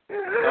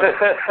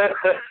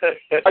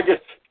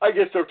 I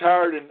get so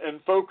tired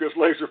and focused,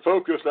 laser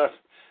focused.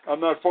 I'm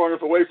not far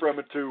enough away from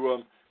it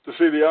to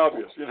see the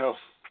obvious,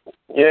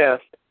 Yeah.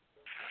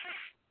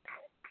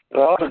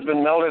 Well, if it's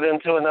been melded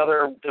into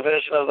another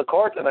division of the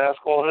court, then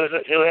ask, well, who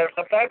heads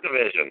up that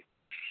division?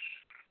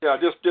 Yeah,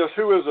 just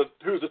who's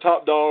the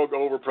top dog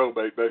over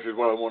probate, basically, is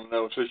what I want to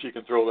know, so she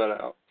can throw that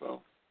out.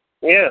 So.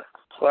 Yeah.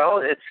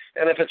 Well, if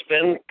it's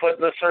been put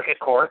in the circuit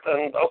court,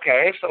 then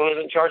okay. So who's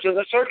in charge of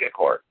the circuit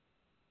court?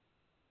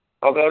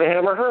 I'll go to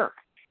him or her.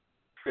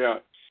 Yeah.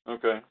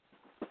 Okay.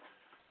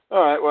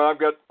 All right. Well, I've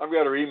got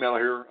her email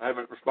here. I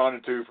haven't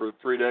responded to for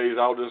 3 days.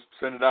 I'll just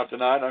send it out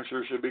tonight. I'm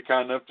sure she'll be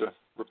kind enough to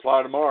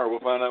reply tomorrow. We'll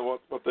find out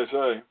what they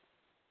say.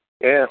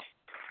 Yeah.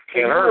 I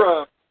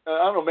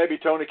don't know. Maybe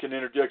Tony can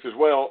interject as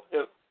well.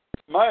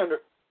 My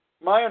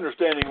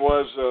understanding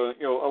was,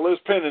 a lis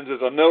pendens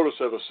is a notice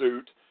of a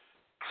suit.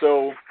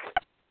 So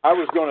I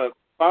was going to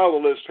file the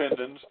lis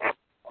pendens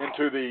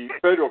into the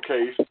federal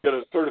case, get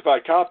a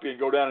certified copy, and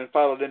go down and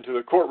file it into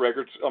the court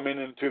records.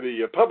 Into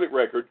the public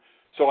record.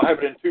 So I have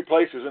it in 2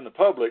 places in the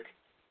public.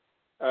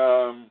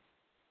 And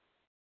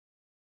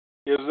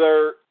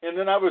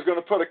then I was going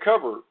to put a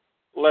cover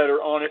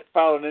letter on it,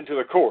 file it into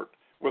the court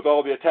with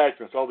all the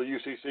attachments, all the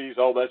UCCs,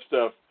 all that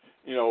stuff.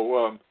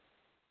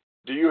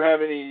 Do you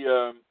have any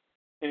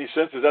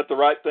sense? Is that the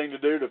right thing to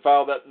do, to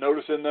file that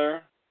notice in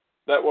there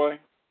that way?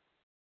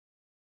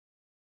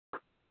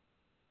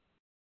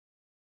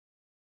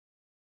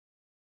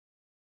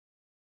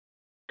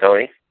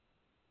 Tony?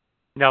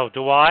 No.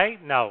 Do I?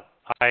 No.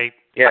 I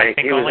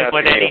think only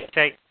what Eddie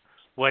said.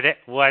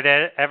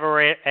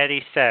 Whatever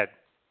Eddie said.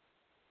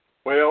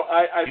 Well,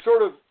 I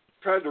sort of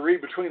tried to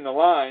read between the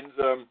lines.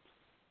 I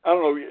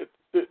don't know.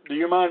 Do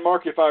you mind,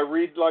 Mark, if I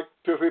read like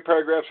 2 or 3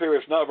 paragraphs here?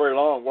 It's not very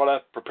long. What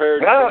I've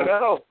prepared.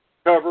 No.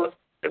 Cover.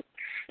 This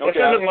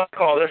isn't my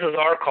call. This is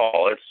our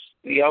call.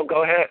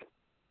 Go ahead.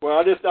 Well,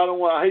 I don't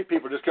want. I hate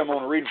people just come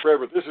on and reading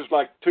forever. This is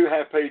like 2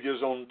 half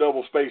pages on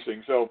double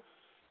spacing. So,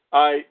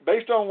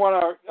 based on what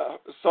I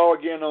saw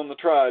again on the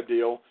tribe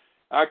deal,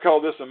 I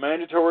call this a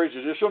mandatory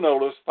judicial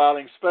notice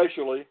filing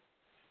specially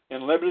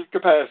in limited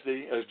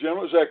capacity as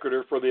general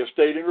executor for the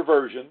estate in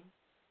reversion.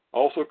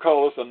 Also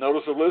call this a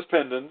notice of lis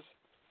pendens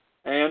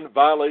and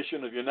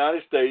violation of the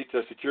United States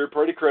as secured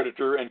party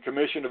creditor and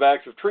commission of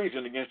acts of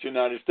treason against the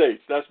United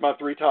States. That's my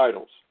 3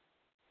 titles.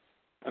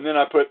 And then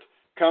I put,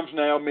 comes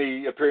now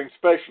me appearing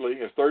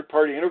specially as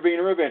third-party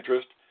intervener of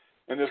interest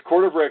in this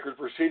court of record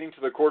proceeding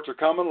to the courts of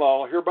common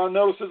law, hereby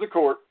notices the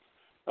court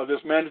of this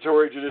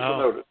mandatory judicial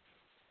notice.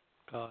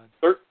 God.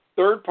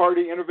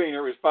 Third-party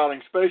intervener is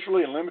filing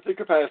specially in limited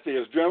capacity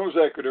as general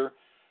executor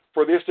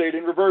for the estate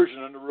in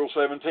reversion under Rule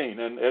 17,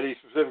 and Eddie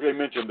specifically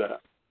mentioned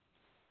that.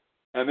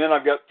 And then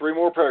I've got 3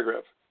 more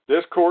paragraphs.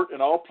 This court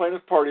and all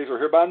plaintiff parties are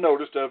hereby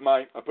noticed of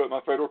I put my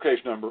federal case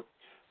number,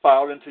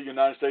 filed into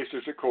United States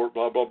District Court,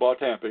 blah, blah, blah,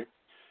 Tempe,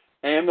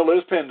 and the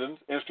lis pendens,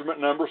 instrument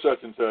number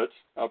such and such,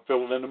 I'll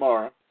fill it in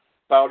tomorrow,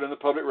 filed in the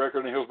public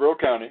record in Hillsborough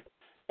County,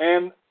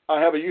 and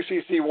I have a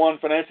UCC-1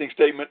 financing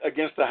statement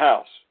against the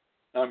house.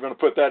 I'm going to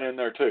put that in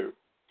there too.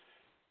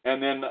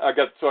 And then I've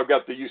got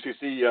the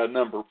UCC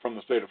number from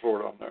the state of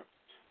Florida on there.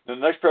 Then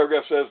the next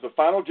paragraph says, the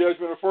final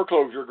judgment of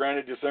foreclosure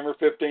granted December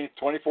 15,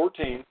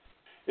 2014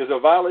 is a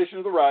violation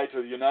of the rights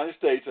of the United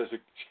States as a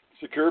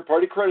secured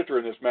party creditor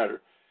in this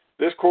matter.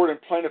 This court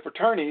and plaintiff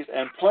attorneys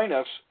and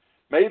plaintiffs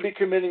may be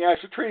committing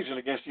acts of treason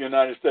against the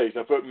United States.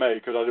 I put may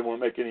because I didn't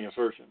want to make any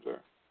assertions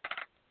there.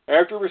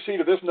 After receipt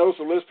of this notice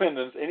of lis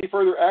pendens, any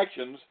further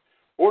actions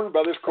ordered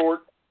by this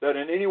court that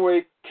in any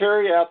way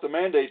carry out the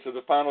mandates of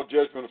the final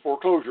judgment of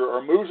foreclosure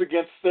or moves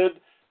against said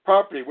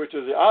property, which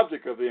is the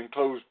object of the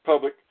enclosed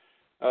public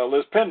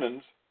lis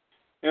pendens,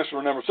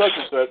 instrument number such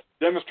and such,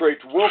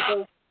 demonstrates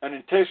willful and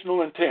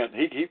intentional intent.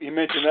 He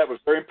mentioned that was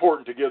very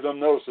important to give them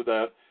notice of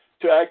that,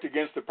 to act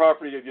against the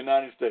property of the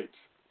United States.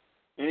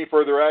 Any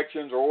further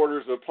actions or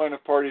orders of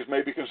plaintiff parties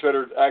may be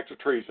considered acts of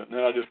treason. And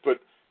then I just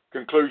put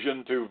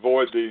conclusion to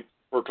void the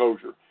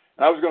foreclosure.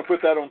 And I was going to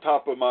put that on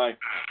top of my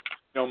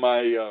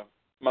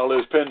my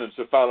Liz Pendants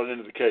to file it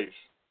into the case.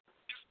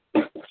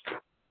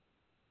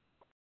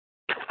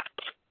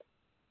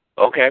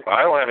 Okay,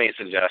 I don't have any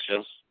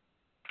suggestions.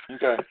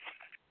 Okay.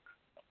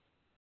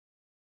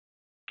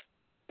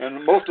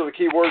 And most of the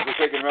key words are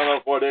taken right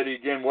off what Eddie,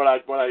 again, what I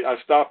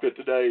stopped it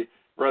today,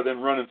 rather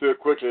than running through it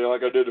quickly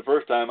like I did the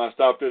first time. I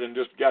stopped it and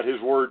just got his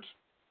words,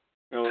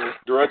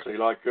 directly,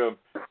 like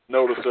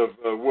notice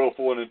of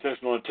willful and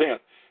intentional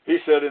intent. He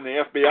said in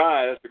the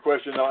FBI, that's the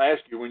question they'll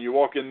ask you when you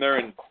walk in there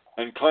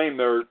and claim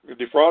they're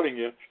defrauding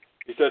you.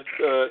 He said,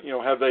 are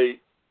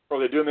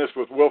they doing this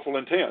with willful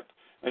intent?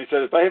 And he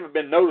said, if they haven't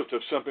been noticed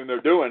of something they're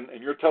doing,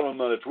 and you're telling them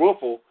that it's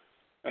willful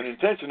and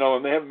intentional,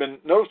 and they haven't been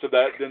noticed of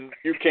that, then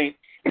you can't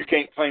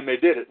claim they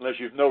did it unless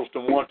you've noticed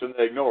them once and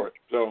they ignore it.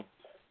 So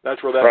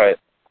that's where that. Right.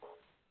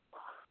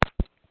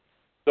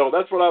 So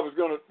that's what I was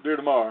going to do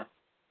tomorrow.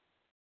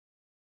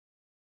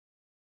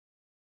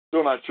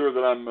 Still not sure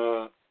that I'm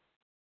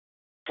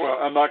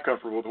not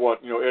comfortable with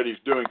what Eddie's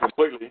doing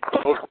completely.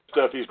 Most of the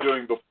stuff he's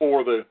doing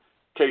before the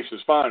case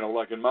is final,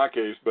 like in my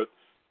case. But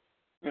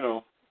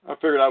I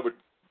figured I would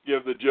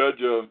give the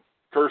judge a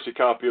courtesy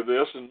copy of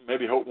this, and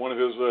maybe hope one of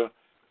his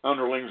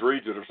underlings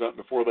reads it or something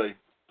before they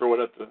throw it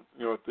at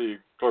the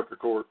clerk of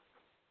court.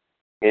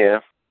 Yeah.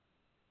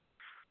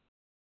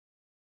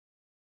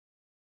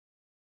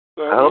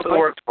 So, I hope it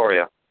works for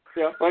you.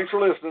 Yeah. Thanks for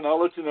listening.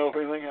 I'll let you know if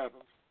anything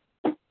happens.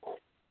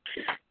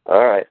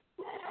 All right.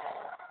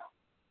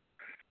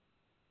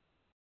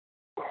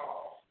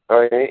 All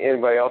right.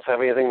 Anybody else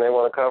have anything they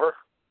want to cover?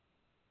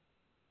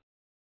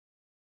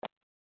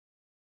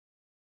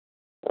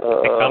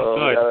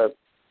 I'm good.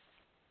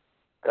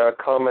 Got a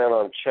comment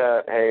on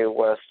chat. Hey,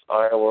 West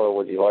Iowa,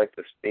 would you like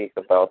to speak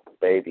about the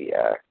Baby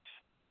Act?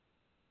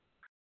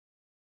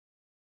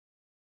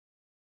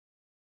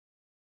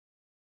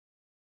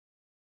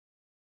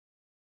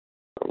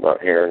 I'm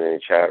not hearing any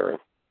chattering.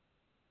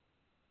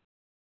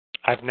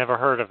 I've never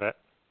heard of it.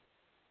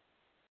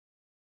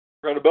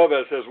 Right above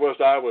that says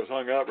West Iowa's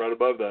hung up. Right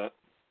above that.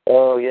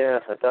 Oh yeah,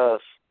 it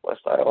does.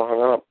 West Iowa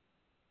hung up.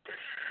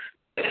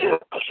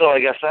 So I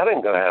guess that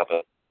ain't gonna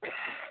happen.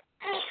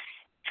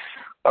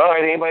 All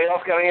right, anybody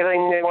else got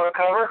anything they want to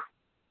cover?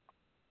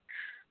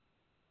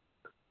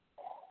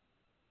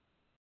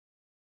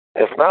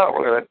 If not,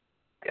 we're going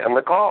to end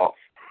the call.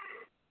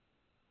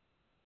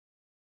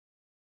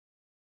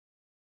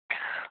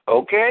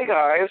 Okay,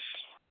 guys.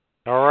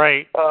 All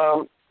right.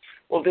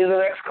 We'll do the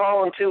next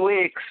call in 2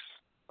 weeks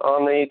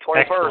on the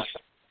 21st.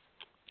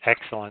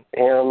 Excellent.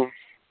 And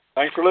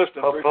thanks for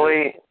listening.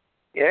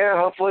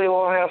 hopefully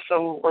we'll have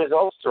some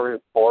results to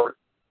report.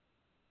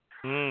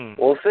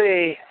 We'll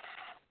see.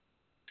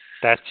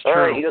 That's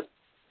true.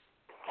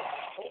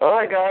 All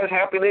right, guys.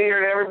 Happy New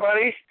Year to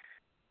everybody.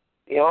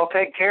 You all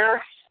take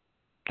care.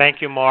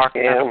 Thank you, Mark.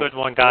 Have a good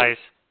one, guys.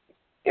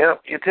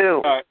 Yep, you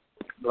too. All right.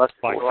 Bye.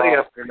 We'll see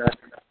you.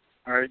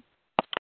 All right.